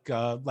ones like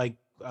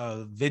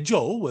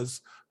Vigil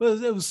was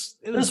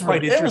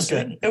quite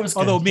interesting. It was good.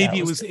 Although maybe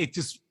it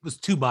just was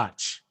too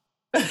much.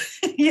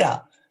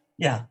 Yeah.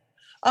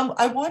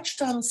 I watched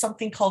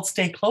something called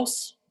Stay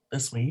Close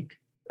this week.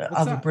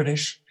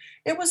 British.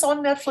 It was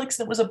on Netflix.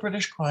 It was a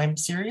British crime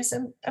series,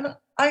 and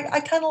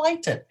I kind of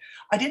liked it.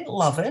 I didn't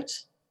love it,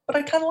 but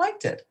I kind of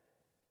liked it.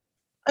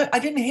 I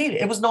didn't hate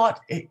it. It was not,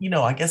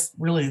 I guess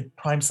really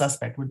prime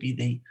suspect would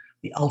be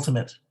the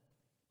ultimate,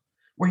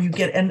 where you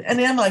get, and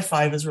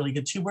MI5 is really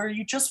good too, where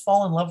you just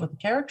fall in love with the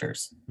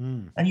characters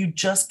and you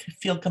just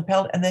feel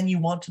compelled, and then you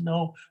want to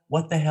know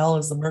what the hell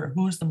is the murder,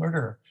 who's the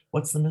murderer,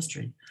 what's the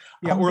mystery.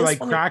 Yeah, or like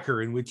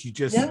Cracker, in which you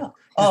just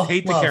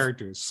hate the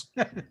characters.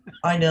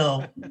 I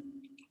know,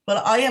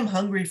 but I am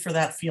hungry for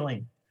that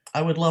feeling.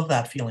 I would love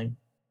that feeling.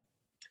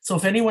 So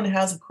if anyone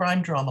has a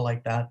crime drama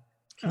like that,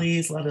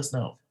 please let us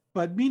know.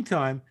 But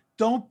meantime,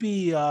 don't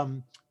be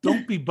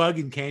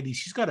bugging Candy.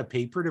 She's got a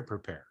paper to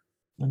prepare.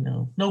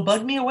 No,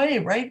 bug me away,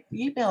 right?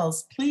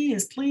 Emails,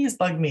 please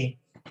bug me.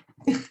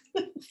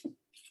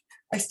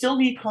 I still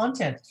need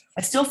content.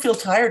 I still feel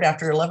tired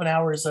after 11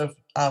 hours of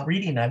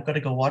reading. I've got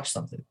to go watch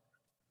something.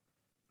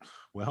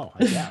 Well,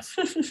 I guess.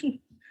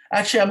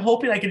 Actually, I'm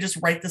hoping I can just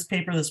write this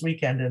paper this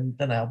weekend and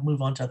then I'll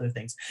move on to other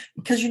things.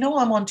 Because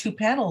I'm on 2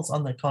 panels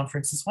on the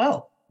conference as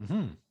well.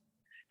 Mm-hmm.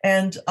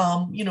 And,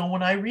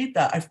 when I read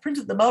that, I've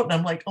printed them out and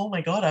I'm like, oh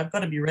my God, I've got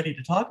to be ready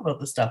to talk about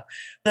this stuff.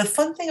 The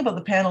fun thing about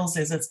the panels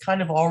is it's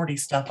kind of already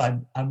stuff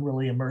I'm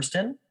really immersed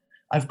in.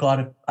 I've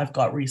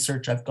got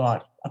research, I've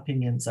got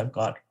opinions, I've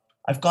got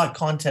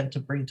content to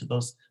bring to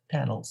those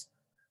panels.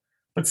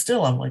 But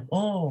still, I'm like,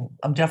 oh,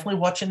 I'm definitely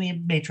watching The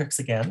Matrix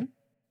again.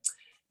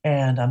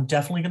 And I'm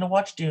definitely going to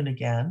watch Dune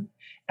again.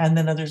 And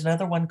then there's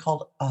another one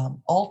called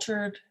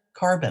Altered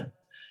Carbon.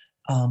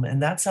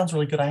 And that sounds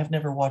really good. I have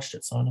never watched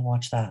it, so I'm going to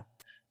watch that.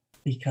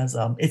 Because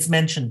it's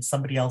mentioned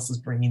somebody else is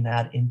bringing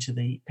that into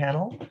the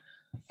panel,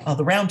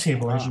 the round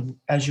table,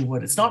 as you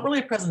would. It's not really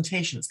a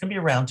presentation. It's going to be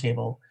a round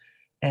table.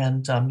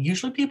 And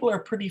usually people are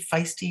pretty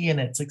feisty and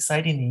it's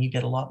exciting and you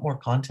get a lot more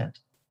content.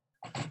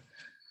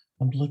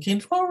 I'm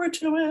looking forward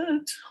to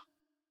it.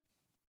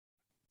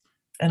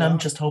 And I'm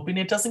just hoping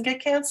it doesn't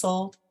get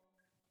canceled.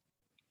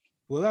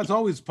 Well, that's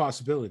always a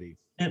possibility.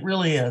 It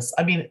really is.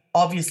 I mean,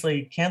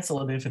 obviously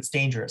cancel it if it's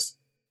dangerous.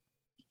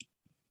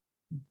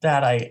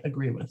 That I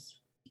agree with.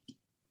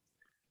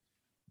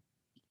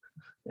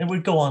 It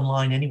would go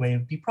online anyway. It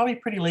would be probably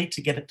pretty late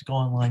to get it to go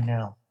online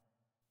now.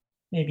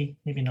 Maybe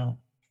not.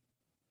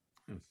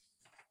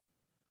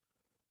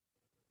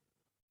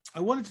 I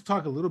wanted to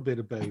talk a little bit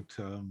about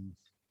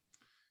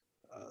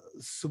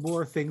some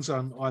more things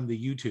on the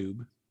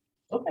YouTube.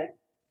 Okay.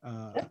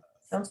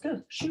 Sounds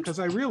good. Shoot. Because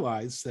I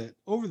realized that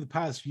over the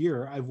past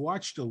year, I've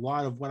watched a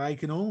lot of what I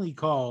can only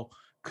call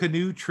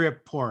canoe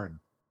trip porn.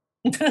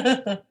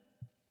 It's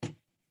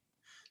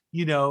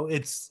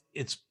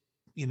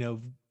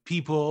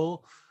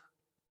people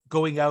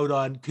going out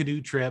on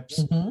canoe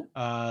trips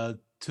to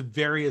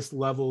various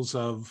levels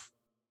of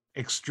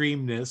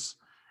extremeness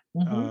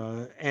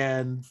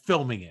and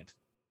filming it.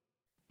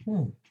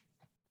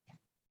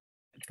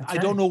 I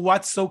don't know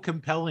what's so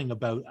compelling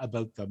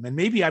about them, and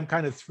maybe I'm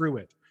kind of through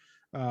it.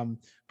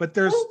 But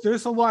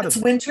there's a lot of. It's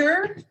of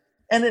winter,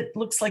 and it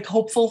looks like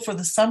hopeful for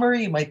the summer.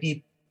 You might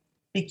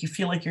make you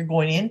feel like you're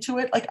going into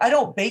it. Like I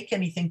don't bake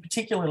anything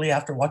particularly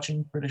after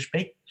watching British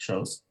bake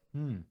shows,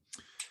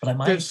 but I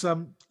might.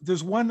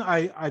 There's one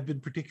I've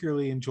been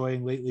particularly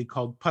enjoying lately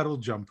called Puddle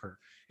Jumper.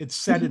 It's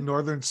set in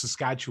northern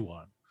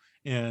Saskatchewan,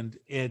 and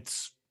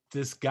it's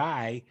this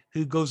guy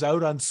who goes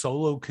out on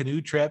solo canoe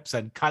trips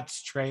and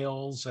cuts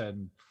trails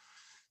and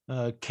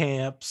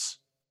camps,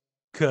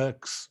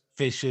 cooks,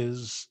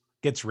 fishes,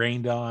 gets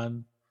rained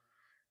on.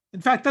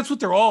 In fact, that's what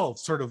they're all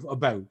sort of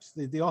about.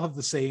 They all have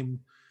the same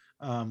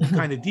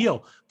kind of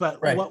deal.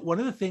 But one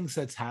of the things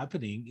that's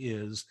happening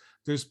is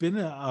there's been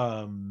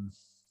a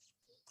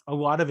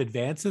lot of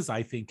advances,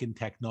 I think, in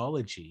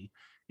technology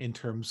in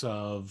terms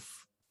of,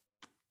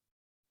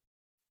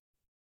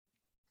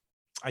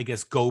 I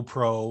guess,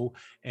 GoPro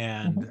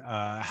and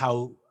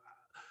how,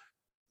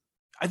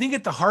 I think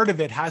at the heart of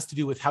it has to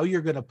do with how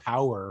you're going to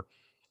power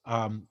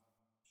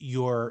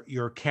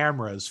your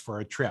cameras for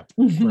a trip,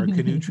 for a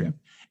canoe trip.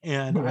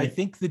 And I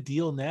think the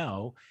deal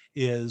now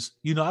is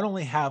you not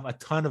only have a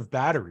ton of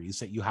batteries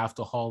that you have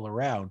to haul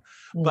around,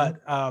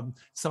 but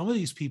some of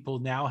these people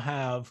now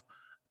have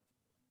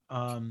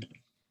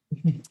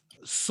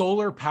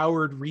solar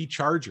powered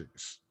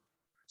rechargers.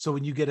 So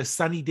when you get a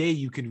sunny day,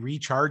 you can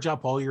recharge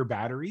up all your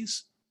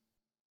batteries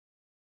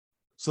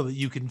so that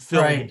you can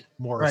film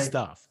more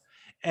stuff.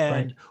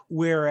 And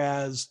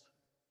whereas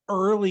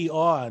early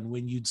on,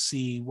 when you'd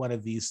see one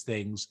of these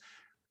things,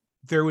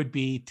 there would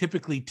be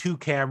typically 2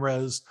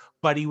 cameras,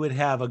 but he would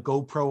have a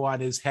GoPro on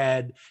his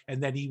head,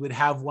 and then he would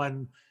have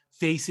one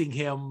facing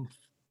him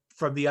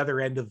from the other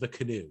end of the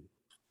canoe,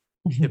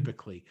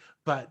 typically.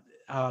 But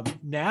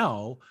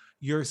now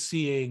you're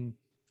seeing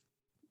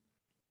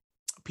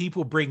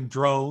people bring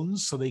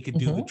drones so they can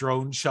do the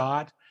drone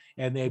shot,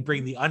 and they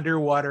bring the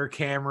underwater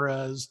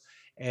cameras,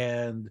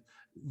 and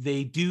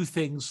they do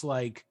things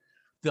like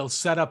they'll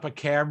set up a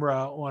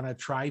camera on a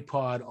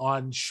tripod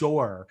on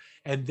shore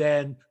and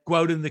then go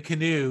out in the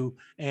canoe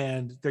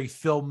and they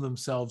film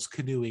themselves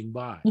canoeing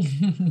by.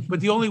 But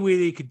the only way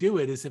they could do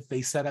it is if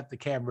they set up the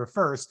camera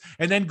first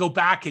and then go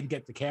back and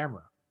get the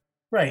camera.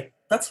 Right.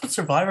 That's what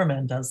Survivor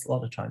Man does a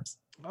lot of times.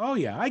 Oh,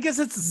 yeah. I guess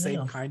it's the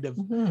same kind of.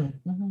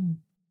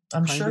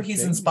 I'm sure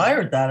he's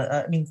inspired that.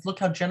 I mean, look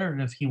how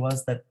generative he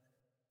was that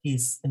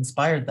he's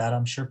inspired that.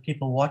 I'm sure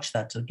people watch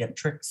that to get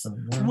tricks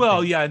and learn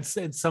Well, things.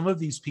 yeah, and some of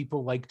these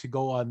people like to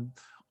go on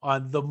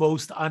the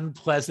most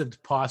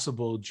unpleasant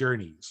possible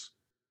journeys.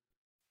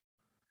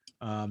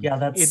 Yeah,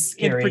 that's in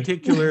scary.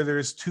 particular,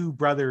 there's two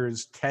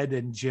brothers, Ted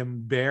and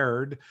Jim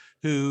Baird,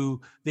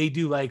 who they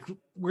do like,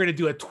 we're going to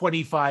do a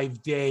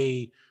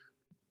 25-day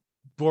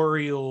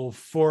boreal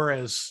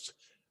forest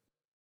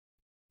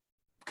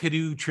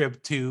canoe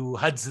trip to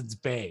Hudson's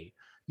Bay,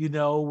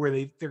 where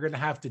they're going to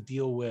have to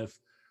deal with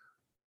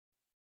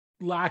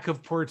lack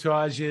of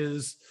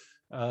portages,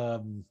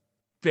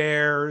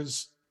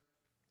 bears.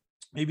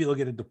 Maybe they'll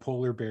get into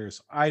polar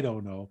bears. I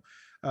don't know.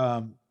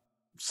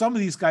 Some of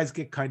these guys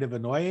get kind of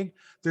annoying.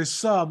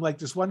 There's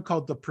one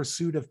called The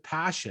Pursuit of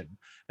Passion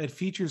that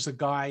features a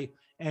guy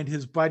and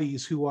his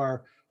buddies who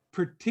are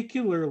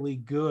particularly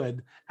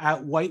good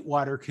at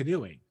whitewater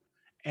canoeing.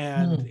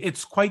 And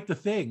it's quite the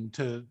thing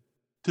to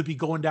be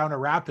going down a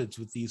rapids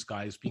with these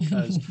guys,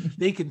 because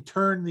they can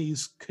turn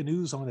these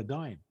canoes on a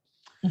dime.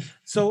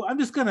 So I'm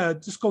just gonna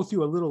go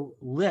through a little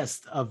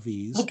list of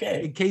these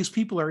in case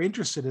people are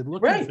interested in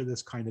looking for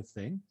this kind of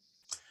thing.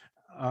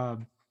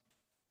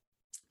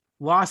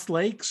 Lost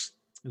Lakes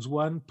is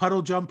one.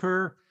 Puddle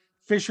Jumper,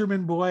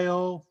 Fisherman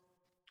Boyle,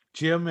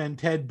 Jim and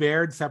Ted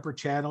Baird, separate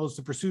channels.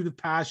 The Pursuit of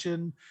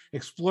Passion,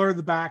 Explore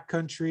the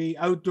Backcountry,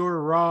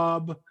 Outdoor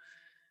Rob,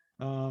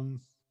 and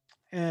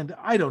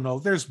I don't know.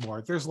 There's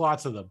more. There's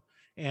lots of them,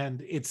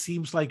 and it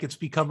seems like it's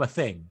become a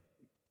thing.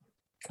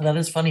 That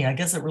is funny. I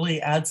guess it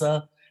really adds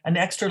an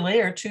extra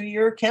layer to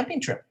your camping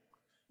trip.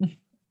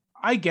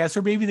 I guess,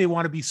 or maybe they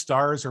want to be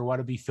stars or want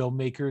to be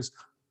filmmakers.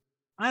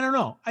 I don't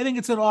know. I think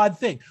it's an odd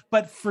thing.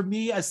 But for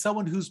me, as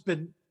someone who's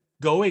been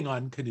going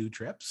on canoe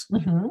trips,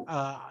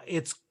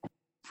 it's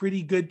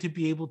pretty good to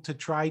be able to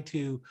try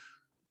to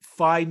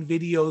find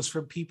videos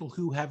from people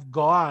who have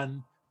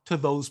gone to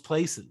those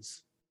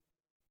places.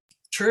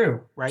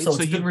 True. Right. So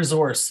it's a good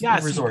resource. Yeah,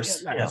 good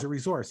resource. As a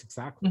resource.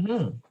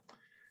 Exactly.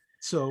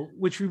 So,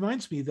 which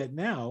reminds me that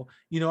now,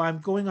 I'm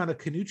going on a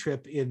canoe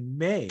trip in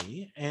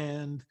May,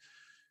 and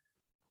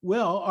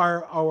well,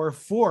 our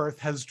fourth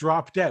has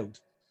dropped out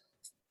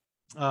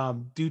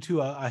due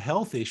to a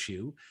health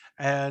issue,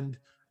 and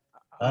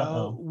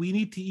we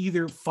need to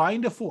either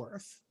find a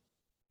fourth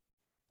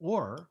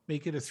or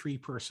make it a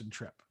 3-person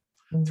trip.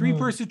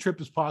 3-person trip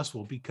is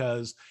possible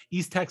because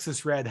East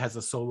Texas Red has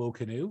a solo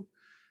canoe.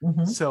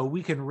 So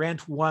we can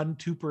rent 1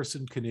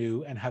 2-person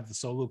canoe and have the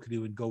solo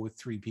canoe and go with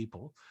 3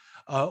 people,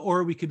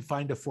 or we can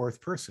find a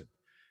 4th person.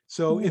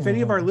 So if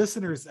any of our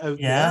listeners out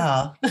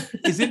there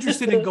is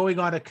interested in going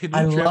on a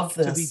canoe trip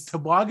to the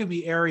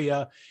Temagami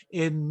area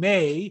in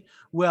May,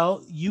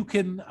 well, you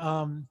can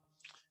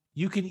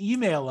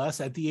email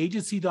us at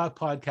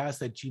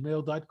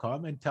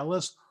theagency.podcast@gmail.com and tell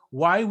us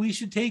why we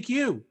should take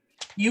you.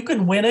 You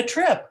can win a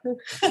trip.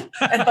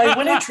 And by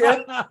win a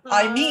trip,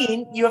 I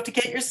mean you have to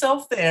get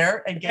yourself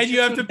there and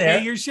you have to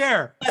pay your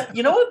share. But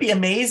what would be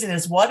amazing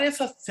is, what if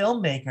a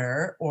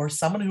filmmaker or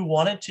someone who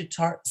wanted to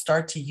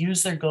start to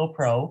use their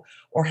GoPro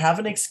or have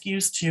an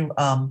excuse to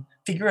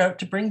figure out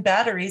to bring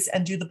batteries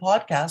and do the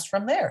podcast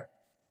from there?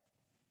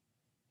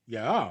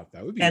 Yeah,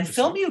 that would be and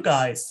film you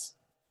guys.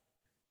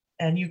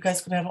 And you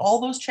guys could have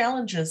all those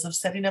challenges of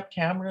setting up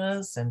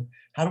cameras and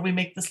how do we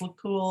make this look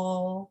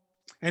cool?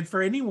 And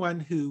for anyone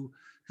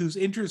whose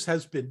interest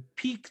has been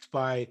piqued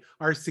by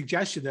our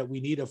suggestion that we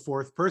need a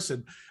 4th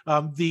person,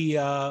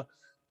 the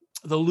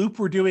loop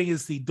we're doing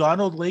is the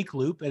Donald Lake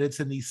Loop, and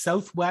it's in the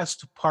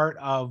southwest part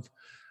of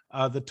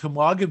the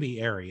Temagami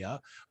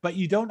area. But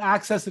you don't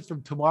access it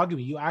from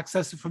Temagami; you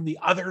access it from the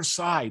other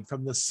side,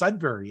 from the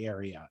Sudbury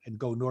area, and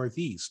go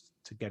northeast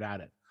to get at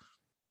it.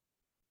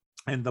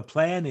 And the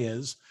plan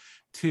is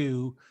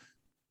to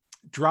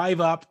drive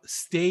up,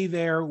 stay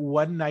there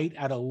one night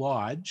at a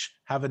lodge,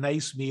 have a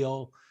nice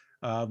meal,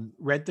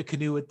 rent the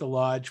canoe at the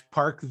lodge,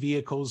 park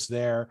vehicles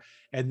there,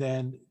 and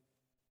then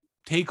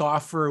take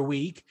off for a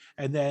week,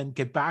 and then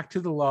get back to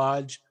the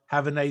lodge,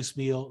 have a nice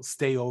meal,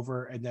 stay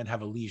over, and then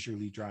have a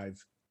leisurely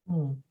drive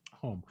home.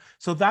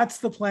 So that's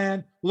the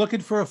plan.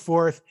 Looking for a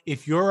 4th.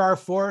 If you're our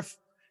 4th,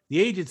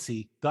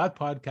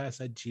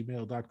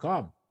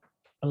 theagency.podcast@gmail.com.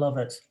 I love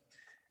it.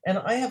 And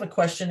I have a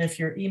question. If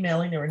you're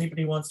emailing or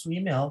anybody wants to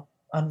email,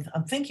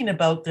 I'm thinking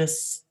about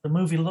this, the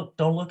movie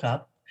Don't Look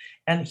Up,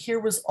 and here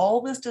was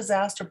all this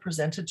disaster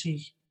presented to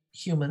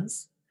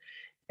humans.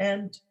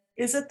 And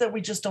is it that we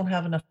just don't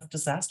have enough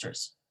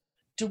disasters?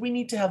 Do we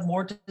need to have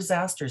more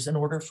disasters in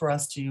order for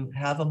us to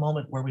have a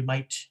moment where we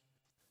might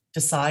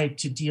decide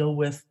to deal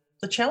with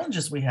the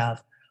challenges we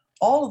have?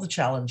 All of the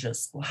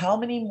challenges. How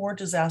many more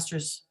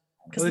disasters?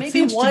 Because it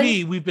seems to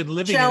me we've been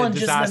living in a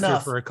disaster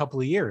for a couple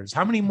of years.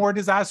 How many more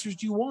disasters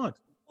do you want?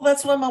 Well,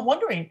 that's what I'm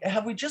wondering.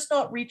 Have we just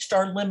not reached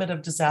our limit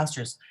of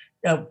disasters?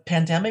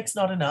 Pandemic's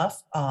not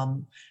enough.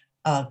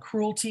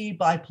 Cruelty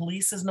by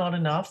police is not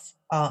enough.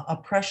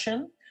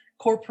 Oppression,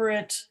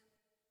 corporate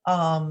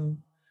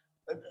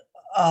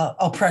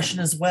oppression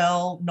as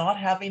well, not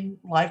having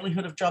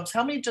livelihood of jobs.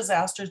 How many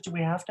disasters do we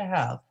have to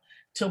have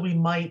till we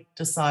might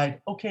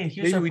decide, okay,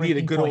 here's maybe our we need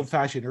a good point.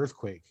 old-fashioned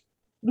earthquake.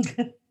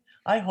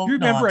 I hope You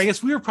remember? not. I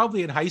guess we were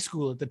probably in high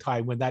school at the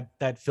time when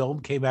that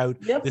film came out.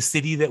 Yep. The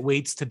City That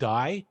Waits to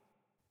Die.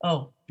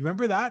 Oh, You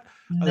remember that?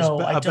 no,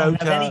 I don't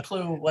about, have any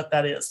clue what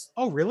that is.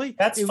 Oh, really?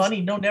 That's It was-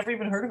 funny. No, never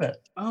even heard of it.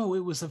 Oh,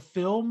 it was a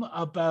film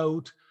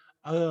about,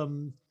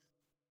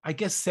 I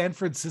guess, San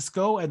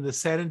Francisco and the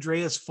San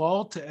Andreas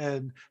Fault,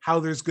 and how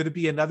there's going to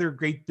be another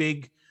great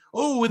big.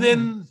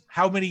 Within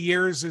how many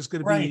years there's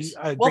going to be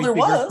a Well, great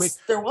big earthquake?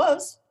 there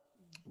was.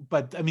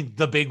 But I mean,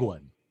 the big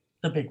one.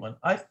 The big one.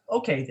 I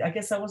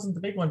guess that wasn't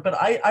the big one, but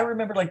I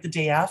remember like the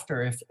day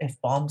after,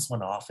 if bombs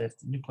went off, if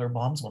nuclear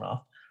bombs went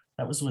off,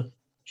 that was with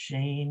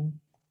Jane.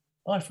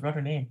 Oh, I forgot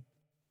her name.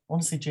 I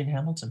want to say Jane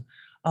Hamilton.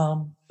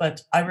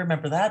 But I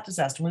remember that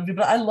disaster movie.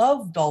 But I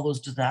loved all those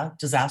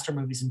disaster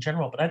movies in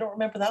general. But I don't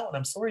remember that one.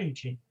 I'm sorry,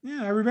 Eugene.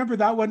 Yeah, I remember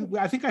that one.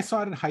 I think I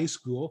saw it in high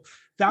school.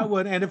 That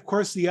one, and of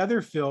course, the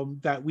other film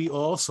that we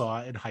all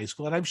saw in high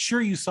school, and I'm sure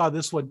you saw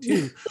this one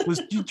too. Was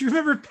do you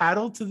remember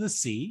Paddle to the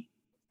Sea?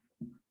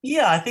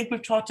 Yeah, I think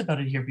we've talked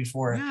about it here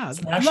before. Yeah,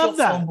 love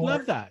that.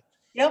 Love that.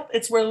 Yep,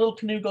 it's where a little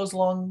canoe goes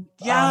along.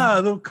 Yeah,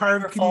 a little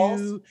carved River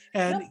canoe, Falls.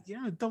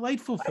 and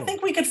delightful I film.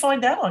 think we could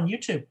find that on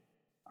YouTube.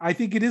 I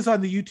think it is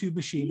on the YouTube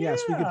machine.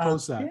 Yes, we could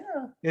post that.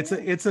 Yeah,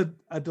 It's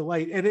a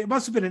delight, and it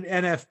must have been an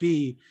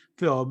NFB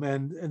film,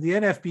 and the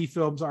NFB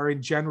films are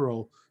in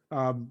general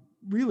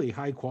really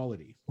high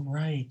quality.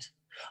 right.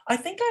 I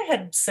think I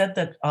had said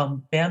that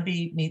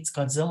Bambi Meets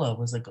Godzilla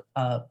was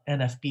a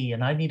NFB,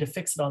 and I need to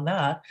fix it on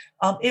that.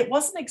 It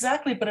wasn't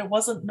exactly, but it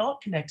wasn't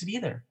not connected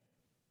either.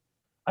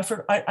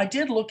 I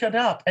did look it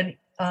up, and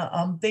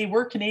they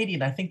were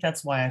Canadian. I think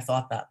that's why I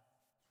thought that.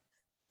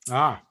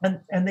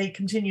 And they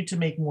continue to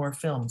make more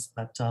films,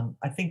 but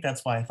I think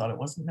that's why I thought it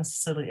wasn't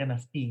necessarily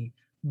NFB,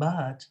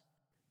 but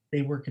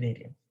they were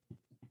Canadian.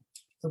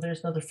 So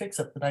there's another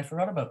fix-up that I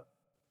forgot about.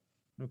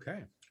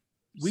 Okay.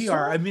 We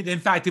are. I mean, in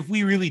fact, if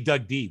we really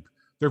dug deep,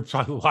 there's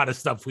probably a lot of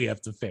stuff we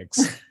have to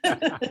fix.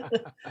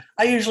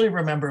 I usually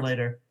remember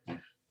later.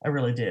 I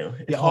really do.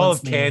 Yeah, all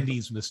of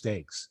Candy's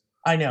mistakes.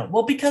 I know.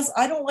 Well, because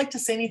I don't like to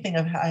say anything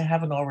I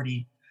haven't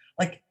already.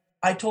 Like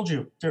I told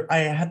you, I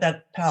had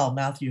that pal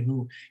Matthew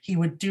who he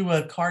would do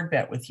a card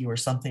bet with you or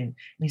something, and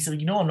he said,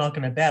 I'm not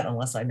going to bet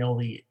unless I know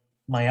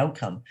my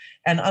outcome.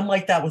 And I'm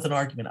like that with an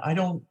argument. I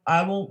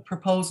won't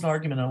propose an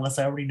argument unless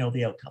I already know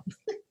the outcome.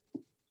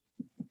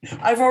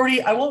 I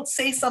won't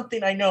say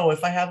something I know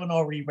if I haven't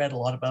already read a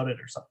lot about it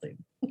or something.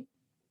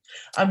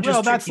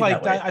 That's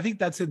like that. I think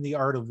that's in The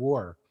Art of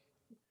War.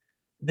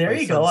 There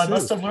you go. I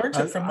must have learned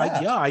it from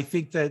that. I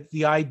think that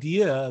the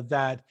idea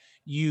that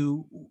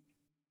you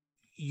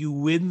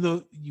win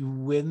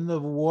the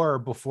war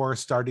before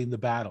starting the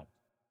battle.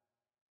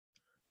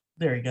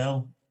 There you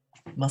go.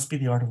 Must be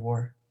The Art of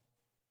War.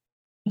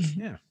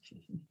 Yeah.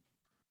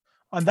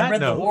 On that I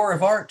read note, The War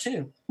of Art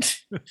too.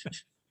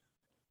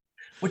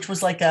 Which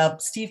was like a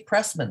Steve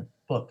Pressman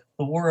book,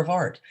 The War of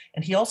Art.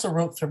 And he also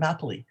wrote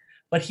Thermopylae,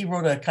 but he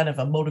wrote a kind of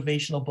a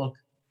motivational book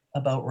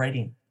about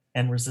writing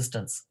and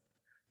resistance.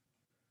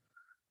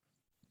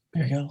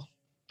 There you go.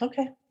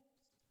 Okay.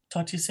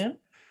 Talk to you soon.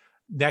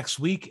 Next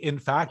week, in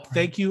fact.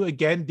 Thank you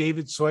again,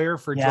 David Sawyer,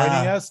 for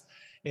joining us.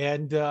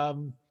 And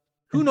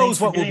who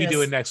knows what we'll be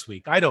doing next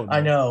week? I don't know.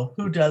 I know.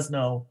 Who does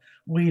know?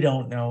 We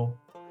don't know.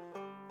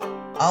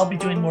 I'll be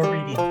doing more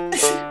reading.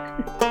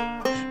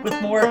 With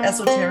more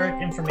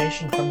esoteric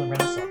information from the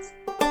Renaissance.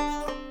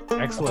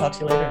 Excellent. I'll talk to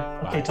you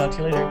later. Okay, talk to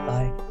you later.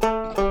 Bye.